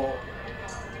people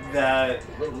that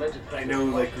I know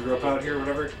like grew up out here or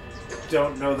whatever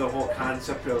don't know the whole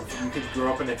concept of you could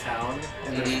grow up in a town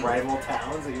and there's rival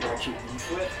towns that you actually beef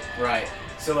with. Right.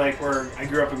 So like where I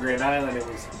grew up in Grand Island, it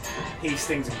was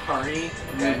Hastings and Kearney,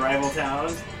 and the rival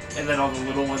towns, and then all the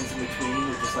little ones in between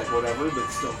were just like whatever, but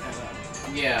still kind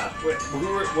of. Yeah.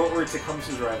 What were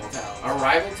Tecumseh's rival towns? Our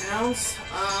rival towns?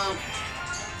 I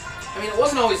mean, it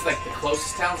wasn't always like the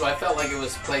closest towns, but I felt like it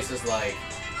was places like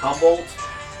Humboldt.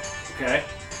 Okay.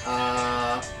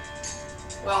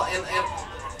 Well, and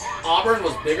Auburn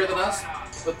was bigger than us,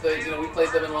 but we played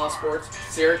them in a lot of sports.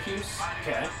 Syracuse.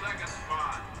 Okay.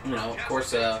 Of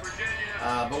course, but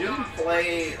we didn't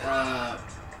play, what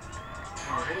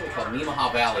do they call it?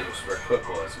 Nemaha Valley, which is where Cook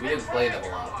was. We didn't play them a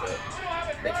lot, but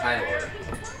they kind of were.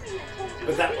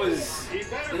 But that was...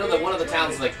 that one of the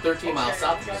towns like 13 miles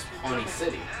south of us is Pawnee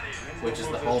City, which is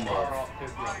the home of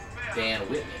Dan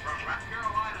Whitney.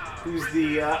 Who's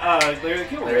the, Larry the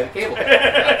Cable Guy. Larry the Cable Guy.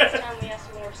 Next time we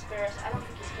ask him to spare us, I don't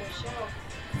think he's going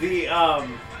to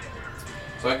show.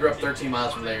 So I grew up 13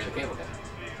 miles from Larry the Cable Guy.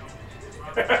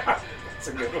 That's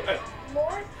a good one.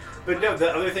 More? But no,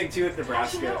 the other thing too with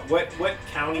Nebraska, what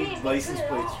county license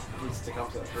plates was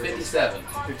Tecumseh? 57.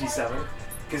 57?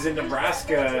 Because in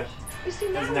Nebraska,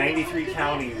 there's 93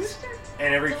 counties,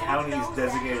 and every county is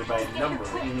designated by a number.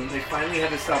 Mm-hmm. They finally had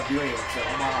to stop doing it, so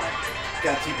Omaha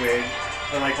got too big.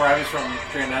 And like where I was from,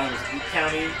 Grand Island was 8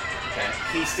 county,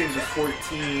 Hastings was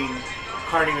 14,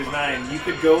 Kearney was 9. You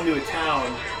could go into a town,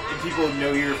 and people would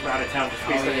know you were from out of town just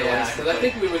based on your license. Because I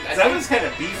think we would. That was kind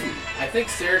of beefy. I think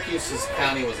Syracuse's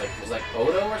county was like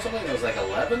Odo or something. It was like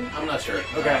 11. I'm not sure.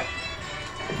 Okay.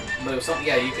 But it was something.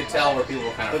 Yeah, you could tell where people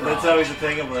were kind of But from. that's always the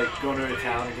thing of like going to a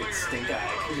town and get stink eye.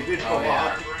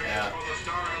 Yeah.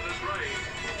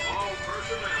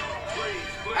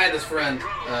 I had this friend.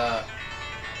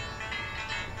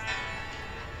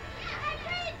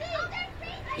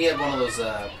 He had one of those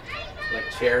like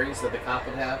cherries that the cop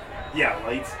would have. Yeah,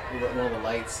 lights. One of the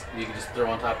lights you can just throw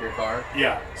on top of your car.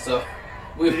 Yeah. So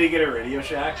did he get a Radio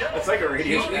Shack? It's like a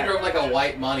Radio Shack. He drove like a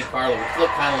white Monte Carlo, which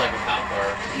looked kind of like a cop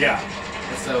car. Yeah.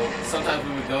 And so sometimes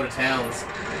we would go to towns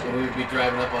and we would be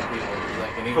driving up on people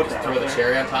and he would just throw the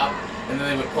cherry on top, and then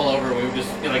they would pull over and we would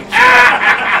just be like,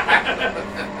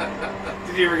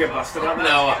 Did you ever get busted on that?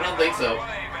 No, I don't think so.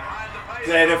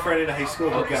 I had a friend in high school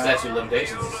who got statute of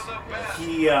limitations.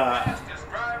 He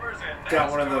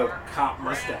got one of the cop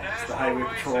Mustangs. The Highway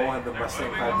Patrol had the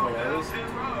Mustang 5.0s.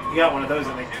 He got one of those,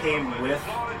 and it came with,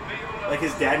 like,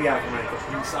 his dad got it from like the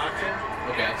police auction.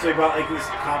 Okay. So he bought like this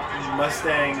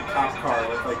Mustang cop car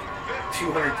with like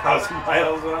 200,000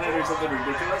 miles on it or something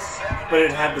ridiculous, but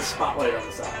it had the spotlight on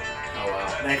the side. Oh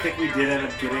wow! And I think we did end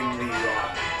up getting the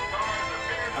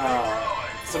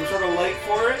some sort of light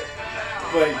for it.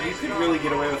 But you could really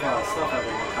get away with a lot of stuff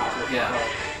having a cop with your car.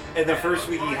 And the first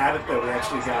week he had it, though, we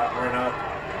actually got run up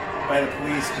by the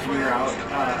police because we were out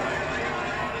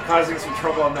causing some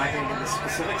trouble. I'm not going to get the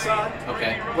specifics on.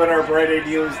 Okay. But our bright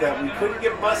idea was that we couldn't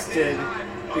get busted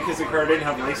because the car didn't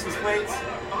have license plates.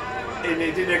 And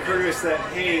it didn't occur to us that,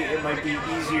 hey, it might be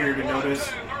easier to notice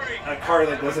a car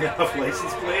that doesn't have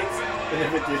license plates than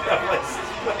if it did have license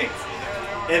plates.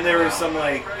 And there was some,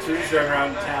 like, so we were just driving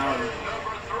around town.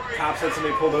 Cops had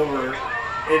somebody pulled over,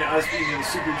 and us being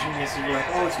super geniuses, we were like,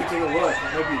 oh, let's go take a look.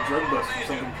 It might be a drug bust or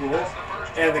something cool.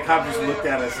 And the cop just looked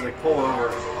at us and like, pull over.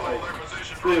 Like,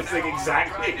 it was like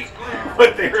exactly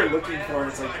what they were looking for.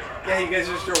 It's like, yeah, you guys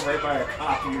just drove right by a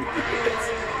cop. You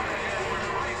idiots.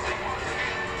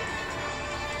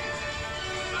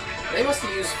 They must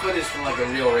have used footage from like a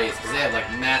real race because they had like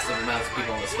massive amounts of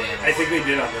people in the stands. I think they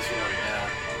did on this one. Yeah.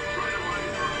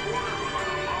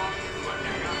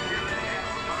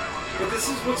 But this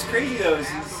is what's crazy though is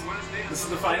this is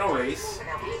the final race,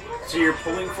 so you're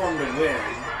pulling for him to win,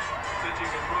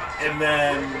 and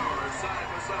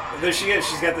then she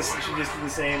just did the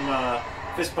same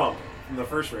fist pump from the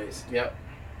first race. Yep.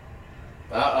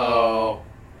 Uh-oh.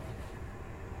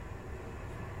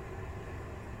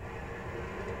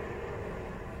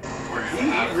 He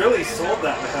really sold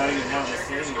that without even having a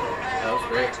standing there. That was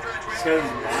great. This guy was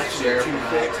matching Sheriff too from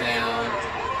quick. town.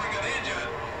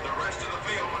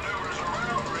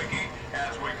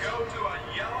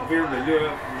 Have you ever been to a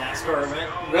NASCAR event?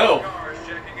 No.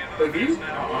 Have you?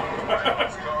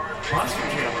 Monster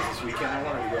Jam was this weekend. I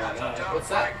wanted to go on that. What's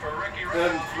that? The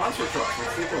monster truck.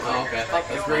 Oh, okay. I thought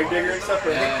The that's Gravedigger and stuff,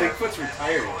 but I Yeah. think Bigfoot's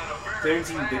retired. They haven't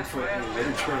seen Bigfoot in the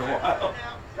literature in a while.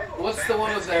 What's the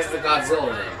one that has the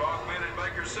Godzilla name?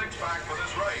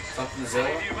 Something Zilla?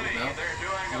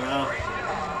 No?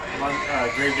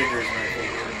 Gravedigger is my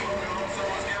favorite.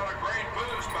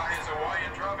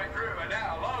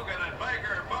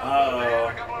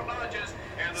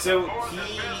 So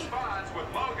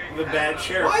the bad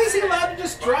sheriff. Why is he allowed to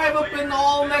just drive up in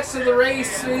all next to the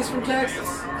race and he's from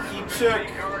Texas? He took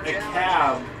a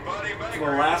cab to the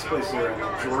last place they were in,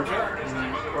 Georgia,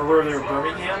 or where they were,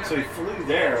 Birmingham, so he flew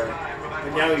there,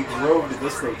 and now he drove to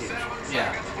this location.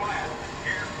 Yeah.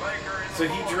 So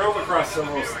he drove across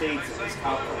several states in this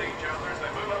cop car.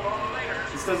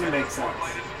 This doesn't make sense.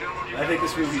 I think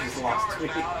this movie just lost me.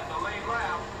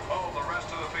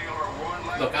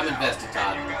 Look, I'm invested,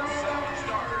 Todd.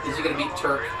 Is he going to beat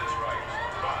Turk?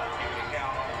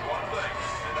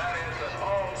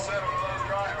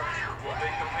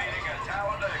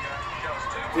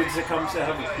 Did Tecumseh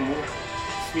have a pool?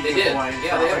 They did. Yeah,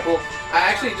 they had a pool. I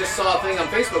actually just saw a thing on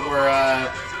Facebook where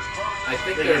I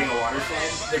think they're getting a water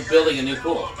slide. They're building a new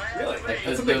pool. Really? Like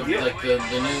That's a big deal. Like the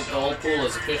old pool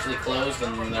is officially closed,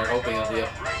 and they're hoping it'll be up.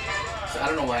 So I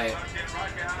don't know why.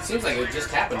 It seems like it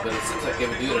just happened, but it seems like they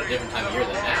would do it at a different time of year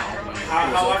than now.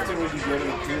 How often would you go to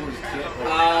the pool as a kid?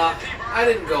 I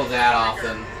didn't go that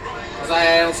often because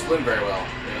I don't swim very well.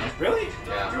 You know? Really?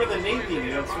 Yeah. You were the Navy and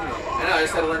you don't swim. I know. I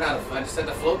just had to learn how to. I just had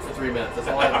to float for 3 minutes. That's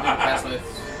all I had to do to pass my.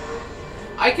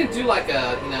 I can do like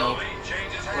a, what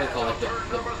do you call it, the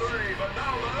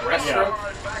breaststroke.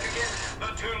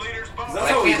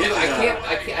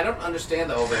 Yeah. I don't understand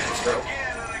the overhand stroke.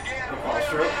 The ball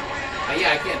stroke?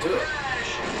 Yeah, I can't do it.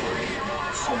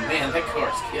 Oh man, that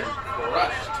car's getting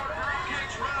crushed.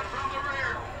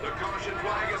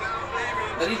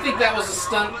 Now, do you think that was a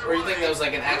stunt, or do you think that was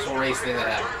like an actual race thing that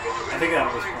happened? I think that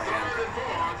was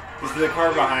planned. Because the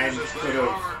car behind could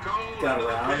have got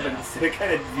around, but instead it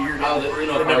kind of veered. Oh, the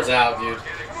Uno car's out, dude.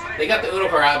 They got the Uno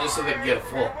car out just so they could get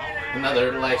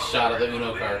another nice shot of the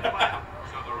Uno car.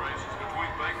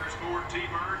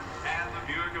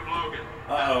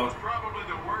 Uh-oh.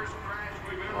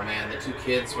 Oh man, the two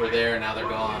kids were there, now they're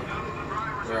gone.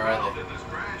 Where are they?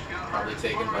 Probably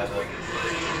taken by the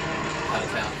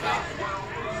out-of-town cop.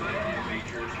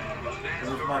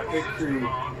 There's my big crew.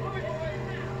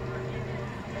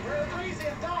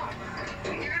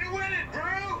 You're gonna win it,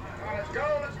 Brew! Let's go,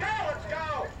 let's go, let's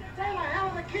go! Stay the hell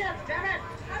of the kids, damn it!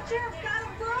 Our sheriff got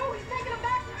him, bro. He's taking him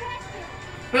back to Texas.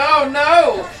 Oh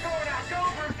no! Let's go now,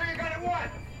 go, Brewster, you're gonna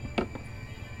win!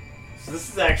 So this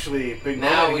is actually a big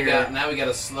Now moment we here. got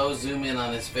a slow zoom in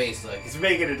on his face, like He's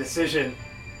making a decision.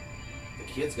 the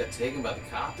kids got taken by the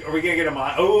cop. Are we gonna get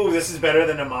a Oh, this is better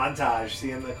than a montage.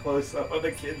 Seeing the close-up of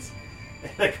the kids in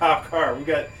the cop car. We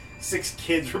got 6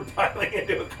 kids piling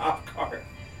into a cop car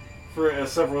for a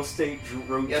several state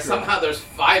road Yeah, trip. somehow there's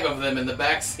 5 of them in the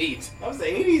back seat. That was the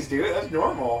 80s, dude. That's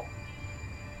normal.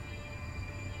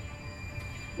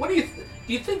 What do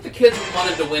you think the kids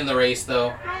wanted to win the race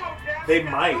though? They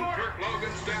might. Kirk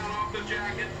Logan's down off the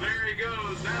jacket. There he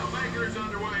goes. Now Baker's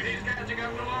underway. He's catching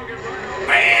up to Logan.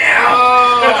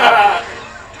 Bam!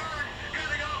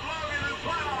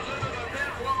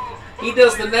 He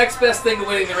does the next best thing to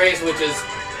winning the race, which is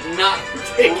not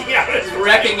Taking out his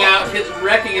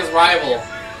wrecking his rival,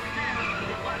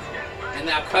 and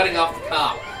now cutting off the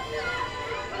cop.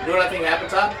 You know what I think happened,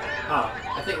 Todd? Huh.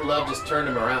 I think Love just turned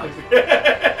him around. I'm good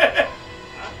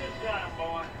time,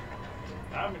 boy.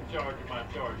 I'm in charge of my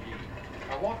charge sheet.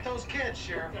 I want those kids,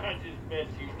 Sheriff. I just bet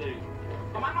you do.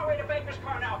 I'm on my way to Baker's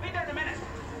car now. Be there in a minute.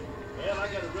 Well, I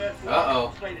got a arrest Uh-oh.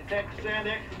 from the state of Texas and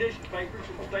extradition papers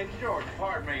from the state of Georgia.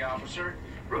 Pardon me, officer.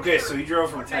 Okay, so you drove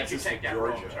from What made you Texas to take that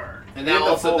wrong Georgia. turn? And now all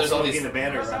of a sudden there's all these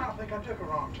bandit I don't think I took a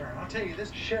wrong turn. I'll tell you, this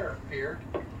sheriff here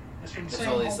is from the There's same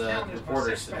all these hometown as my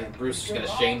reporters, sister. and Bruce is He going to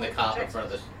goes shame all the over cop in Texas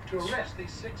front of to arrest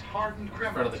these 6 hardened the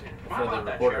criminals.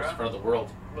 reporters, in front of the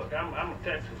world. Look, I'm a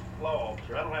Texas law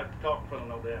officer. I don't have to talk in front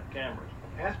of no damn cameras.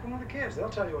 Ask one of the kids. They'll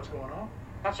tell you what's going on.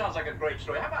 That sounds like a great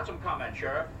story. How about some comment,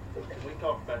 Sheriff? Can we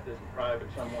talk about this in private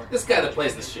somewhere? This guy that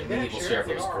plays the evil sheriff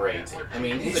was great. I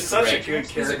mean, He's such a good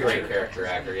He's a great character. character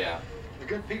actor, yeah. The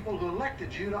good people who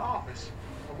elected you to office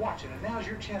are watching, and now's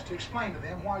your chance to explain to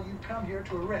them why you come here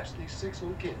to arrest these 6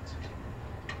 little kids.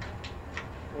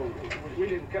 Well, we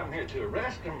didn't come here to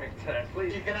arrest them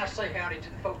exactly. You cannot say howdy to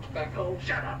the folks back home.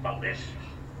 Shut up, Otis.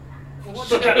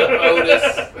 Shut up,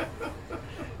 Otis.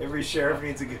 Every sheriff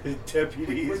needs a good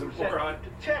deputy. He's a We were sent moron.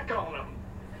 to check on them.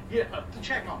 Yeah, To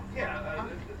check on them. yeah.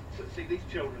 See, these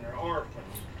children are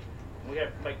orphans. We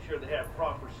have to make sure they have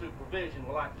proper supervision.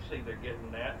 We like to see they're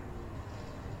getting that.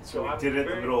 So we I'm did it in the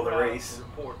very middle of the proud race. to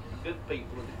report to the good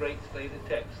people of the great state of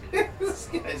Texas. This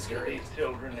guy's great. These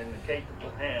children in the capable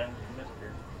hands of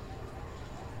Mr.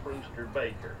 Brewster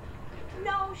Baker.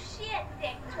 No shit,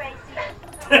 Dick Tracy.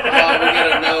 Oh, we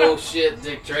got a no shit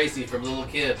Dick Tracy from Little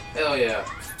Kid. Hell yeah.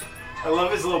 I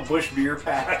love his little bush beer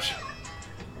patch.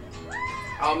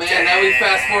 Oh man, now we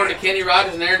fast forward to Kenny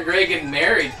Rogers and Aaron Gray getting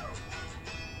married.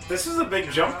 This is a big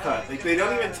jump cut. Like, they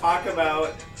don't even talk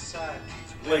about,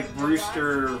 like,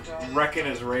 Brewster wrecking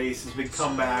his race, his big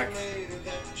comeback.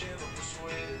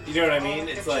 You know what I mean?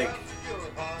 It's like,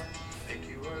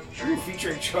 Drew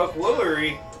featuring Chuck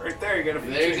Woolery. Right there, you got a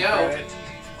There you featuring go. credit.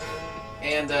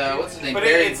 And what's his name? But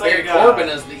Barry, it's like, Barry Corbin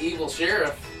as the evil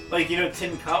sheriff. Like, you know,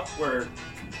 Tin Cup, where,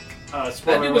 That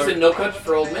spoiler dude was alert, in No Country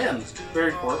for Old Men.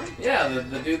 Barry Corbin? Yeah,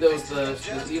 the dude that was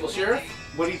the evil sheriff.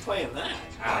 What did he play in that?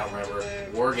 I don't remember.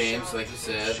 War Games, like you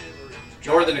said.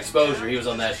 Northern Exposure, he was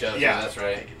on that show. Yeah. Yeah, that's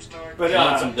right. But,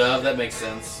 Lonesome Dove, that makes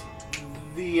sense.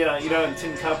 in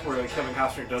Tin Cup where Kevin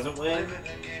Costner doesn't win,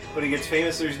 but he gets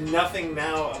famous. There's nothing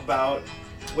now about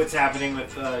what's happening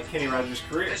with Kenny Rogers'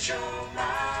 career.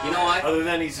 You know why? Other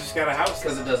than he's just got a house.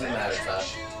 Because it doesn't matter, Todd.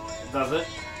 Does it?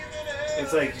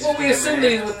 It's like. Well, we assume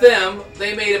that he's with them.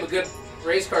 They made him a good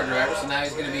race car driver, so now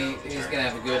he's gonna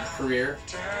have a good career.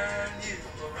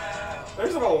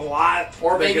 There's a lot.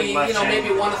 Or maybe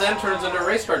maybe one of them turns into a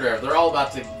race car driver. They're all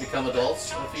about to become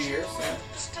adults in a few years.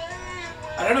 So.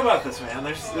 I don't know about this, man.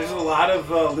 There's a lot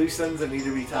of loose ends that need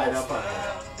to be tied up on it.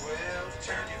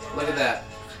 Look at that.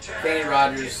 Kenny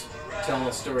Rogers telling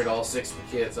a story to all 6 of the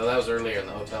kids. Oh, that was earlier in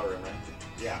the hotel room, right?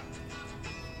 Yeah.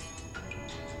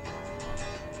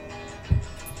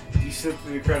 Do you sit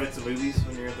through the credits of movies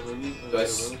when you're at the movie?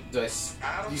 Do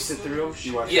you sit through them? Do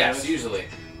you watch Yes, usually.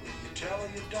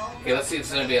 Okay, let's see if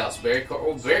there's anybody else. Barry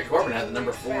Corbin had the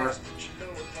number 4.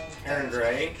 Aaron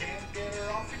Gray.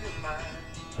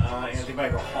 Anthony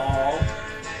Michael Hall.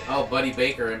 Oh, Buddy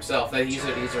Baker himself. He's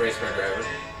a race car driver.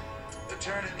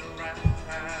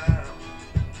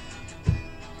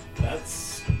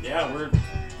 We're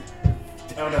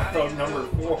down to phone number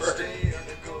 4.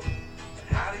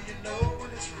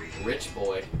 Rich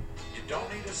boy.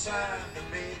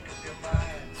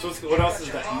 So what else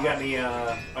is that? You got any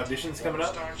auditions coming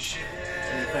up?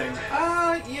 Anything?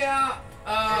 Yeah.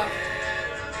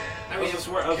 How's this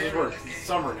work? It's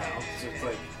summer now, so it's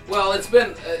like. Well, it's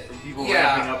been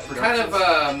ramping up kind of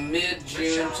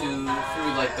mid-June through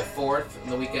like the 4th,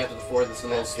 and the week after the 4th it's a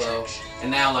little slow, and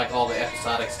now like all the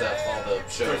episodic stuff, all the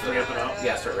shows start ramping up.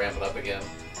 Yeah, start ramping up again.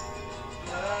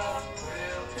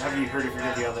 Have you heard if you're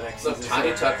going to be on the next season?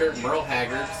 Tiny Tucker, Merle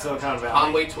Haggard, Silicon Valley,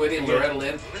 Conway Twitty, and Loretta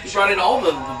Lynn. He brought in all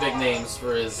the big names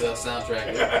for his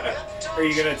soundtrack. Are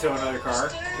you going to tow another car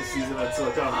this season on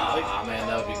Silicon Valley? Man,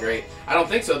 that would be great. I don't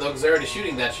think so though, because they're already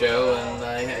shooting that show, and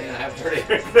I haven't heard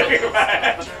anything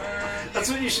about it. That's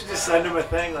what you should just send them a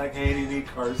thing like, "Hey, do you need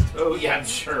cars towed?" Yeah, I'm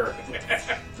sure.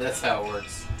 That's how it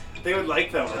works. They would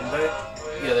like that, wouldn't they?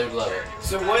 Yeah, they would love it.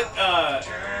 So what?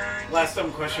 Last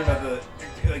time question about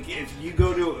if you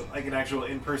go to like an actual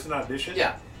in-person audition,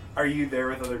 yeah, are you there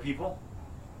with other people?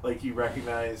 Like you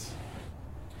recognize?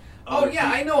 Oh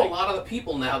yeah, I know a lot of the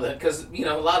people now because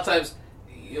a lot of times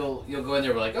you'll go in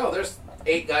there and be like, oh, there's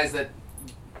 8 guys that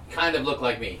kind of look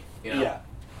like me, Yeah.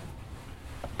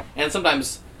 And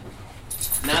sometimes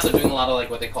now they're doing a lot of like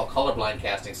what they call colorblind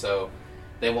casting, so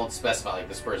they won't specify like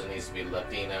this person needs to be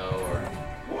Latino or.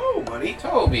 Whoa, buddy,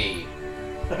 Toby.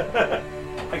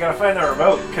 I gotta find the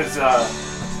remote because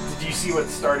did you see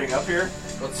what's starting up here?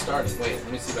 What's starting? Wait,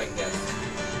 let me see if I can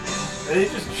guess. They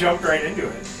just jumped right into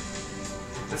it.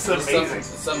 This is amazing.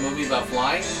 Some movie about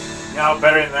flying? No,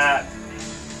 better than that.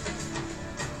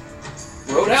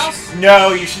 Roadhouse?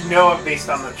 You should know it based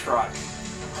on the truck.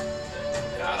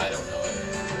 God, I don't know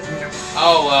it.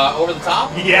 Oh, Over the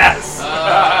Top? Yes.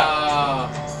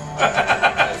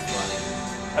 That's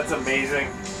funny. That's amazing.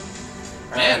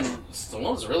 Man,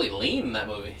 Stallone's really lean in that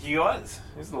movie. He was.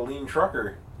 He's the lean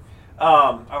trucker.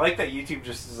 I like that YouTube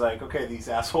just is like, okay, these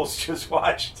assholes just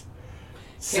watched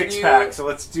 6-pack, so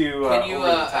let's do. Can you?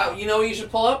 You know what you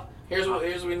should pull up? Here's what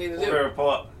we need to do. We're gonna pull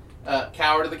up.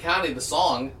 "Coward of the County," the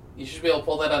song. You should be able to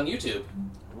pull that on YouTube.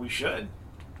 We should,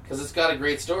 because it's got a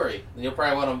great story, and you'll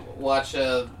probably want to watch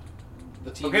the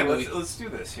TV movie. Okay, let's do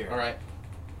this here. All right.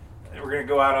 We're gonna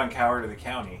go out on "Coward of the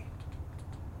County."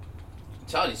 I'm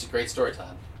telling you, it's a great story,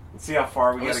 Todd. Let's see how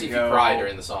far we gotta go. See if you cry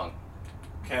during the song.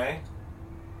 Okay.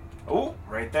 Oh,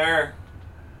 right there.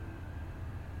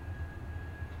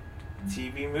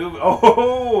 TV movie.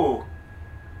 Oh,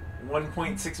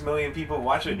 1.6 million people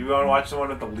watch it. Do you want to watch the one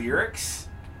with the lyrics,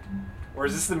 or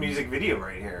is this the music video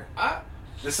right here?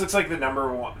 This looks like the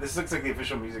number 1. This looks like the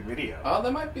official music video. Oh,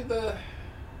 that might be the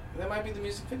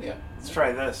music video. Let's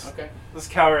try this. Okay. This is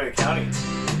Coward of the County.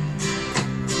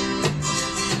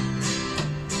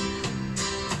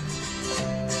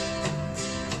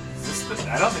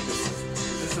 I don't think this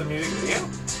is the music video?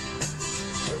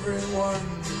 Everyone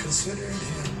considered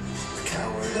him the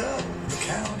coward of the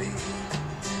county.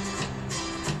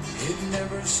 He'd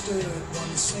never stood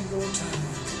one single time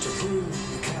to prove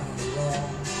the county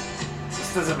wrong.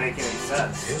 This doesn't make any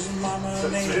sense. His mama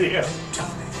this named video. him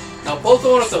Tommy. Now, both the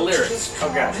one with the lyrics.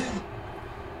 Okay.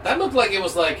 That looked like it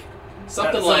was like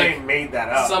something somebody like made that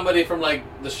up. Somebody from like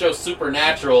the show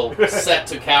Supernatural set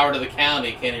to "Coward of the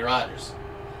County," Kenny Rogers.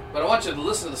 But I want you to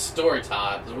listen to the story,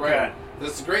 Todd. Okay.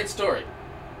 It's a great story.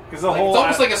 Because the whole it's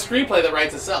almost like a screenplay that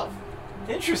writes itself.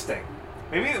 Interesting.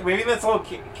 Maybe that's all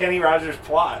Kenny Rogers'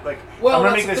 plot. Like, well, I'm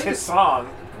gonna make this hit song.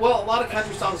 Well, a lot of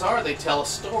country songs are. They tell a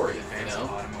story. Advanced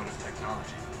automotive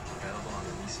technology available on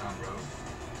the Nissan Road.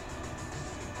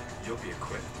 You'll be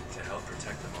equipped to help protect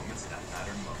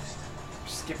matter most.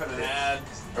 Skipping an ad.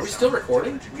 Are we still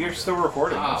recording? We are still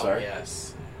recording. Oh, I'm sorry.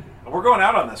 yes. We're going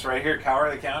out on this right here, Cower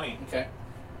the County. Okay.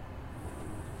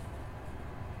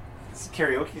 It's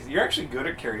karaoke. You're actually good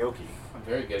at karaoke. I'm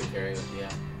very good at karaoke, yeah.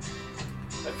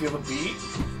 I feel the beat.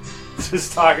 It's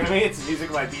just talking to me. It's the music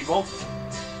of my people.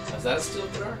 Is that a steel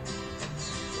guitar?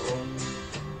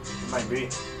 It might be.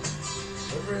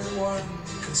 Everyone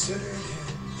considered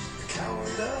him the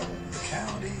coward of the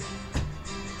county.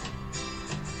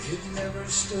 He'd never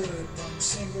stood one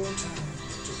single time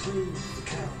to prove the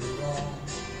county wrong.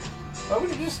 Why would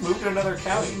he just move to another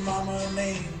county? His mama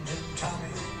named him Tommy.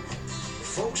 The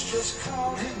folks just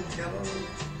called him Yellow.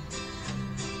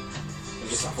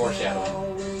 Just some foreshadowing.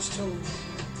 Always told me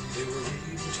they were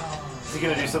reading Tom. Is he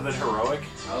going to do something heroic?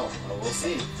 Oh, well, we'll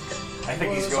see. I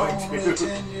think he's going to.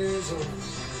 10 years old.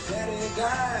 Daddy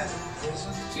died in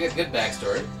prison. So you got a good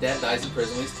backstory. Dad dies in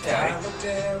prison when he's 10. I looked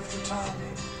after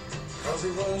Tommy, cause he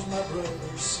was my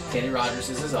brother's son. Kenny Rogers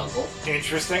is his uncle.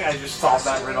 Interesting. I just solved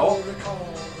that riddle. I recall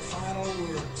the final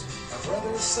words my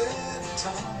brother said to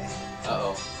Tommy.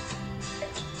 Uh-oh.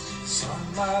 Son,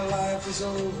 my life is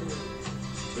over.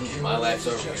 My life's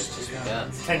over. It's just begun.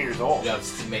 He's 10 years old. You have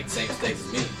to make the same mistakes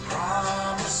as me.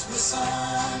 Promise me,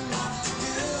 son, not to do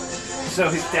So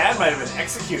his dad might have been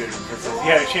executed in prison. He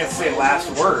had a chance to say last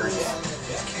words.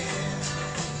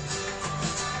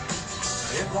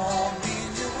 It won't mean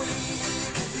you're weak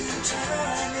if you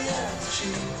turn the other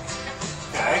cheek.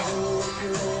 I Okay. hope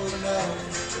you're old enough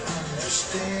to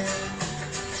understand.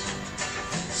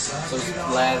 So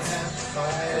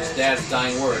his dad's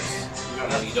dying words.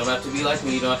 You don't have to be like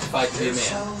me. You don't have to fight to be a man,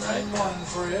 right? One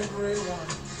for everyone.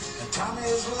 And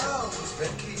Tommy's love was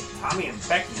Becky. Tommy and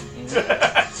Becky. In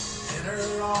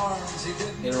her arms, he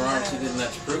didn't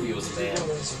have to prove he was a man.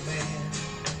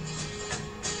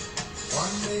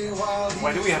 One day while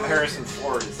Why do we have Harrison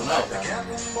Ford as the background?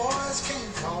 Gatlin boys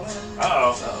came calling.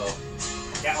 Uh-oh.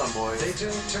 Gatlin boys. They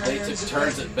They took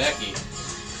turns at Becky.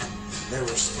 There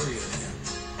was 3 of them.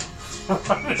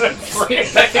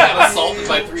 Becky got assaulted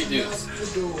by 3 dudes.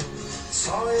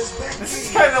 This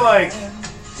is kind of like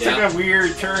Yeah. took a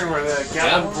weird turn where the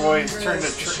Gatlin boys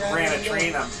ran a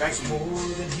train on Becky.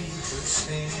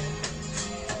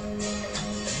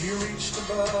 He reached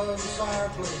above the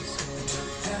fireplace and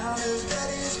took down his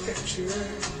daddy's picture.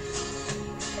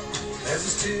 As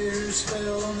his tears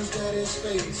fell on his daddy's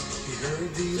face, he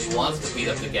heard these He wants to beat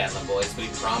up the Gatlin boys, but he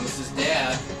promised his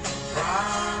dad.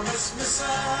 Promise me,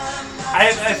 son,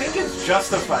 I think it's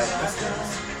justified in this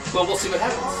case. Well, we'll see what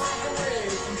happens.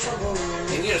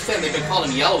 And you understand, they've been calling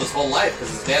him Yellow his whole life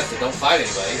because his dad said don't fight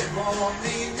anybody.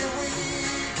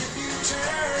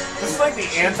 This is like the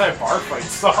anti-bar fight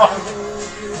song.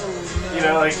 You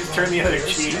know, like just turn the other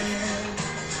cheek.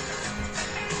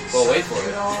 Well, wait for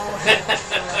it.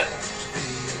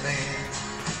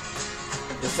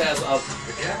 This has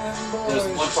there's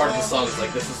one part of the song that's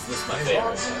like this is my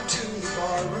favorite.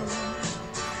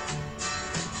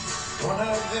 One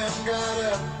of them got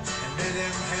up and met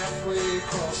him halfway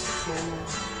across the floor.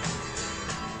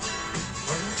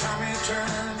 When Tommy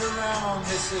turned around,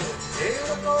 they said, "Hey,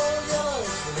 look, old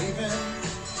Yellow's leaving."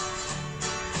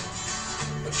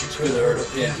 But you Could have heard a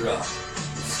pin drop.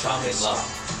 Tommy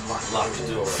locked the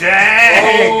door.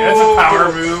 Dang! That's a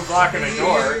power move, locking a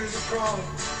door. Years of problem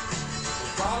was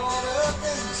bottled up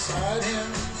inside him.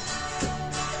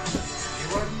 He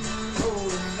wasn't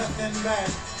holding nothing back.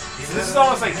 So this is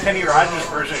almost like Kenny Rogers'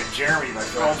 version of Jeremy by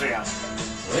Pearl Jam.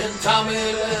 When Tommy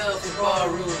left the bar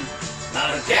room,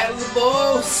 not a Gatlin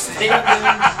boy standing.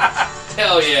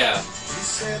 Hell yeah. He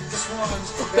said this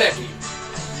one's For Becky.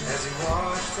 as he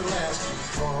watched the last one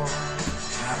fall.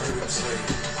 I heard him say,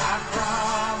 I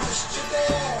promised you,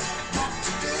 Dad, not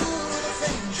to do the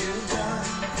things you've done.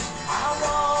 I'll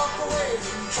walk away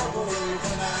from trouble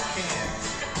when I can.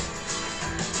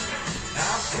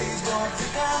 Now please don't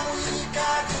think I'm weak,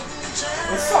 I didn't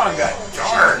turn. This song got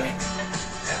dark.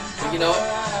 But you know what?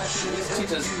 This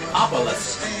teaches Papa a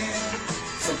lesson.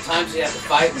 Sometimes you have to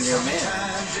fight when you're a man.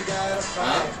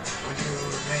 Huh?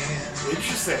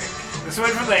 Interesting. This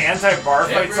went from the anti-bar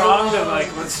fight song to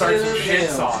like, let's start some shit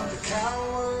song. The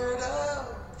coward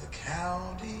of the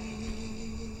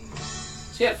county.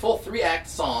 So you had a full 3-act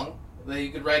song that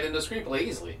you could write into a screenplay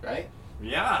easily, right?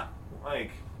 Yeah. Like,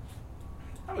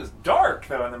 that was dark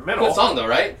though in the middle. Good song though,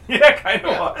 right? Yeah, kind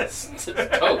of was. It's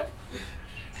dope.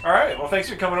 Alright, well thanks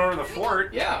for coming over to the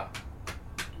fort. Yeah.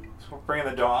 So we'll bring in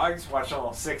the dogs, watch a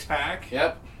little 6-pack.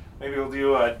 Yep. Maybe we'll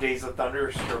do a Days of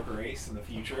Thunder stroke race in the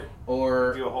future.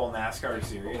 Or do a whole NASCAR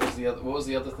series. What was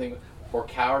the other thing? Or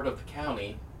Coward of the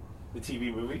County. The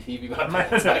TV movie? TV I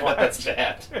might movie. have That's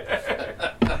watched.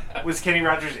 bad. Was Kenny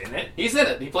Rogers in it? He's in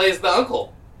it. He plays the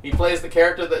uncle. He plays the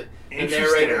character the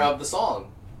narrator of the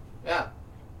song. Yeah.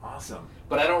 Awesome.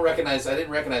 But I didn't recognize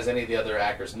any of the other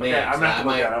actors' names. Okay, I'm going to have to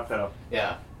look that up, though.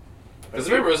 Yeah. Because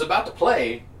remember, it was about to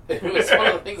play. It was one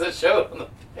of the things that showed on the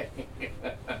thing.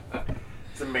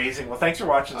 It's amazing. Well, thanks for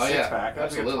watching the Six Pack. That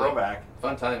was a good throwback.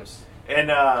 Fun times. And,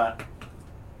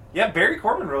 Barry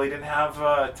Corbin really didn't have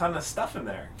a ton of stuff in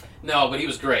there. No, but he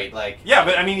was great. Like, yeah,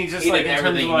 but I mean, he just did like in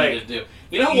everything terms of, like, he needed to do.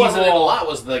 You know who wasn't in a lot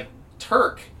was the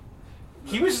Turk.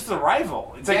 He was just the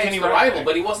rival. It's yeah, like he's Kenny the Rogers. rival,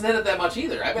 but he wasn't in it that much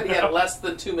either. I bet he had less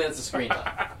than 2 minutes of screen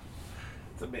time.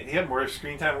 He had more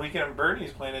screen time Weekend on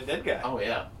Bernie's playing a dead guy. Oh,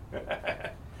 yeah.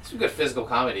 Some good physical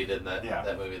comedy did in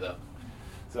that movie, though.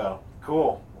 So,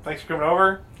 cool. Well, thanks for coming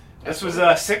over. This was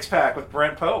a Six Pack with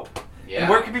Brent Pope. Yeah. And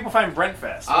where can people find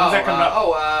Brentfest? When's that coming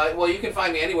up? Well, you can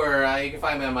find me anywhere. You can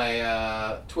find me on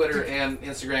my Twitter and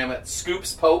Instagram at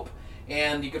Scoops Pope,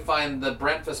 and you can find the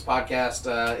Brentfest podcast.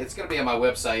 It's going to be on my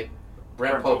website,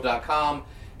 BrentPope.com.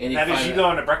 And you go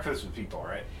on to breakfast with people,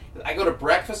 right? I go to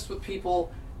breakfast with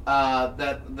people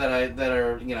that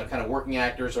are kind of working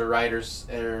actors or writers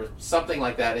or something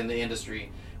like that in the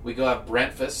industry. We go have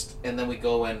Brentfest, and then we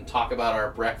go and talk about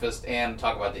our breakfast and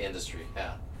talk about the industry.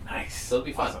 Yeah. Nice. So it'll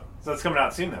be fun. Awesome. So it's coming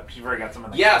out soon, though, because you've already got some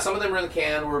in the can. Some of them are in the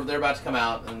can. They're about to come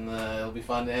out, and it'll be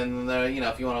fun. And,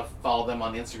 if you want to follow them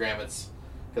on Instagram, it's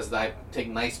because I take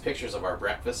nice pictures of our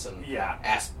breakfast and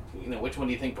ask, which one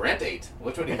do you think Brent ate?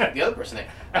 Which one do you think the other person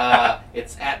ate?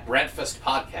 It's at Brentfest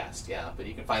Podcast, but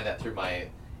you can find that through my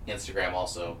Instagram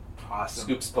also. Awesome.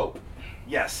 Scoops Pope.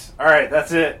 Yes. All right,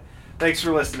 that's it. Thanks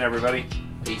for listening, everybody.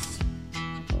 Peace.